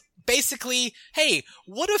Fighters is basically, hey,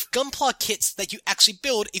 what if Gunpla kits that you actually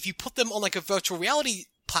build, if you put them on, like, a virtual reality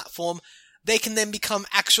platform... They can then become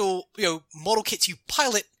actual, model kits you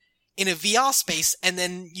pilot in a VR space, and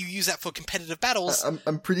then you use that for competitive battles.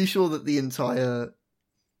 I'm pretty sure that the entire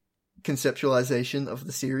conceptualization of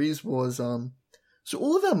the series was, so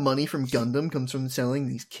all of our money from Gundam comes from selling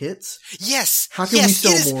these kits? Yes! How can we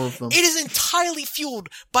sell more of them? It is entirely fueled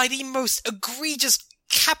by the most egregious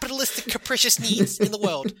capitalistic capricious needs in the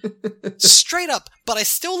world. Straight up. But I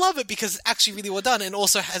still love it because it's actually really well done, and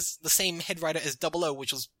also has the same head writer as 00,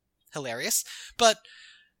 which was hilarious. But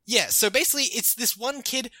yeah, so basically it's this one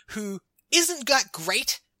kid who isn't that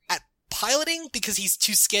great at piloting because he's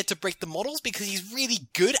too scared to break the models, because he's really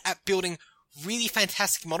good at building really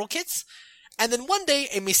fantastic model kits. And then one day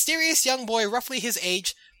a mysterious young boy roughly his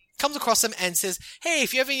age comes across him and says, "Hey,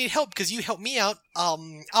 if you ever need help because you helped me out,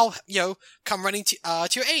 I'll come running to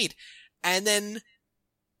your aid." And then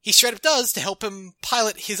he straight up does to help him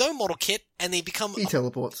pilot his own model kit, and they become... He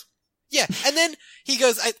teleports. Yeah, and then he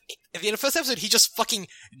goes, at the end of the first episode, he just fucking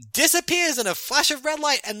disappears in a flash of red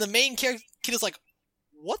light, and the main kid is like,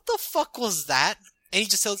 "What the fuck was that?" And he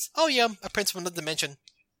just tells, "Oh yeah, a prince from another dimension."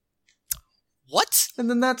 What? And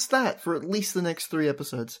then that's that for at least the next 3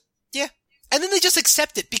 episodes. Yeah. And then they just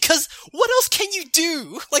accept it, because what else can you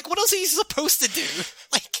do? Like, what else are you supposed to do?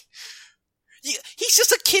 Like, he's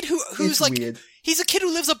just a kid who's it's like... weird. He's a kid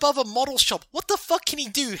who lives above a model shop. What the fuck can he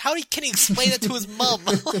do? Can he explain that to his mum?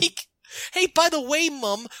 Like... Hey, by the way,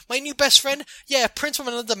 Mum, my new best friend, a prince from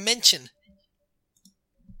another dimension.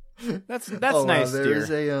 That's nice, there dear. is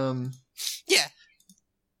a, Yeah.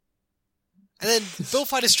 And then Build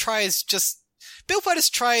Fighters Try is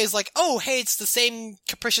like, oh, hey, it's the same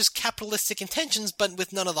capricious capitalistic intentions, but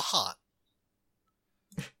with none of the heart.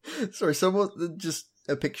 Sorry, just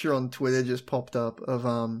a picture on Twitter just popped up of,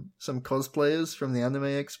 some cosplayers from the Anime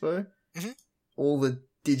Expo. Mm-hmm. All the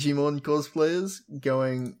Digimon cosplayers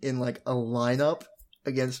going in like a lineup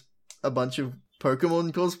against a bunch of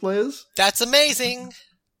Pokemon cosplayers. That's amazing!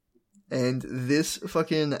 And this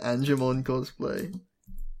fucking Angemon cosplay,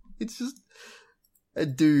 it's just a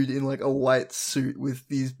dude in like a white suit with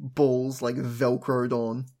these balls like velcroed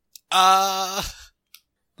on.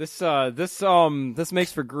 This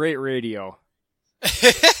makes for great radio.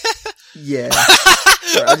 Yeah.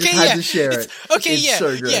 I just had to share it. Okay, it's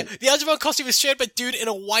so great. Yeah. The Angemon costume is shared by a dude in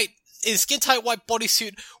a skin-tight white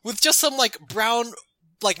bodysuit with just some, like, brown,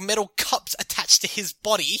 like, metal cups attached to his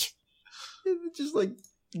body. Just, like,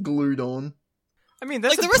 glued on. I mean,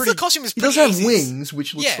 that's like, the rest of the costume is He pretty does have easy. wings,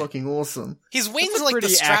 which looks fucking awesome. His wings That's are, like, the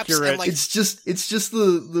pretty straps accurate. and, like... It's just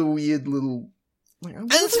the weird little... Like,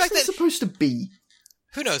 what is this supposed to be?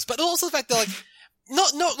 Who knows? But also the fact that, like...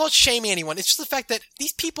 Not shaming anyone. It's just the fact that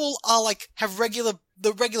these people are like have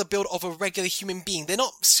the regular build of a regular human being. They're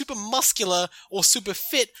not super muscular or super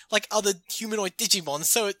fit like other humanoid Digimon.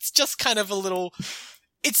 So it's just kind of a little.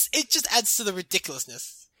 It just adds to the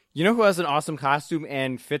ridiculousness. You know who has an awesome costume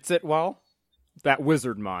and fits it well? That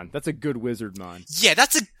Wizardmon. That's a good Wizardmon. Yeah,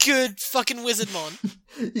 that's a good fucking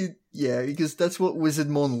Wizardmon. Yeah, because that's what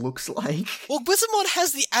Wizardmon looks like. Well, Wizardmon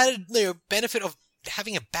has the added benefit of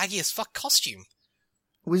having a baggy as fuck costume.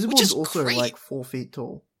 Wizardmon's also great. like 4 feet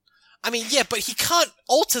tall. I mean, yeah, but he can't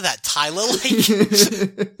alter that, Tyler. Like,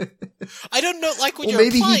 I don't know, like when or you're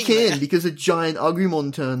maybe he can there. because a giant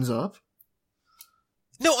Agumon turns up.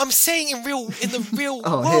 No, I'm saying in the real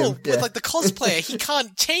Oh, world him, yeah. with like the cosplayer, he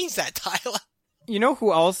can't change that, Tyler. You know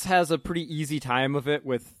who else has a pretty easy time of it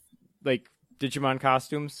with, like, Digimon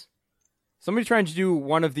costumes? Somebody trying to do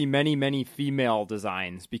one of the many, many female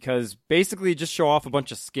designs, because basically just show off a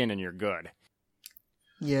bunch of skin and you're good.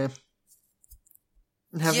 Yeah.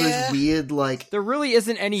 and have Yeah. those weird, like, There really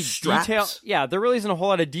isn't any Straps. detail. Yeah, there really isn't a whole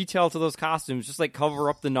lot of detail to those costumes. Just like cover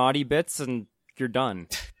up the naughty bits and you're done.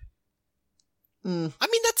 mm, I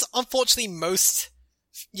mean, that's unfortunately most,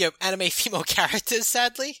 anime female characters,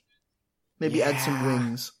 sadly. maybe add some Yeah.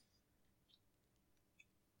 wings.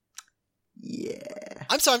 Yeah.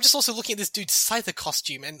 I'm sorry, I'm just also looking at this dude's Scyther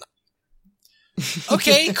costume, and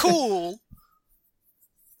okay, cool.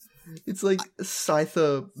 It's like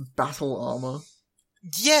Scyther battle armor.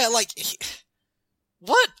 Yeah, like,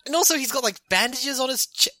 what? And also he's got, like, bandages on his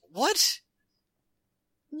what?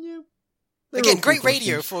 Yeah. They're Again, all great cool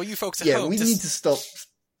radio costumes. for you folks at Yeah, home. we Just- need to stop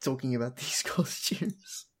talking about these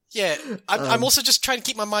costumes. Yeah, I'm Um, also just trying to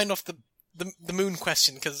keep my mind off the moon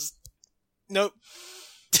question, because, nope.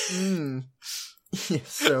 Mm. Yeah,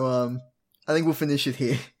 so, I think we'll finish it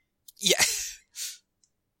here. Yeah.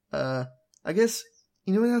 I guess,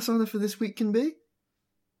 you know what our sign-off for this week can be?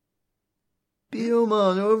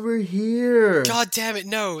 Beelmon, over here! God damn it,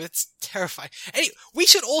 no, it's terrifying. Anyway, we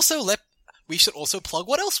should also plug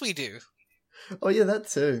what else we do. Oh yeah, that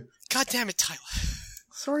too. God damn it, Tyler.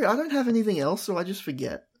 Sorry, I don't have anything else, so I just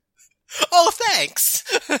forget. Oh, thanks!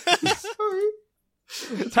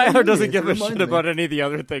 Sorry. Tyler doesn't give a Remind shit me. about any of the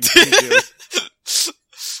other things we do.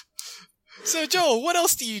 So, Joel, what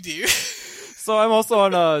else do you do? So I'm also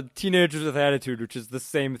on Teenagers with Attitude, which is the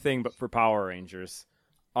same thing but for Power Rangers.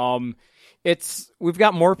 We've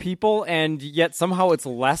got more people, and yet somehow it's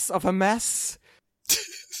less of a mess.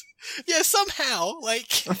 Yeah, somehow,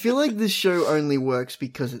 like, I feel like this show only works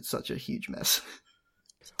because it's such a huge mess.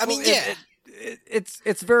 I mean, Well, yeah.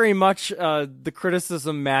 It's very much the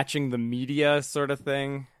criticism matching the media sort of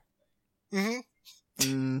thing. hmm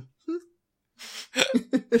Mm.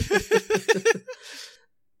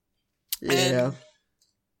 Yeah. And-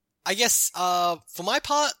 I guess, for my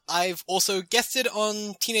part, I've also guested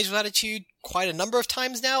on Teenage with Attitude quite a number of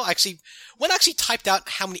times now. Actually, when I actually typed out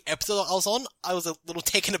how many episodes I was on, I was a little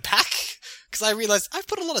taken aback, because I realized I've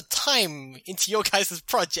put a lot of time into your guys'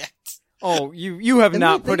 project. Oh, you have And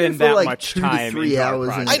not they put go in for that like much 2 time to 3 into our hours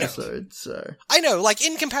an I know. project. episode, so. I know, like,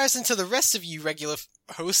 in comparison to the rest of you regular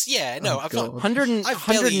hosts, yeah, no, Oh, I've God. not. 100, I've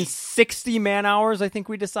barely- 160 man hours, I think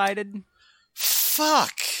we decided.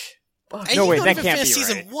 Fuck! Fuck. And No, you wait, not that even can't finished be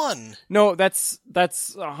season right. 1. No, that's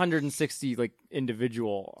 160 like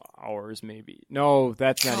individual hours, maybe. No,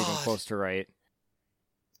 that's not even God. close to right.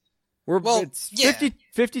 Well, It's yeah.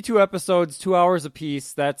 52 episodes, 2 hours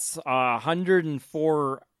apiece. That's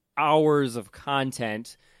 104 hours of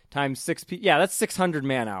content times 6 Yeah, that's 600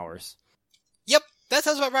 man hours. Yep, that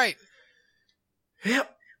sounds about right.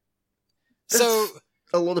 Yep. So,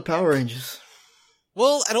 A lot of Power Rangers.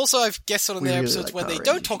 well, and also I've guested on We their really episodes like when they Power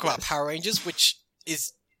don't Rangers, talk you about guys. Power Rangers, which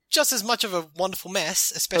is just as much of a wonderful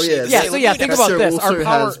mess, especially Oh, yeah, the yeah, Sailor so yeah, Moon think That about show this. also Our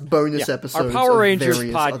Power- has bonus Yeah, episodes. our Power of Rangers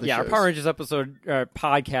various our other Power shows. Rangers episode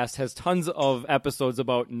podcast has tons of episodes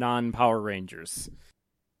about non-Power Rangers.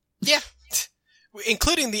 Yeah.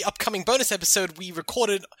 Including the upcoming bonus episode we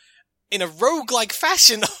recorded in a roguelike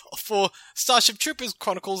fashion for Starship Troopers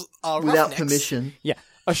Chronicles Without Roughnecks. permission. Yeah,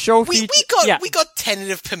 a show We feature. we got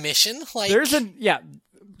tentative permission. Like,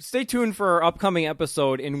 Stay tuned for our upcoming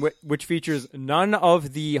episode in which features none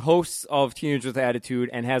of the hosts of Teenagers with Attitude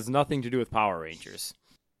and has nothing to do with Power Rangers.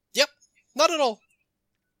 Yep, not at all.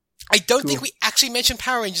 I don't Cool. think we actually mentioned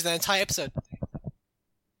Power Rangers in that entire episode.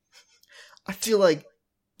 I feel like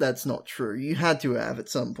that's not true. You had to have at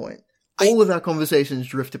some point. I- All of our conversations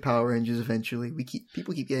drift to Power Rangers eventually.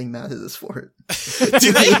 People keep getting mad at us for it.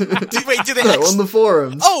 Do they? Do they No, actually? on the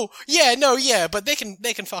forums. Oh, yeah, no, yeah, but they can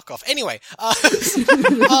fuck off. Anyway,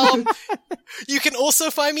 you can also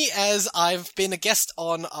find me as I've been a guest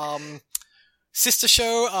on, sister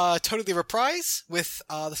show, Totally Reprise with,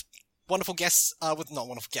 the wonderful guests,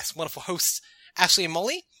 wonderful hosts, Ashley and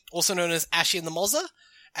Molly, also known as Ashy and the Mozza,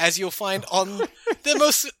 as you'll find on the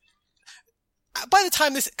most, by the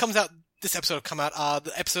time this episode will come out,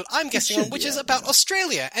 the episode I'm guessing on, should which be is out about now.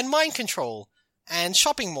 Australia and mind control and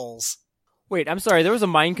shopping malls. Wait, I'm sorry. There was a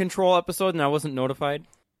mind control episode and I wasn't notified.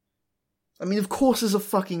 I mean, of course there's a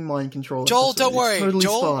fucking mind control Joel, episode. don't worry. It's totally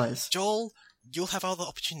Joel, spies. Joel, you'll have other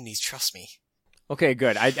opportunities, trust me. Okay,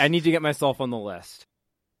 good. I need to get myself on the list.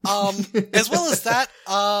 As well as that,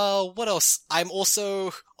 what else? I'm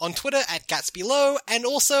also on Twitter at GatsbyLow, and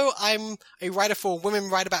also I'm a writer for Women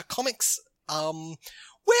Write About Comics,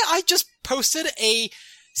 where I just posted a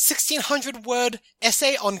 1,600 word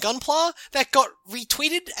essay on Gunpla that got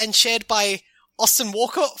retweeted and shared by Austin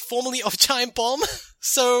Walker, formerly of Giant Bomb.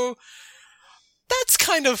 So, that's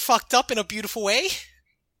kind of fucked up in a beautiful way.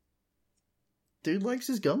 Dude likes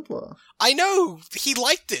his Gunpla. I know! He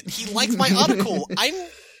liked it! He liked my article! I'm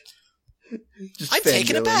Just I'm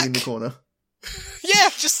taken fangirling aback. in the corner. Yeah,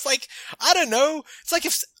 just like, I don't know. It's like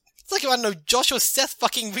if I don't know, Josh or Seth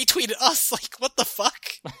fucking retweeted us. Like, what the fuck?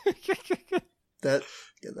 That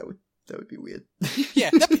would be weird. Yeah,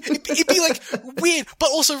 it'd be like weird, but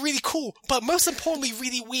also really cool. But most importantly,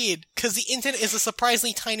 really weird, because the internet is a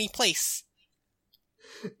surprisingly tiny place.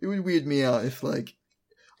 It would weird me out if, like,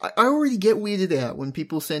 I already get weirded out when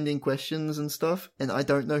people send in questions and stuff, and I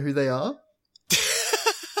don't know who they are.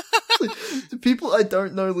 Do people I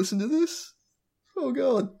don't know listen to this? Oh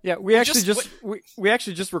god. Yeah, we actually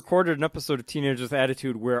just recorded an episode of Teenagers with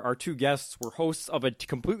Attitude where our two guests were hosts of a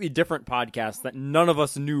completely different podcast that none of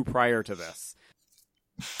us knew prior to this.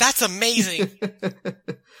 That's amazing.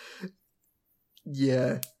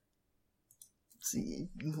 Yeah. See,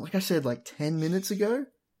 like I said, like 10 minutes ago,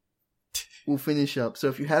 we'll finish up. So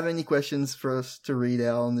if you have any questions for us to read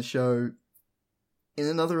out on the show in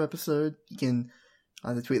another episode, you can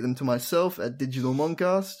either tweet them to myself at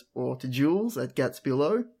DigitalMoncast or to Jules at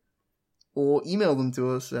Gatsbelow, or email them to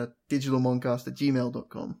us at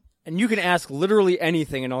digitalmoncast@gmail.com. And you can ask literally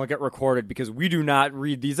anything and it'll get recorded because we do not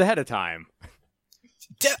read these ahead of time.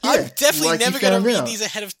 I'm definitely like never you going to found read out. these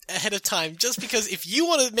ahead of time, just because if you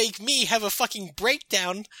want to make me have a fucking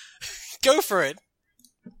breakdown, go for it.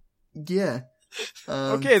 Yeah.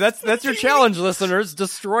 Okay, that's your challenge, listeners.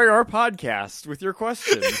 Destroy our podcast with your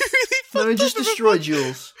questions. No, just destroy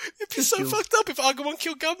Jules. It'd be Just so Jules. fucked up if Agumon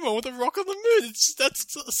killed Gabumon with a rock on the moon.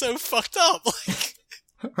 That's so fucked up. Like,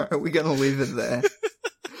 Alright, we're gonna leave it there.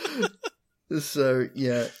 So,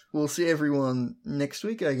 yeah, we'll see everyone next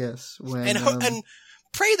week, I guess. When, and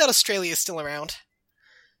pray that Australia is still around.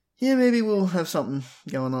 yeah, maybe we'll have something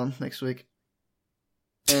going on next week.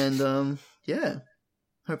 And, yeah.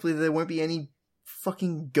 Hopefully there won't be any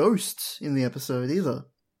fucking ghosts in the episode either.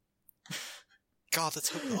 God, let's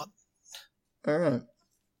hope not. Alright.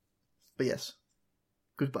 But yes.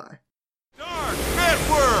 Goodbye. Dark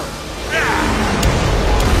Network!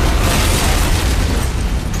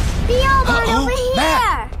 Beelzebub over here!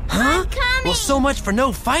 Matt! Huh? I'm coming! Well, so much for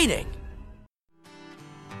no fighting.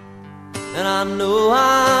 And I know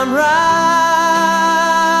I'm right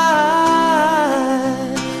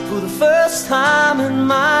for the first time in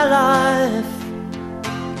my life.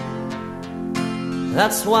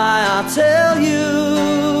 That's why I tell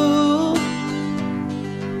you,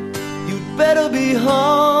 you'd better be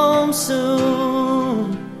home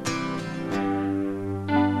soon.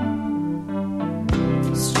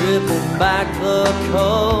 Stripping back the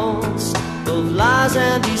coast of lies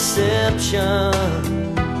and deception,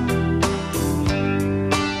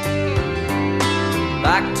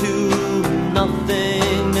 back to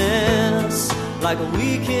nothingness, like a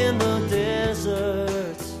week in the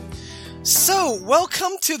desert. So,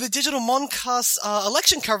 welcome to the Digital Moncast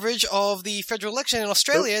election coverage of the federal election in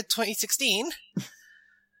Australia 2016.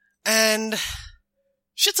 And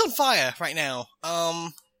shit's on fire right now.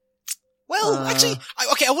 Actually,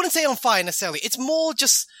 I wouldn't say on fire necessarily. It's more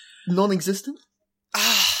just Non-existent?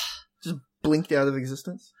 Just blinked out of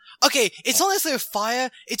existence? okay, it's not necessarily a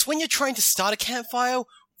fire, it's when you're trying to start a campfire,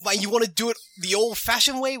 like you want to do it the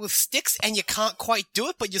old-fashioned way with sticks, and you can't quite do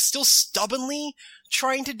it, but you're still stubbornly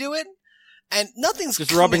trying to do it, and nothing's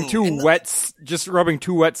Just coming, rubbing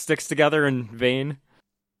two wet sticks together in vain.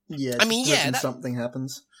 Yeah, I mean, just yeah, hoping that- something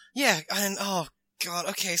happens. Yeah, and oh god,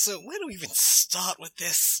 okay, so where do we even start with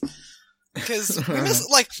this? Because,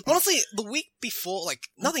 honestly, the week before,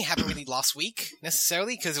 nothing happened really last week,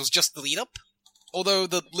 necessarily, because it was just the lead-up. Although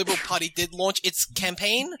the Liberal Party did launch its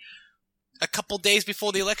campaign a couple days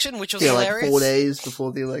before the election, which was hilarious. 4 days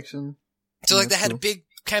before the election. So, Yeah, they had cool. a big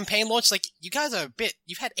campaign launch, you guys are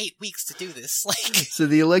you've had 8 weeks to do this, So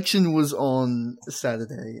the election was on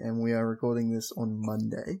Saturday, and we are recording this on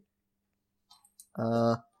Monday.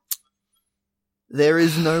 There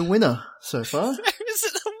is no winner so far. There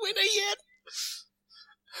isn't a winner yet!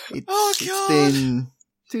 It's, Oh, it's God. been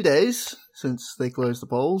 2 days since they closed the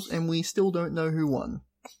polls, and we still don't know who won.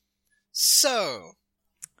 So...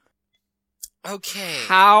 Okay.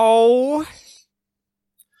 How?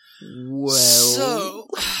 Well, So...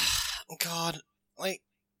 God,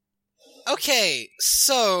 okay,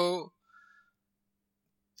 so...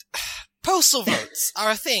 Postal votes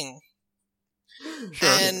are a thing. Sure.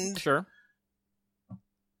 And Sure.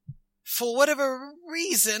 for whatever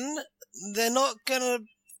reason, they're not gonna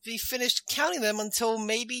be finished counting them until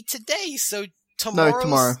maybe today, so tomorrow. no,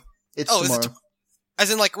 tomorrow. It's Oh, is it tomorrow.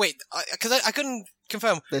 As in, wait, because I couldn't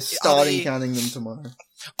confirm. They're starting they- counting them tomorrow.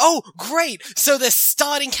 Oh, great! So they're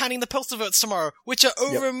starting counting the postal votes tomorrow, which are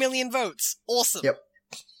over Yep. 1 million votes. Awesome. Yep.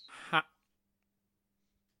 Ha-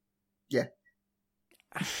 Yeah.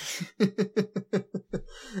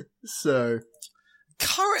 So,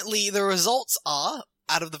 Currently, the results are,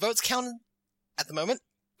 out of the votes counted at the moment,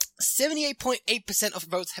 78.8% of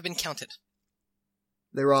votes have been counted.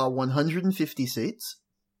 there are 150 seats.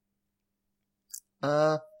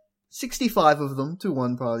 65 of them to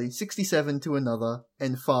one party, 67 to another,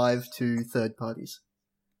 and 5 to third parties.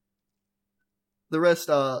 The rest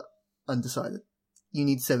are undecided. You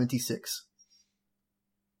need 76.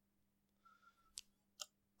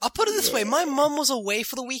 I'll put it this way, my mum was away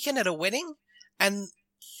for the weekend at a wedding, and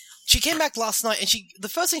she came back last night, and the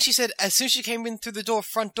first thing she said as soon as she came in through the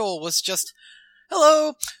front door was just,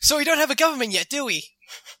 "Hello, so we don't have a government yet, do we?"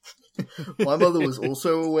 My mother was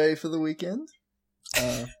also away for the weekend.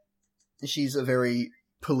 She's a very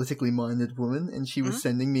politically minded woman, and she was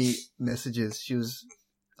sending me messages. She was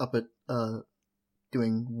up at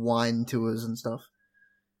doing wine tours and stuff,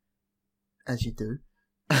 as you do.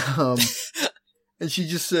 And she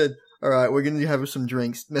just said, "Alright, we're gonna have some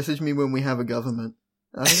drinks. Message me when we have a government."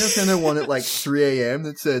 I think I sent her one at like 3 a.m.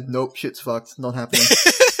 that said, "Nope, shit's fucked. Not happening."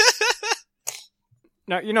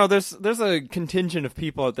 Now, you know, there's a contingent of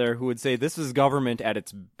people out there who would say this is government at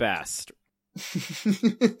its best.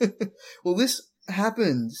 Well, this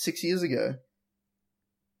happened 6 years ago.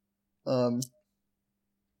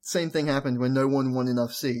 Same thing happened when no one won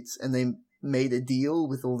enough seats, and they made a deal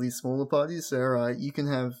with all these smaller parties. So, alright, you can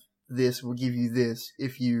have this, we'll give you this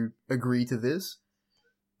if you agree to this.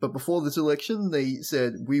 But before this election, they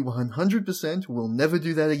said, we 100% will never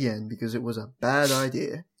do that again because it was a bad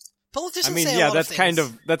idea. Politicians I mean, say yeah, a lot that's of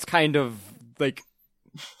things. that's kind of like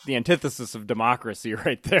the antithesis of democracy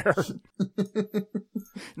right there.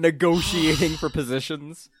 Negotiating for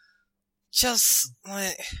positions. Just,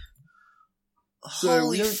 like, So,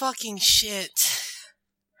 holy we don't- fucking shit.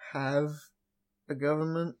 Have a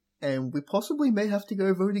government, and we possibly may have to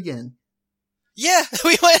go vote again. Yeah,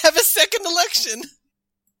 we might have a second election.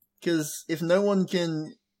 Because if no one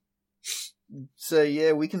can say,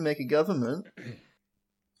 yeah, we can make a government,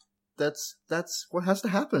 that's what has to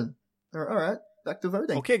happen. Alright, back to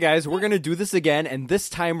voting. Okay, guys, we're gonna do this again, and this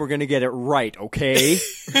time we're gonna get it right, okay?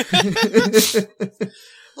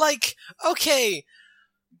 Like, okay.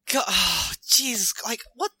 Oh, Jesus, like,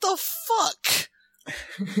 what the fuck?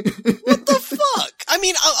 What the fuck? I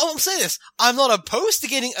mean, I'm saying this. I'm not opposed to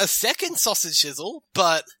getting a second sausage sizzle,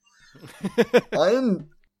 but I am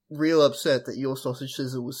real upset that your sausage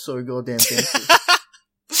sizzle was so goddamn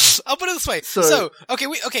fancy. I'll put it this way. So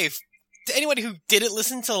okay, to anybody who didn't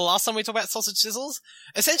listen to the last time we talked about sausage sizzles,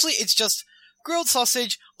 essentially it's just grilled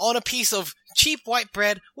sausage on a piece of cheap white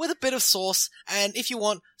bread with a bit of sauce, and if you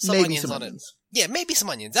want, some Maybe onions some on onions. it. Yeah, maybe some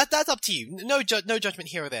onions. That's up to you. No judgment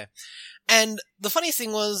here or there. And the funniest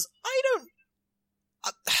thing was,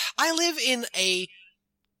 I live in a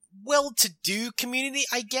well-to-do community,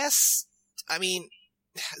 I guess. I mean,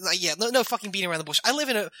 like, yeah, no fucking beating around the bush. I live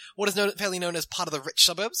in what is fairly known as part of the rich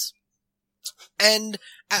suburbs. And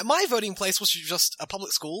at my voting place, which was just a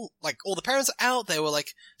public school, like, all the parents are out, they were,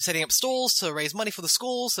 like, setting up stalls to raise money for the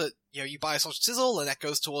school, so, you know, you buy a sausage sizzle, and that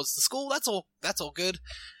goes towards the school, that's all good.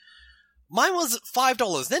 Mine was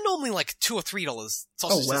 $5. They're normally, like, $2 or $3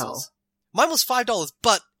 sausage Oh, wow. sizzles. Mine was $5,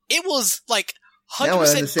 but it was, like, 100% Now I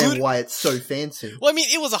understand gluten- why it's so fancy. Well, I mean,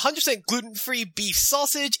 it was 100% gluten-free beef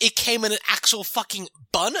sausage. It came in an actual fucking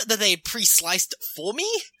bun that they had pre-sliced for me.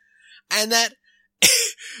 And that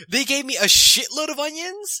they gave me a shitload of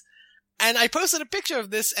onions. And I posted a picture of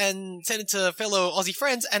this and sent it to fellow Aussie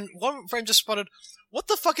friends. And one friend just spotted, "What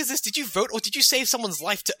the fuck is this? Did you vote or did you save someone's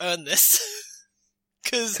life to earn this?"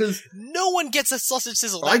 Because no one gets a sausage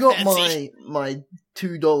sizzle that I got fancy. my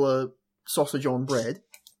 $2 sausage on bread.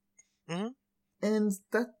 Mhm. And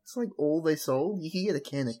that's like all they sold. You could get a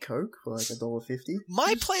can of Coke for like $1.50.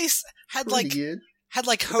 My place had Pretty like good. Had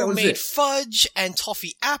like But that was homemade it. fudge and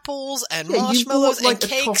toffee apples and Yeah, you marshmallows bought like and a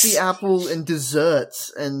cakes. toffee apple and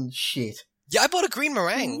desserts and shit. Yeah, I bought a green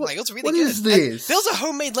meringue. What- Like, it was really what good. is And this? there was a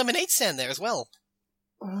homemade lemonade stand there as well.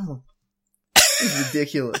 Oh, this is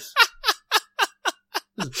ridiculous.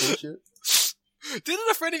 This is bullshit.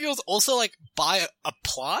 Didn't a friend of yours also like buy a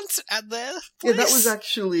plant at their place? Yeah, that was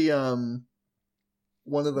actually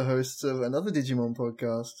one of the hosts of another Digimon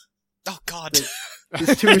podcast. Oh god.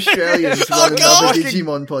 There's two Australians Oh, run God! another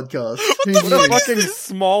Digimon podcast. Who What a knew? fucking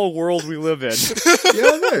small world we live in.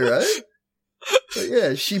 Yeah, I know, right? But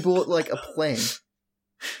yeah, she bought like a plant.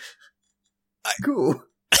 Cool.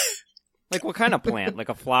 Like, what kind of plant? Like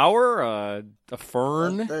a flower? A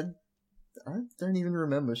fern? I don't even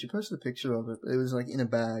remember. She posted a picture of it. It was like in a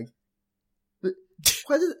bag. But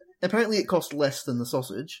why did? Apparently, it cost less than the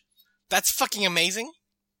sausage. That's fucking amazing.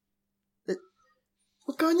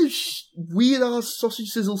 What kind of weird ass sausage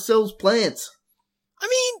sizzle sells plants? I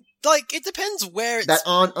mean, like, it depends where it's... that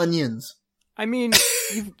aren't onions. I mean,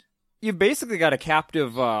 you've basically got a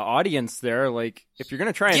captive audience there. Like, if you're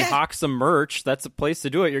gonna try and Yeah. hawk some merch, that's a place to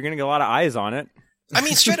do it. You're gonna get a lot of eyes on it. I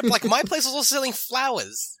mean, straight up, like, my place was also selling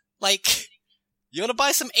flowers. Like, you wanna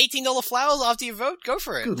buy some $18 flowers after you vote? Go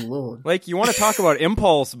for it. Good lord. Like, you want to talk about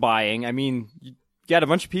impulse buying? I mean, you got a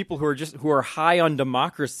bunch of people who are high on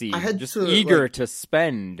democracy, I had just to, eager like- to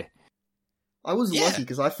spend. I was Yeah. lucky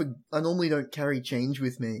because I normally don't carry change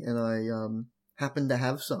with me, and I happened to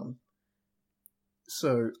have some.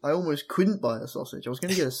 So I almost couldn't buy a sausage. I was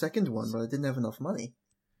going to get a second one, but I didn't have enough money.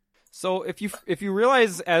 So if you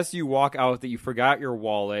realize as you walk out that you forgot your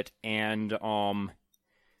wallet and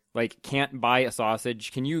like can't buy a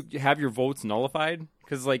sausage, can you have your votes nullified?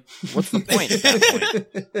 Because like, what's the point at that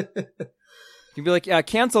point? You'd be like, yeah,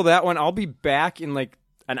 cancel that one. I'll be back in like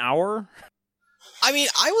an hour. I mean,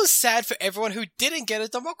 I was sad for everyone who didn't get a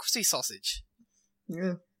democracy sausage.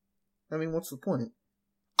 Yeah. I mean, what's the point?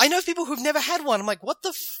 I know people who've never had one. I'm like, what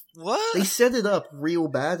the what? They set it up real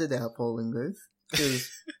bad at our polling booth because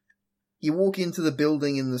you walk into the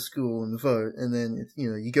building in the school and vote, and then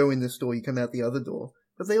you go in this door, you come out the other door.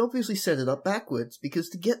 But they obviously set it up backwards because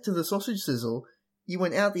to get to the sausage sizzle, you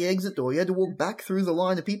went out the exit door. You had to walk back through the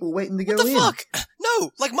line of people waiting to go What the in. fuck?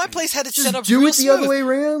 No, like my place had it set up Just do real it the smooth. other way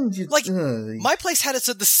around. Like, my place had it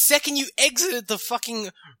so the second you exited the fucking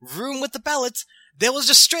room with the ballots, there was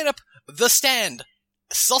just straight up the stand.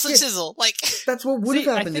 Sausage Yeah. sizzle. Like, That's what would See,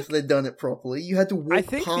 have I happened think- if they'd done it properly. You had to walk I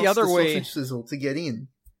think past the other way- sausage sizzle to get in.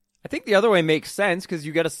 I think the other way makes sense because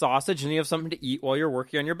you get a sausage and you have something to eat while you're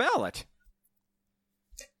working on your ballot.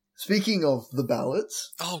 Speaking of the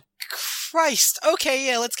ballots, oh Christ. Okay,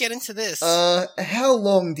 yeah, let's get into this. how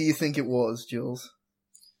long do you think it was, Jules?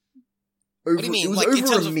 do you mean? It was Like, in over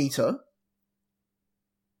terms a of- meter.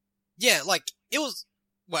 Yeah, like, it was...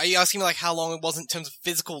 Well, are you asking me, like, how long it was in terms of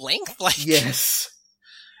physical length? Like, Yes.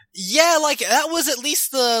 yeah, like, that was at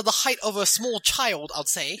least the height of a small child, I'd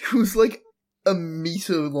say. It was like a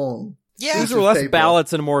meter long. Yeah, These Piece are of less paper.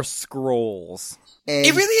 ballots and more scrolls. And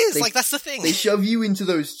it really is. they- Like, that's the thing. They shove you into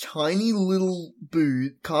those tiny little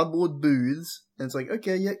cardboard booths, and it's like,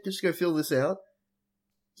 okay, yeah, just go fill this out.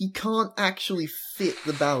 You can't actually fit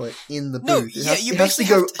the ballot in the booth. No, it yeah, has, you it has to basically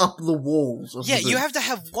go have to- up the walls of Yeah, the booth. you have to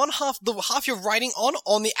have the half you're writing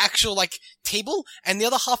on the actual, like, table, and the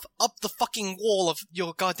other half up the fucking wall of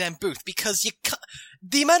your goddamn booth, because you can't,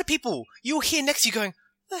 the amount of people you'll hear next to you going,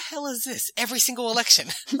 the hell is this? Every single election.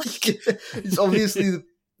 It's obviously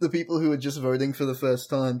the people who are just voting for the first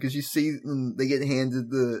time, because you see them, they get handed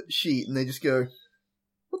the sheet, and they just go,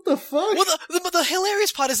 what the fuck? Well, the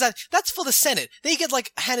hilarious part is that that's for the Senate. Then you get,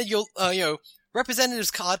 like, handed your,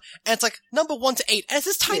 representative's card, and it's like, number 1 to 8, and it's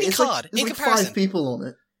this tiny it's card, like, there's in like comparison. 5 people on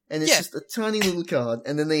it, and it's Yeah. just a tiny little card,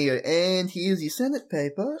 and then they go, and here's your Senate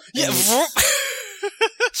paper. Yeah. and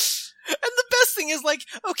it's- And the best thing is, like,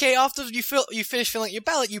 okay, after you finish filling out your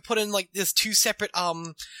ballot, you put in, like, there's 2 separate,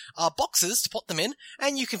 boxes to put them in,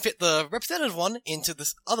 and you can fit the representative one into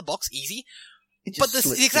this other box, easy. it But just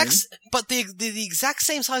the slips exact, in. but the exact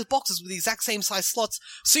same size boxes with the exact same size slots,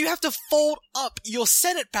 so you have to fold up your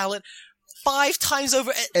Senate ballot 5 times over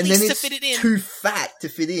at And least then to it's fit it in. too fat to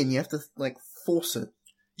fit in. You have to, like, force it.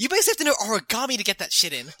 You basically have to know origami to get that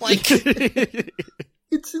shit in. Like,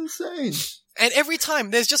 It's insane. and every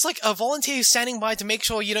time there's just like a volunteer who's standing by to make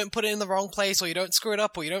sure you don't put it in the wrong place, or you don't screw it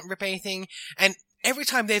up, or you don't rip anything. And every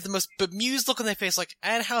time they have the most bemused look on their face, like,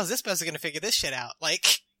 and how is this person going to figure this shit out?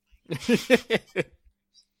 Like,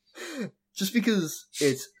 Just because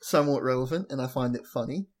it's somewhat relevant and I find it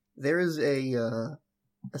funny, there is a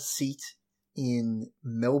seat in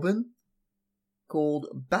Melbourne called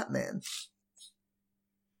Batman.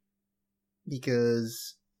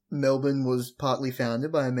 Because Melbourne was partly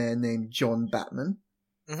founded by a man named John Batman.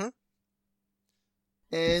 Mhm.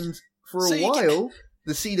 And for So a you while,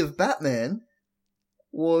 the seat of Batman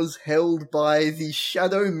was held by the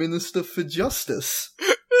Shadow Minister for Justice.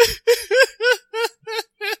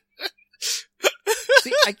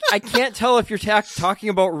 See, I can't tell if you're talking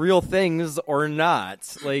about real things or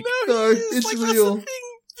not. Like, No, it's like, real. That's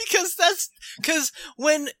the thing, because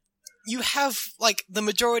when you have like the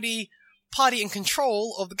majority party in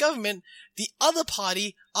control of the government, the other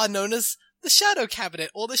party are known as the Shadow Cabinet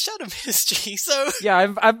or the Shadow Ministry. So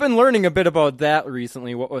yeah, I've been learning a bit about that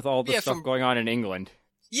recently. What with all the Yeah, stuff from- going on in England.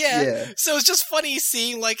 Yeah. So it's just funny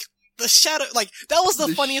seeing like the shadow, like that was the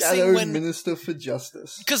funniest Shadow thing when. Minister for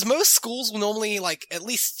Justice. Because most schools will normally, like, at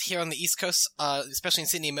least here on the East Coast, especially in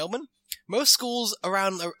Sydney and Melbourne, most schools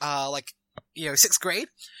around, 6th grade,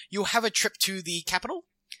 you'll have a trip to the capital.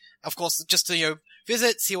 Of course, just to,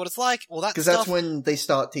 visit, see what it's like, all that Because stuff. that's when they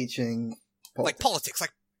start teaching like politics. politics,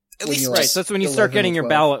 like, at When least you're Right, like so that's when you 11 start or getting your 12.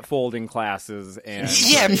 ballot folding classes and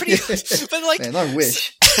yeah, pretty much. But like, Man, I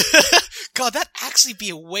wish. God, that'd actually be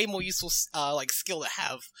a way more useful like skill to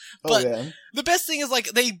have. Oh But yeah. the best thing is like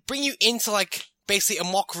they bring you into like basically a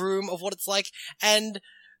mock room of what it's like, and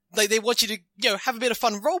like they want you to have a bit of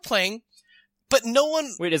fun role playing. But no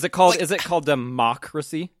one. Wait, is it called Like-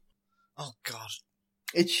 democracy? Oh God.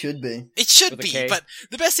 It should be. It should With a be, K? but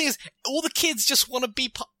the best thing is all the kids just want to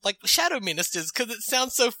be like shadow ministers because it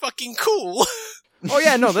sounds so fucking cool. Oh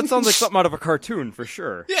yeah, no, that sounds like something out of a cartoon for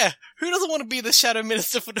sure. Yeah, who doesn't want to be the shadow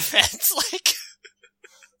minister for defense? Like,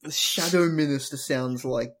 The Shadow Minister sounds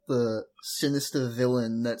like the sinister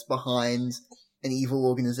villain that's behind an evil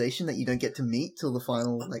organization that you don't get to meet till the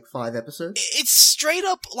final, like, 5 episodes. it's straight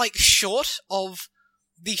up like short of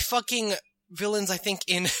the fucking villains I think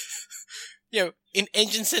in in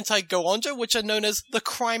Engine Sentai Goonjo, which are known as the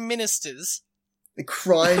crime ministers. The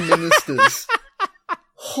Crime Ministers.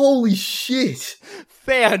 Holy shit!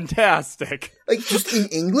 Fantastic. Like, just in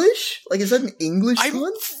English? Like, is that an English I'm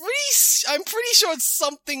one? pretty sure it's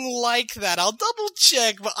something like that. I'll double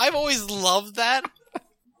check, but I've always loved that.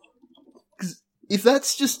 If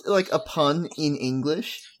that's just, like, a pun in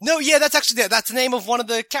English, No, yeah, that's actually that's the name of one of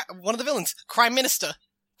the villains, Crime Minister.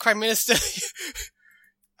 Crime Minister.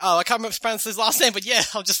 Oh, I can't remember to pronounce his last name, but yeah,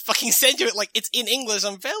 I'll just fucking send you it. Like it's in English.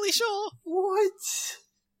 I'm fairly sure. what?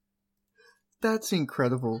 That's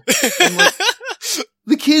incredible. And, like,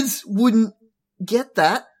 the kids wouldn't get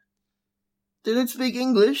that. They don't speak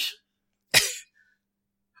English.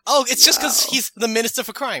 Oh, it's just because Wow. he's the Minister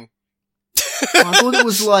for Crime. I thought it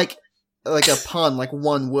was like a pun, like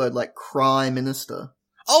one word, like Crime Minister.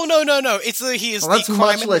 Oh no, it's he is Well, that's the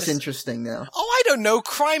Crime much less Minister. interesting now. Oh, I don't know.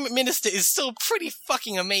 Crime Minister is still pretty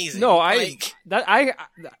fucking amazing. No, like,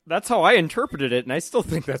 that's how I interpreted it, and I still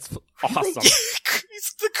think that's awesome.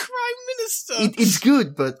 he's the Crime Minister. It's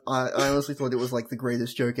good, but I honestly thought it was like the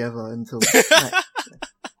greatest joke ever until.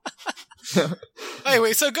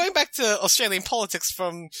 Anyway, so going back to Australian politics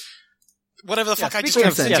from whatever the fuck I just speaking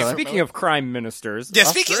of, Sentai. speaking of crime ministers, Yeah,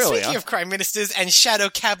 Australia. speaking of crime ministers and shadow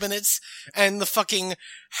cabinets and the fucking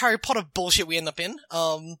Harry Potter bullshit we end up in,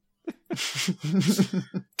 God,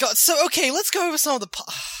 so okay, let's go over some of the,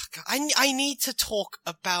 God, I need to talk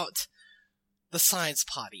about the Science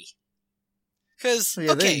Party. Cause, Oh,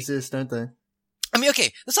 yeah, they okay, exist, don't they? I mean,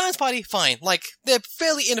 okay, the Science Party, fine, like, they're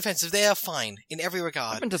fairly inoffensive, they are fine, in every I've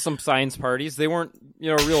regard. been to some science parties. They weren't,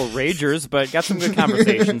 real ragers, but got some good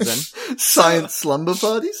conversations in. Science slumber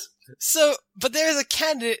parties. So, but there is a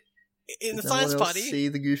candidate in the Did no Science one else Party see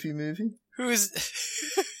the Goofy movie? who is,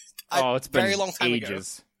 Oh, it's been very long time ago.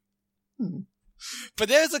 ages. But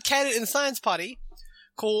there's a candidate in the Science Party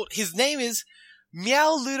called, his name is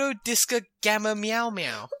Meow Ludo Disca Gamma Meow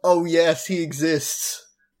Meow. Oh yes, he exists.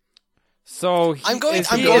 So I'm going is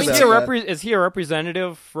to- is he a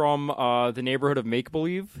representative from the neighborhood of Make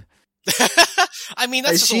Believe? I mean, I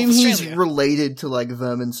that's just all assume of he's Australia. related to like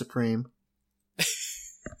Vermin Supreme.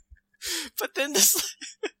 But then this,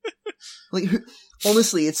 Like,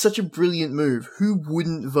 honestly, it's such a brilliant move. Who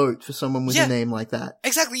wouldn't vote for someone with Yeah. a name like that?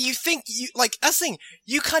 exactly, you think, like, that's the thing,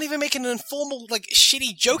 you can't even make an informal, like,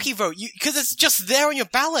 shitty, jokey vote, because it's just there on your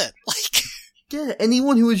ballot. Like, Yeah,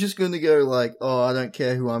 anyone who was just going to go like, oh, I don't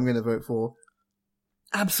care who I'm going to vote for,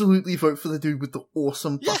 absolutely vote for the dude with the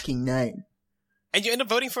awesome Yeah. fucking name. and you end up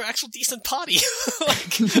voting for an actual decent party.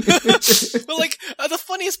 Like, but like, the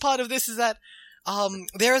funniest part of this is that,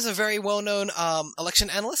 there is a very well-known, election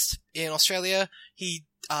analyst in Australia. He,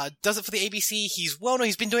 does it for the ABC. He's well-known.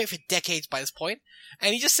 He's been doing it for decades by this point.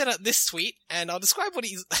 And he just sent out this tweet, and I'll describe what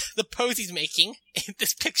he's, the pose he's making in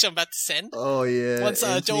this picture I'm about to send. Oh yeah. Once,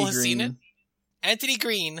 Anthony Joel has seen Green. it. Anthony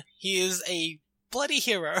Green, he is a bloody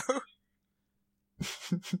hero.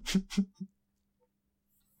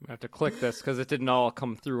 I'm gonna have to click this because it didn't all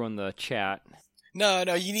come through on the chat. No,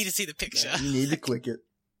 you need to see the picture. You need to click it.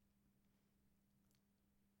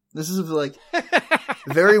 This is like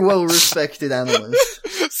very well respected analyst.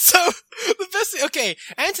 So, the best thing, okay,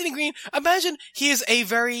 Anthony Green, imagine he is a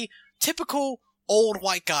very typical old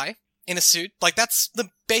white guy in a suit. Like, that's the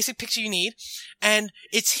basic picture you need. And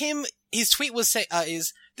it's him, his tweet was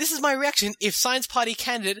is, this is my reaction if Science Party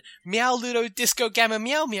candidate Meow Ludo Disco Gamma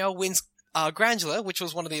Meow Meow wins, Grangela, which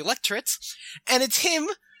was one of the electorates. And it's him,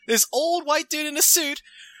 this old white dude in a suit,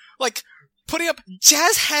 like, putting up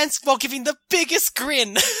jazz hands while giving the biggest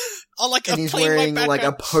grin on like And a he's plain wearing white like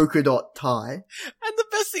a background. polka dot tie. And the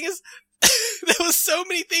best thing is, there was so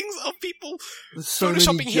many things of people There's so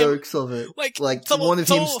photoshopping many him. jokes of it. Like, Like someone- one of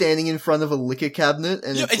him someone- standing in front of a liquor cabinet,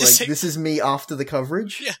 and Yeah, it's and just like, say- "This is me after the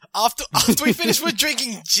coverage." Yeah, after we finished with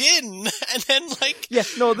drinking gin, and then like Yeah,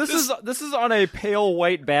 no, this is on a pale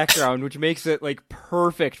white background, which makes it like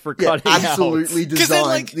perfect for Yeah, cutting absolutely out. 'Cause designed. then,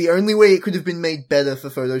 like- The only way it could have been made better for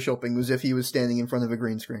photoshopping was if he was standing in front of a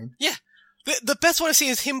green screen. the best one I've seen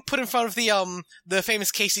is him put in front of the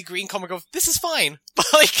famous Casey Green comic of "This is fine," but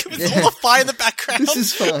like with all the fire in the background. This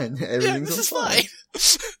is fine. yeah, Everything's this is on fire. fine.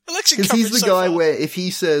 Election Because coverage he's the so guy far. where if he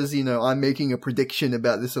says, I'm making a prediction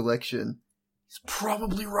about this election, he's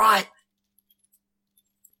probably right.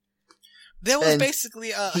 there was and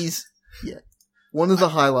basically One of the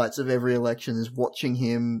highlights of every election is watching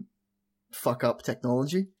him fuck up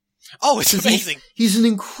technology. oh, it's 'Cause amazing. He's an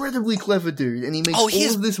incredibly clever dude, and he makes Oh, all he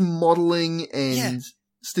is- of this modeling and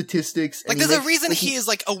statistics. Like, and there's a reason he is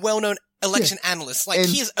like a well-known election analyst. Like, and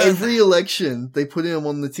he has earned every that. election, they put him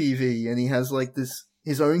on the TV, and he has like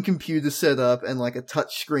his own computer set up and like a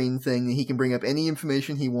touch screen thing that he can bring up any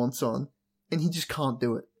information he wants on, and he just can't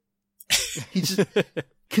do it. He just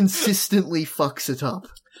consistently fucks it up.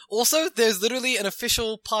 Also, there's literally an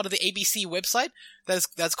official part of the ABC website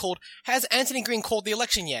that's called "Has Anthony Green called the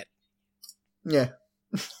election yet?" Yeah,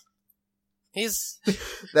 He's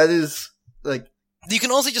that is like you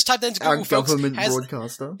can also just type that into our Google, folks. government Has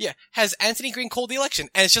broadcaster. Has Anthony Green called the election?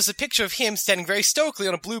 And it's just a picture of him standing very stoically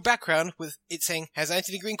on a blue background with it saying, "Has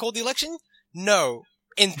Anthony Green called the election?" No.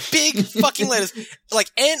 In big fucking letters. Like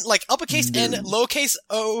N, like uppercase N, No. lowercase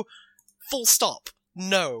O, full stop.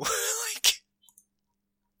 No. Like,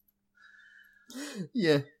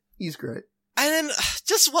 Yeah, he's great. and then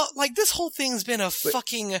just what, like this whole thing's been a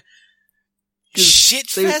fucking 'Cause shit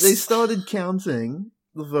They fest. started counting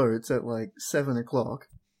the votes at like 7:00,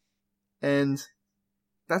 and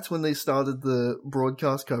that's when they started the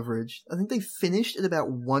broadcast coverage. I think they finished at about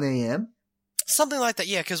 1 a.m. Something like that,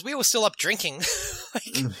 yeah, because we were still up drinking. Like,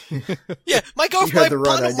 Mm. yeah, my You had the right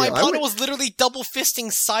partner, idea. my I partner went- was literally double fisting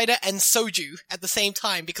cider and soju at the same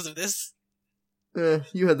time because of this.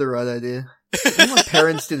 You had the right idea. I think my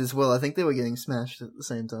parents did as well. I think they were getting smashed at the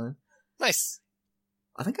same time. Nice.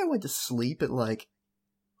 I think I went to sleep at like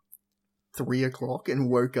 3:00 and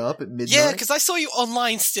woke up at midnight. Yeah, because I saw you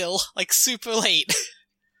online still, like super late.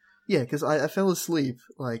 Yeah, because I fell asleep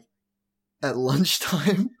like at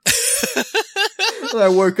lunchtime. And I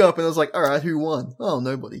woke up and I was like, all right, who won? Oh,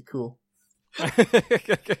 nobody. Cool.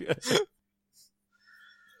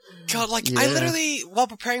 God, like, I Yeah. literally, while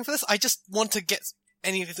preparing for this, I just want to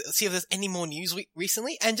see if there's any more news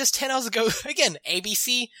recently, and just 10 hours ago, again,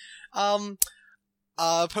 ABC,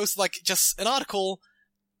 posted, like, just an article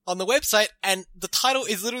on the website, and the title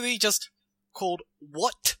is literally just called,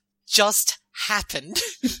 "What Just Happened?"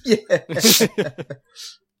 Yeah.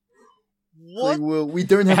 What? We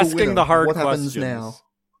don't have a Asking winner. the hard What happens questions. now?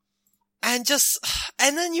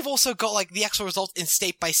 And then you've also got, like, the actual results in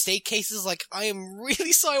state-by-state cases, like, I am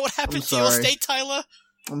really sorry what happened I'm to your sorry. state, Tyler.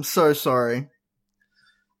 I'm so sorry.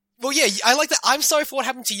 Well, yeah, I like that. I'm sorry for what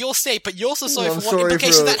happened to your state, but you're also sorry I'm for what sorry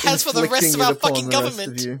implications for that has for the rest inflicting of our it upon fucking the rest of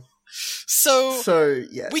government. you. So, So,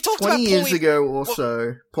 yeah. We talked 20 about years Pauline- ago or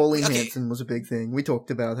so, Pauline Okay. Hanson was a big thing. We talked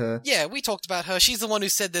about her. yeah, we talked about her. She's the one who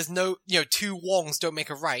said there's no, two Wongs don't make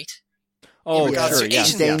a right. Oh, regards sure, to yeah.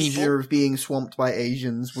 Asian yeah. people. Danger of being swamped by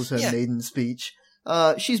Asians was her Yeah. maiden speech.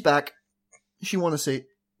 She's back. She won a seat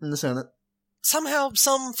in the Senate. Somehow,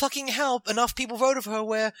 some fucking help, enough people voted for her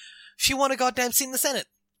where she won a goddamn seat in the Senate.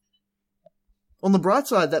 On the bright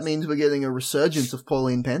side, that means we're getting a resurgence of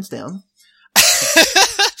Pauline Pansdown.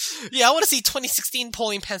 Yeah, I want to see 2016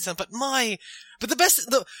 Pauline Hanson, but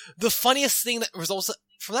the funniest thing that results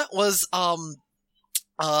from that was,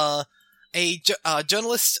 a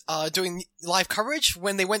journalist, doing live coverage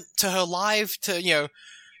when they went to her live to,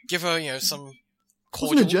 give her, some It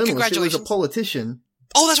cordial wasn't a journalist, it was congratulations. a politician.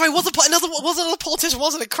 Oh, that's right. It was another politician,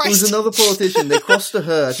 wasn't it? It Christ. was another politician. They crossed to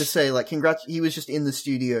her to say, like, congrats. He was just in the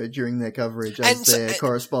studio during their coverage as And so- their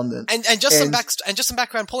correspondent. And just some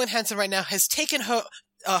background. Pauline Hanson right now has taken her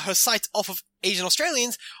sights off of Asian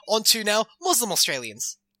Australians onto now Muslim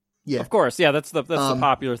Australians. Yeah. Of course, yeah, that's the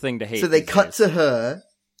popular thing to hate. So they these cut days. to her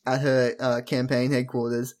at her campaign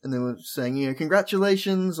headquarters, and they were saying,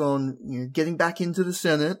 congratulations on getting back into the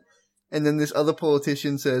Senate. And then this other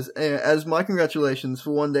politician says, as my congratulations,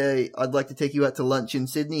 for one day, I'd like to take you out to lunch in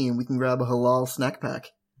Sydney and we can grab a halal snack pack.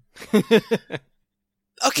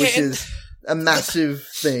 Okay, Which and is a massive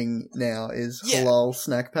thing now, is Yeah. halal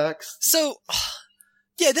snack packs. so,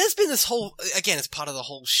 yeah, there's been this whole, again, it's part of the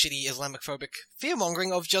whole shitty Islamophobic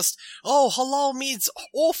fear-mongering of just, halal meat's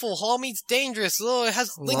awful, halal meat's dangerous, it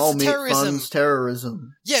has links Halal to meat terrorism. funds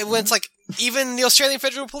terrorism. Yeah, when it's like, Even the Australian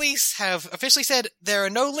Federal Police have officially said there are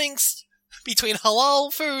no links between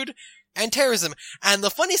halal food and terrorism. And the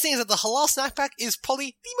funniest thing is that the halal snack pack is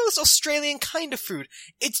probably the most Australian kind of food.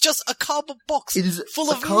 It's just a cardboard box It is full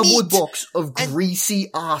a of cardboard meat. box of and- greasy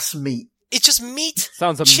ass meat. It's just meat,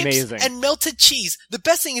 Sounds chips, amazing. and melted cheese. The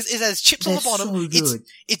best thing is it has chips on They're the bottom. so good.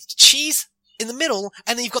 It's cheese in the middle,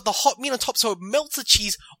 and then you've got the hot meat on top, so it melts the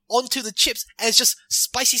cheese onto the chips, and it's just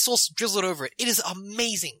spicy sauce drizzled over it. It is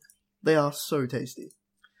amazing. They are so tasty.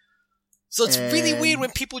 So it's really And- weird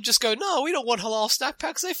when people just go, no, we don't want halal snack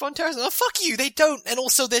packs, they fund terrorism. Oh, fuck you, they don't, and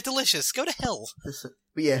also they're delicious. Go to hell.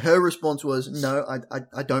 But yeah, her response was, no,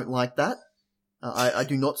 I don't like that. I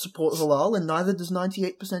do not support halal, and neither does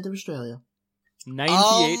 98% of Australia.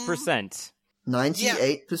 98%.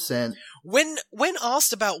 98%. When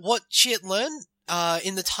asked about what she had learned,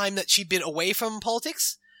 in the time that she'd been away from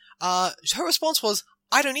politics, her response was,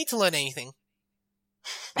 I don't need to learn anything.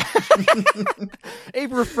 A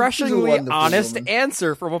refreshingly wonderful honest woman.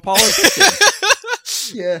 answer from a politician.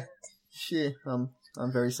 Yeah. Shit. I'm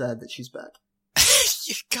very sad that she's back.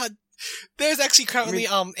 God, there's actually currently,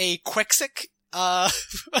 a Quexic,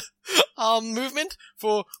 movement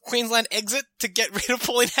for Queensland exit to get rid of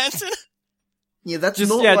Pauline Hanson. Yeah, that's Just-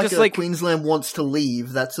 not yeah, like just a like- Queensland wants to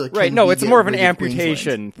leave. That's a Right, can no, we it's get more of an rid Queensland?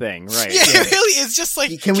 amputation thing, right? Yeah, it really is just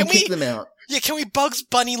like, Can we kick them out? Yeah, can we Bugs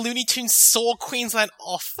Bunny Looney Tunes saw Queensland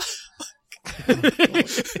off?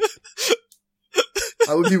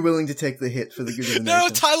 I would be willing to take the hit for the good of the No,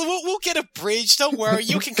 nation. Tyler, we'll get a bridge. Don't worry,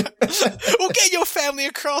 you can. We'll get your family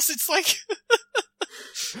across. It's like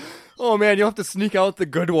Oh man, you'll have to sneak out the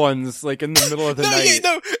good ones, like in the middle of the night.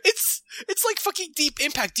 it's like fucking Deep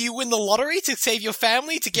Impact. Do you win the lottery to save your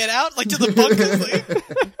family to get out, like to the bunkers?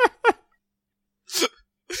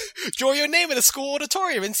 Like, draw your name in a school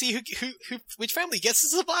auditorium and see which family gets to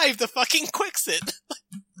survive the fucking Quixit.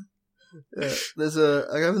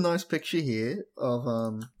 I have a nice picture here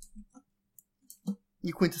of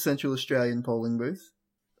your quintessential Australian polling booth.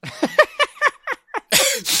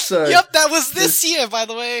 So Yep, that was this year, by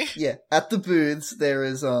the way. yeah, at the booths there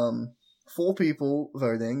is 4 people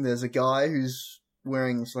voting. There's a guy who's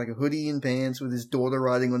wearing like a hoodie and pants with his daughter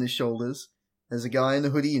riding on his shoulders. There's a guy in a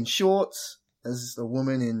hoodie and shorts. There's a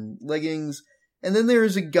woman in leggings. And then there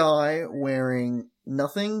is a guy wearing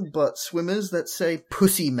nothing but swimmers that say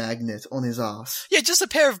pussy magnet on his ass. Yeah, just a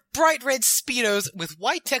pair of bright red Speedos with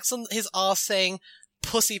white text on his ass saying,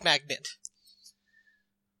 pussy magnet.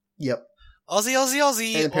 Yep. Aussie, Aussie,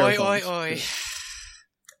 Aussie, And a pair oi, of oi, thongs. oi.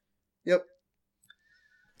 Yep.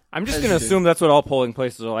 I'm just As gonna you do. assume that's what all polling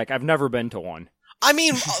places are like. I've never been to one. I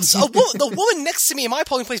mean, the woman next to me in my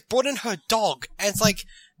polling place brought in her dog, and it's like,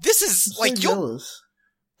 this is, I'm like, so you're, jealous.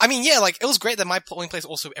 I mean, yeah, like, it was great that my polling place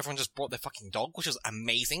also, everyone just brought their fucking dog, which was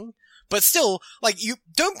amazing. But still, like, you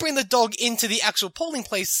don't bring the dog into the actual polling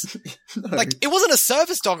place. No. Like, it wasn't a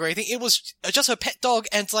service dog or anything, it was just her pet dog,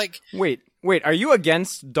 and it's like, Wait, are you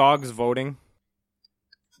against dogs voting?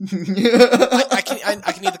 I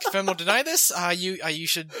can neither confirm nor deny this. You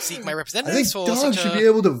should seek my I think representatives for dogs such should a... be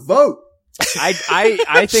able to vote. I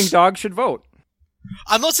think dogs should vote.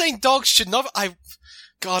 I'm not saying dogs should not.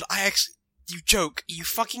 You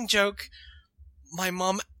fucking joke. My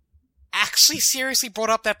mom actually seriously brought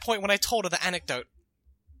up that point when I told her the anecdote.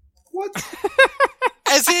 What?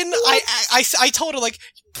 As in, I told her, like,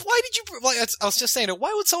 why did you, like, I was just saying,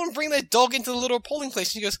 why would someone bring their dog into the little polling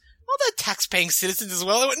place? And she goes, oh, they're tax-paying citizens as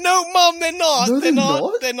well. I went, no, Mom, they're not. No, they're they're not.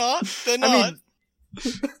 not. They're not. They're not.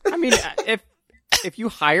 I mean, if you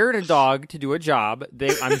hired a dog to do a job,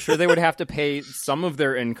 I'm sure they would have to pay some of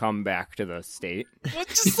their income back to the state. Well,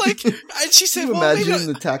 just like, and she said, Can you well, maybe imagine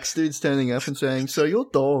not. the tax dude standing up and saying, so your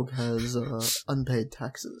dog has unpaid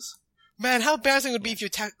taxes? Man, how embarrassing would it be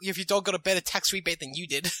if your dog got a better tax rebate than you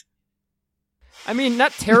did? I mean,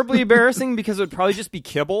 not terribly embarrassing because it would probably just be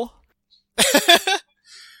kibble.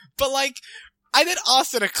 But like, I did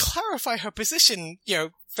ask her to clarify her position,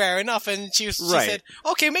 fair enough, and she Right. said,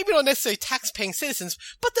 okay, maybe not necessarily tax-paying citizens,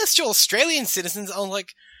 but they're still Australian citizens. I'm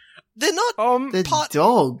like, they're not They're part,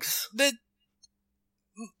 dogs.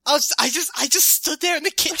 I just stood there in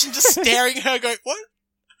the kitchen just staring at her going, what?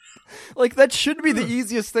 Like, that should be the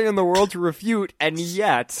easiest thing in the world to refute, and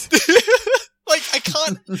yet... Like, I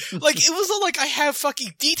can't, like, it was not like I have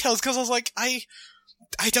fucking details, because I was like, I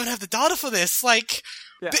don't have the data for this, like,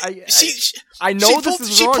 Yeah, she I know this pulled-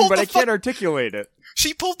 is she wrong, pulled but the I can't articulate it.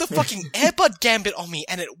 she pulled the fucking Airbud gambit on me,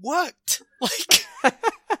 and it worked. Like,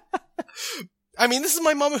 I mean, this is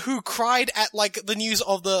my mum who cried at, like, the news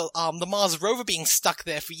of the Mars rover being stuck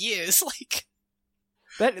there for years, like.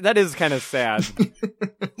 That is kind of sad.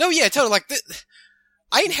 No, yeah, totally, like,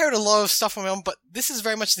 I inherit a lot of stuff from my mom, but this is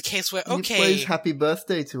very much the case where, It okay, plays Happy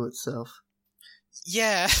Birthday to itself.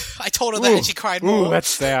 yeah, I told her that and she cried more. Ooh, that's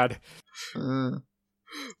sad.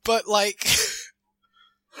 But, like,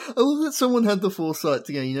 I love that someone had the foresight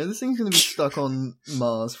to go, this thing's going to be stuck on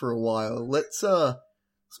Mars for a while. Let's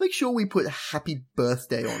make sure we put Happy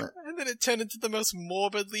Birthday on it. and then it turned into the most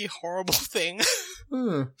morbidly horrible thing.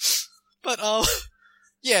 Hmm. But,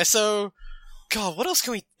 yeah, so, God, what else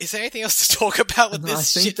is there anything else to talk about with No,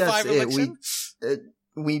 this I think shit that's 5 election?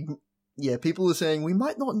 People are saying we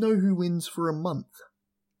might not know who wins for a month.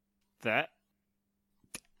 That.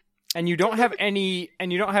 And you don't have any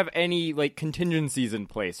like contingencies in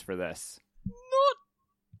place for this. Not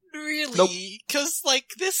really, because,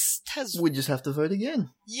 like, this has... We just have to vote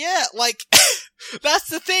again. Yeah, like, that's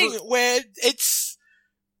the thing, where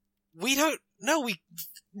we don't know,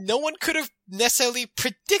 no one could have necessarily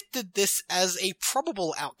predicted this as a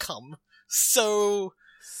probable outcome, so...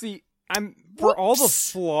 See, for all the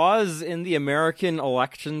flaws in the American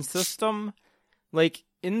election system, like,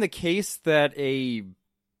 in the case that a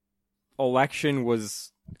election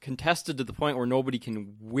was contested to the point where nobody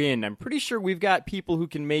can win, I'm pretty sure we've got people who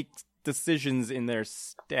can make decisions in their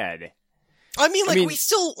stead. I mean, we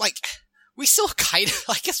still kind of,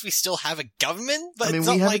 I guess we still have a government, but it's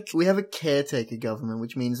not we have a caretaker government,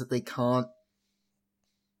 which means that they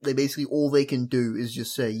basically, all they can do is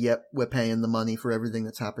just say, yep, we're paying the money for everything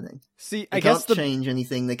that's happening. See, They can't change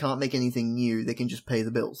anything, they can't make anything new, they can just pay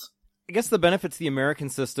the bills. I guess the benefit to the American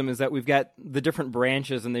system is that we've got the different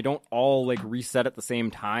branches and they don't all like reset at the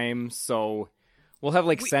same time. So we'll have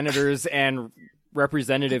senators and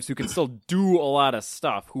representatives who can still do a lot of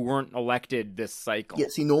stuff who weren't elected this cycle. Yeah,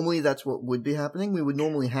 see, normally that's what would be happening. We would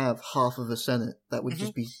normally have half of a Senate. That would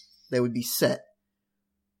just be, they would be set.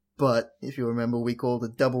 But if you remember, we called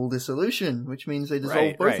it double dissolution, which means they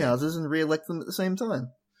dissolve both houses and re-elect them at the same time.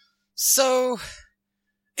 So...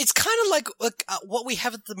 It's kind of like what we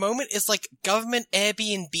have at the moment is like government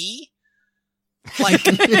Airbnb. Like,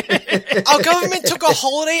 our government took a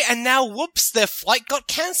holiday and now, whoops, their flight got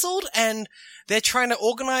cancelled and they're trying to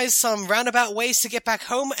organize some roundabout ways to get back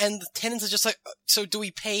home and the tenants are just like, so do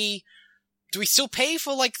we still pay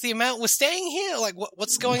for like the amount we're staying here? Like,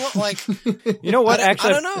 what's going on? Like, you know what? Actually,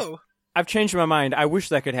 I don't know. I've changed my mind. I wish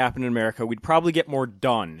that could happen in America. We'd probably get more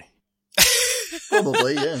done.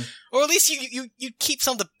 Probably, yeah. Or at least you keep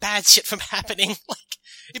some of the bad shit from happening. Like,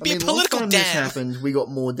 it'd be a political last time dam. this happened, we got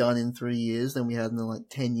more done in 3 years than we had in the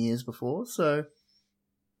 10 years before, so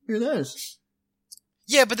who knows?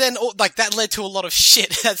 Yeah, but then that led to a lot of shit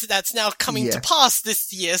that's now coming to pass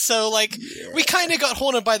this year. So we kind of got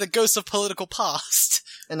haunted by the ghosts of political past.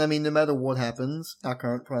 And I mean, no matter what happens, our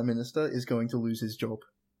current prime minister is going to lose his job.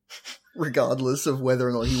 Regardless of whether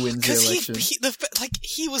or not he wins the election.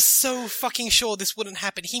 He was so fucking sure this wouldn't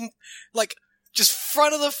happen. He, just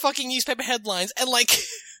front of the fucking newspaper headlines and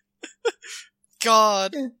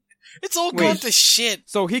God. It's all gone to shit.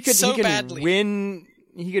 So he can badly. win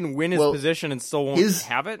his position and still won't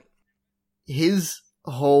have it? His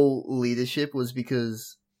whole leadership was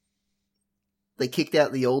because they kicked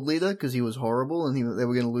out the old leader because he was horrible and they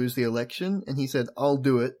were going to lose the election, and he said, I'll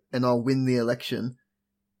do it and I'll win the election.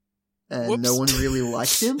 And no one really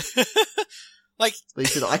liked him. But he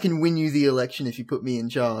said, I can win you the election if you put me in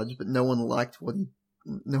charge, but no one liked no one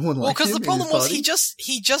liked him. Well, because the problem was he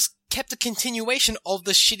just kept a continuation of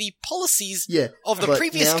the shitty policies of the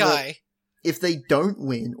previous guy. If they don't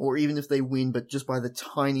win, or even if they win but just by the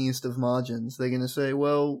tiniest of margins, they're going to say,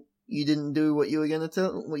 well, you didn't do what you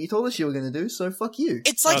told us you were going to do, so fuck you.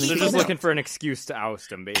 It's like they're just looking for an excuse to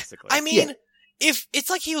oust him, basically. I mean, if it's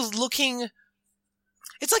like he was looking...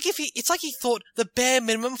 It's like he thought the bare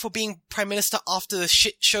minimum for being prime minister after the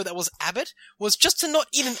shit show that was Abbott was just to not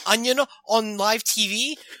eat an onion on live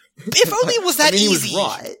TV. If only it was that easy. He was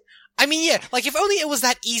right. I mean, yeah, if only it was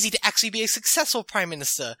that easy to actually be a successful prime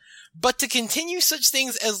minister. But to continue such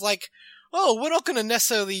things as we're not going to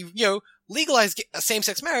necessarily, legalize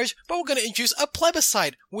same-sex marriage, but we're going to introduce a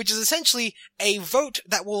plebiscite, which is essentially a vote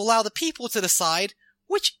that will allow the people to decide,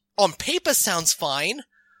 which on paper sounds fine.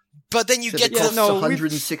 But then you get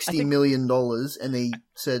 $160 million, and they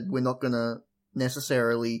said we're not gonna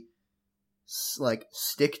necessarily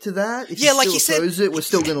stick to that. If you still oppose it, we're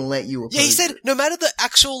still gonna let you oppose it. Yeah, he said no matter the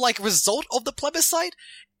actual result of the plebiscite,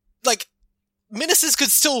 ministers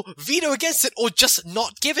could still veto against it or just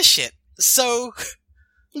not give a shit. So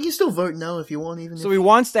you can still vote no if you want, even. So he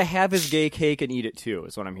wants to have his gay cake and eat it too,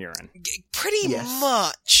 is what I'm hearing. Pretty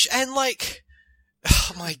much, and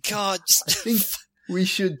oh my god, I think we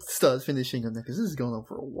should start finishing on that because this has gone on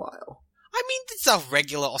for a while. I mean, it's a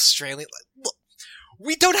regular Australian. Look,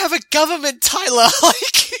 We don't have a government, Tyler.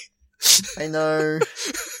 Like, I know.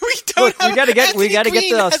 we don't Look, have. we gotta get Anthony the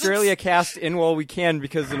Green hasn't- Australia cast in while we can,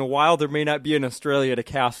 because in a while there may not be an Australia to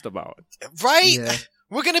cast about. Right? Yeah.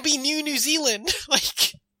 We're gonna be New Zealand.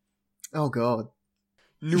 Like, Oh god.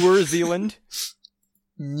 Newer Zealand.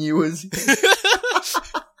 New as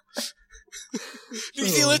New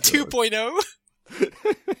Zealand God. 2.0.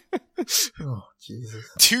 Oh Jesus.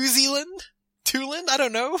 Two Zealand? Tooland? I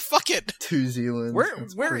don't know. Fuck it. Two Zealand.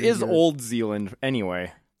 Where is Old Zealand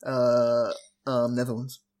anyway?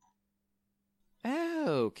 Netherlands. Oh,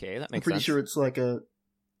 okay, that I'm makes pretty sense. sure it's like I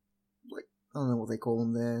don't know what they call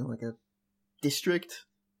them there, like a district.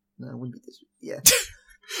 No, it wouldn't be district. Yeah,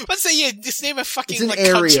 Let's say, yeah, just name a fucking, it's an like,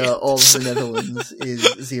 area country. of the Netherlands is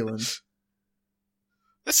Zealand.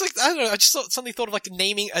 That's like, I don't know, I just suddenly thought of, like,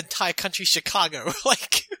 naming an entire country Chicago.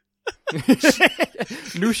 Like,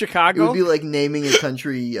 New It Chicago. would be like naming a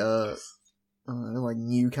country, I don't know, like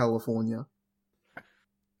New California.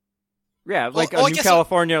 Yeah, like Well, a I New guess-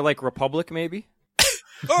 California, like Republic, maybe.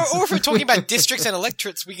 or if we're talking about districts and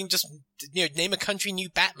electorates, we can just, name a country New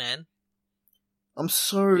Batman. I'm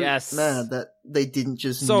so Yes. mad that they didn't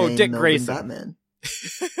just So, name Dick Melbourne Grayson. Batman.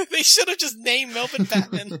 They should have just named Melbourne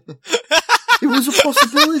Batman. It was a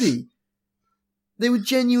possibility. They were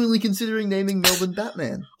genuinely considering naming Melbourne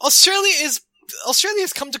Batman. Australia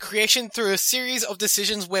has come to creation through a series of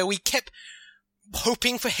decisions where we kept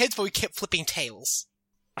hoping for heads, but we kept flipping tails.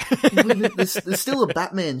 There's still a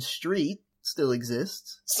Batman Street. Still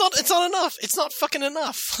exists. It's not enough. It's not fucking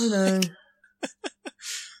enough. You know.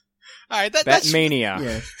 Alright, that's... Batmania.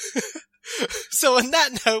 Yeah. So on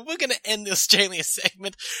that note, we're gonna end the Australia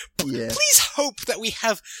segment. Yeah. Please hope that we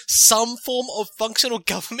have some form of functional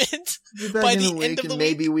government, We're back by in the a end week of the and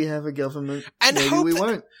maybe we have a government. And maybe hope we that-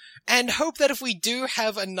 won't. and hope that if we do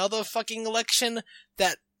have another fucking election,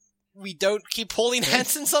 that we don't keep Pauline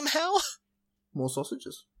Hanson somehow. More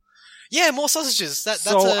sausages. Yeah, more sausages. That's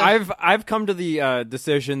So a... I've come to the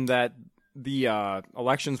decision that the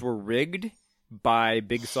elections were rigged by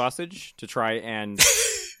Big Sausage to try and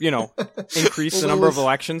increase Well, the there number of was-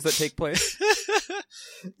 elections that take place.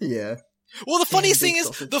 Yeah. Well, the funniest Big thing is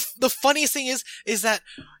sausage. the funniest thing is that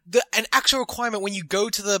an actual requirement when you go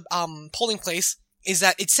to the polling place is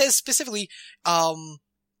that it says specifically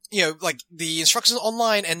like the instructions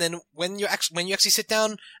online, and then when you actually sit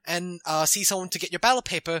down and see someone to get your ballot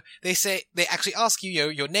paper, they actually ask you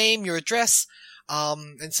your name, your address,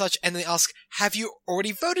 and such, and they ask, have you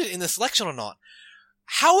already voted in this election or not?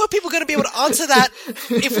 How are people going to be able to answer that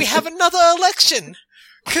if we have another election?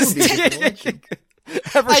 Because Be a good election.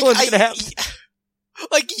 Everyone's gonna have.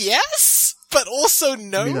 yes, but also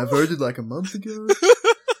no. I mean, I voted like a month ago.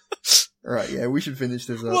 Alright, yeah, we should finish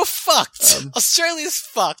this up. We're fucked. Um, Australia's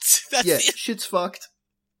fucked. That's Yeah, it. shit's fucked.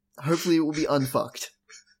 Hopefully it will be unfucked.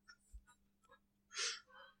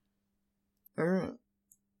 Alright.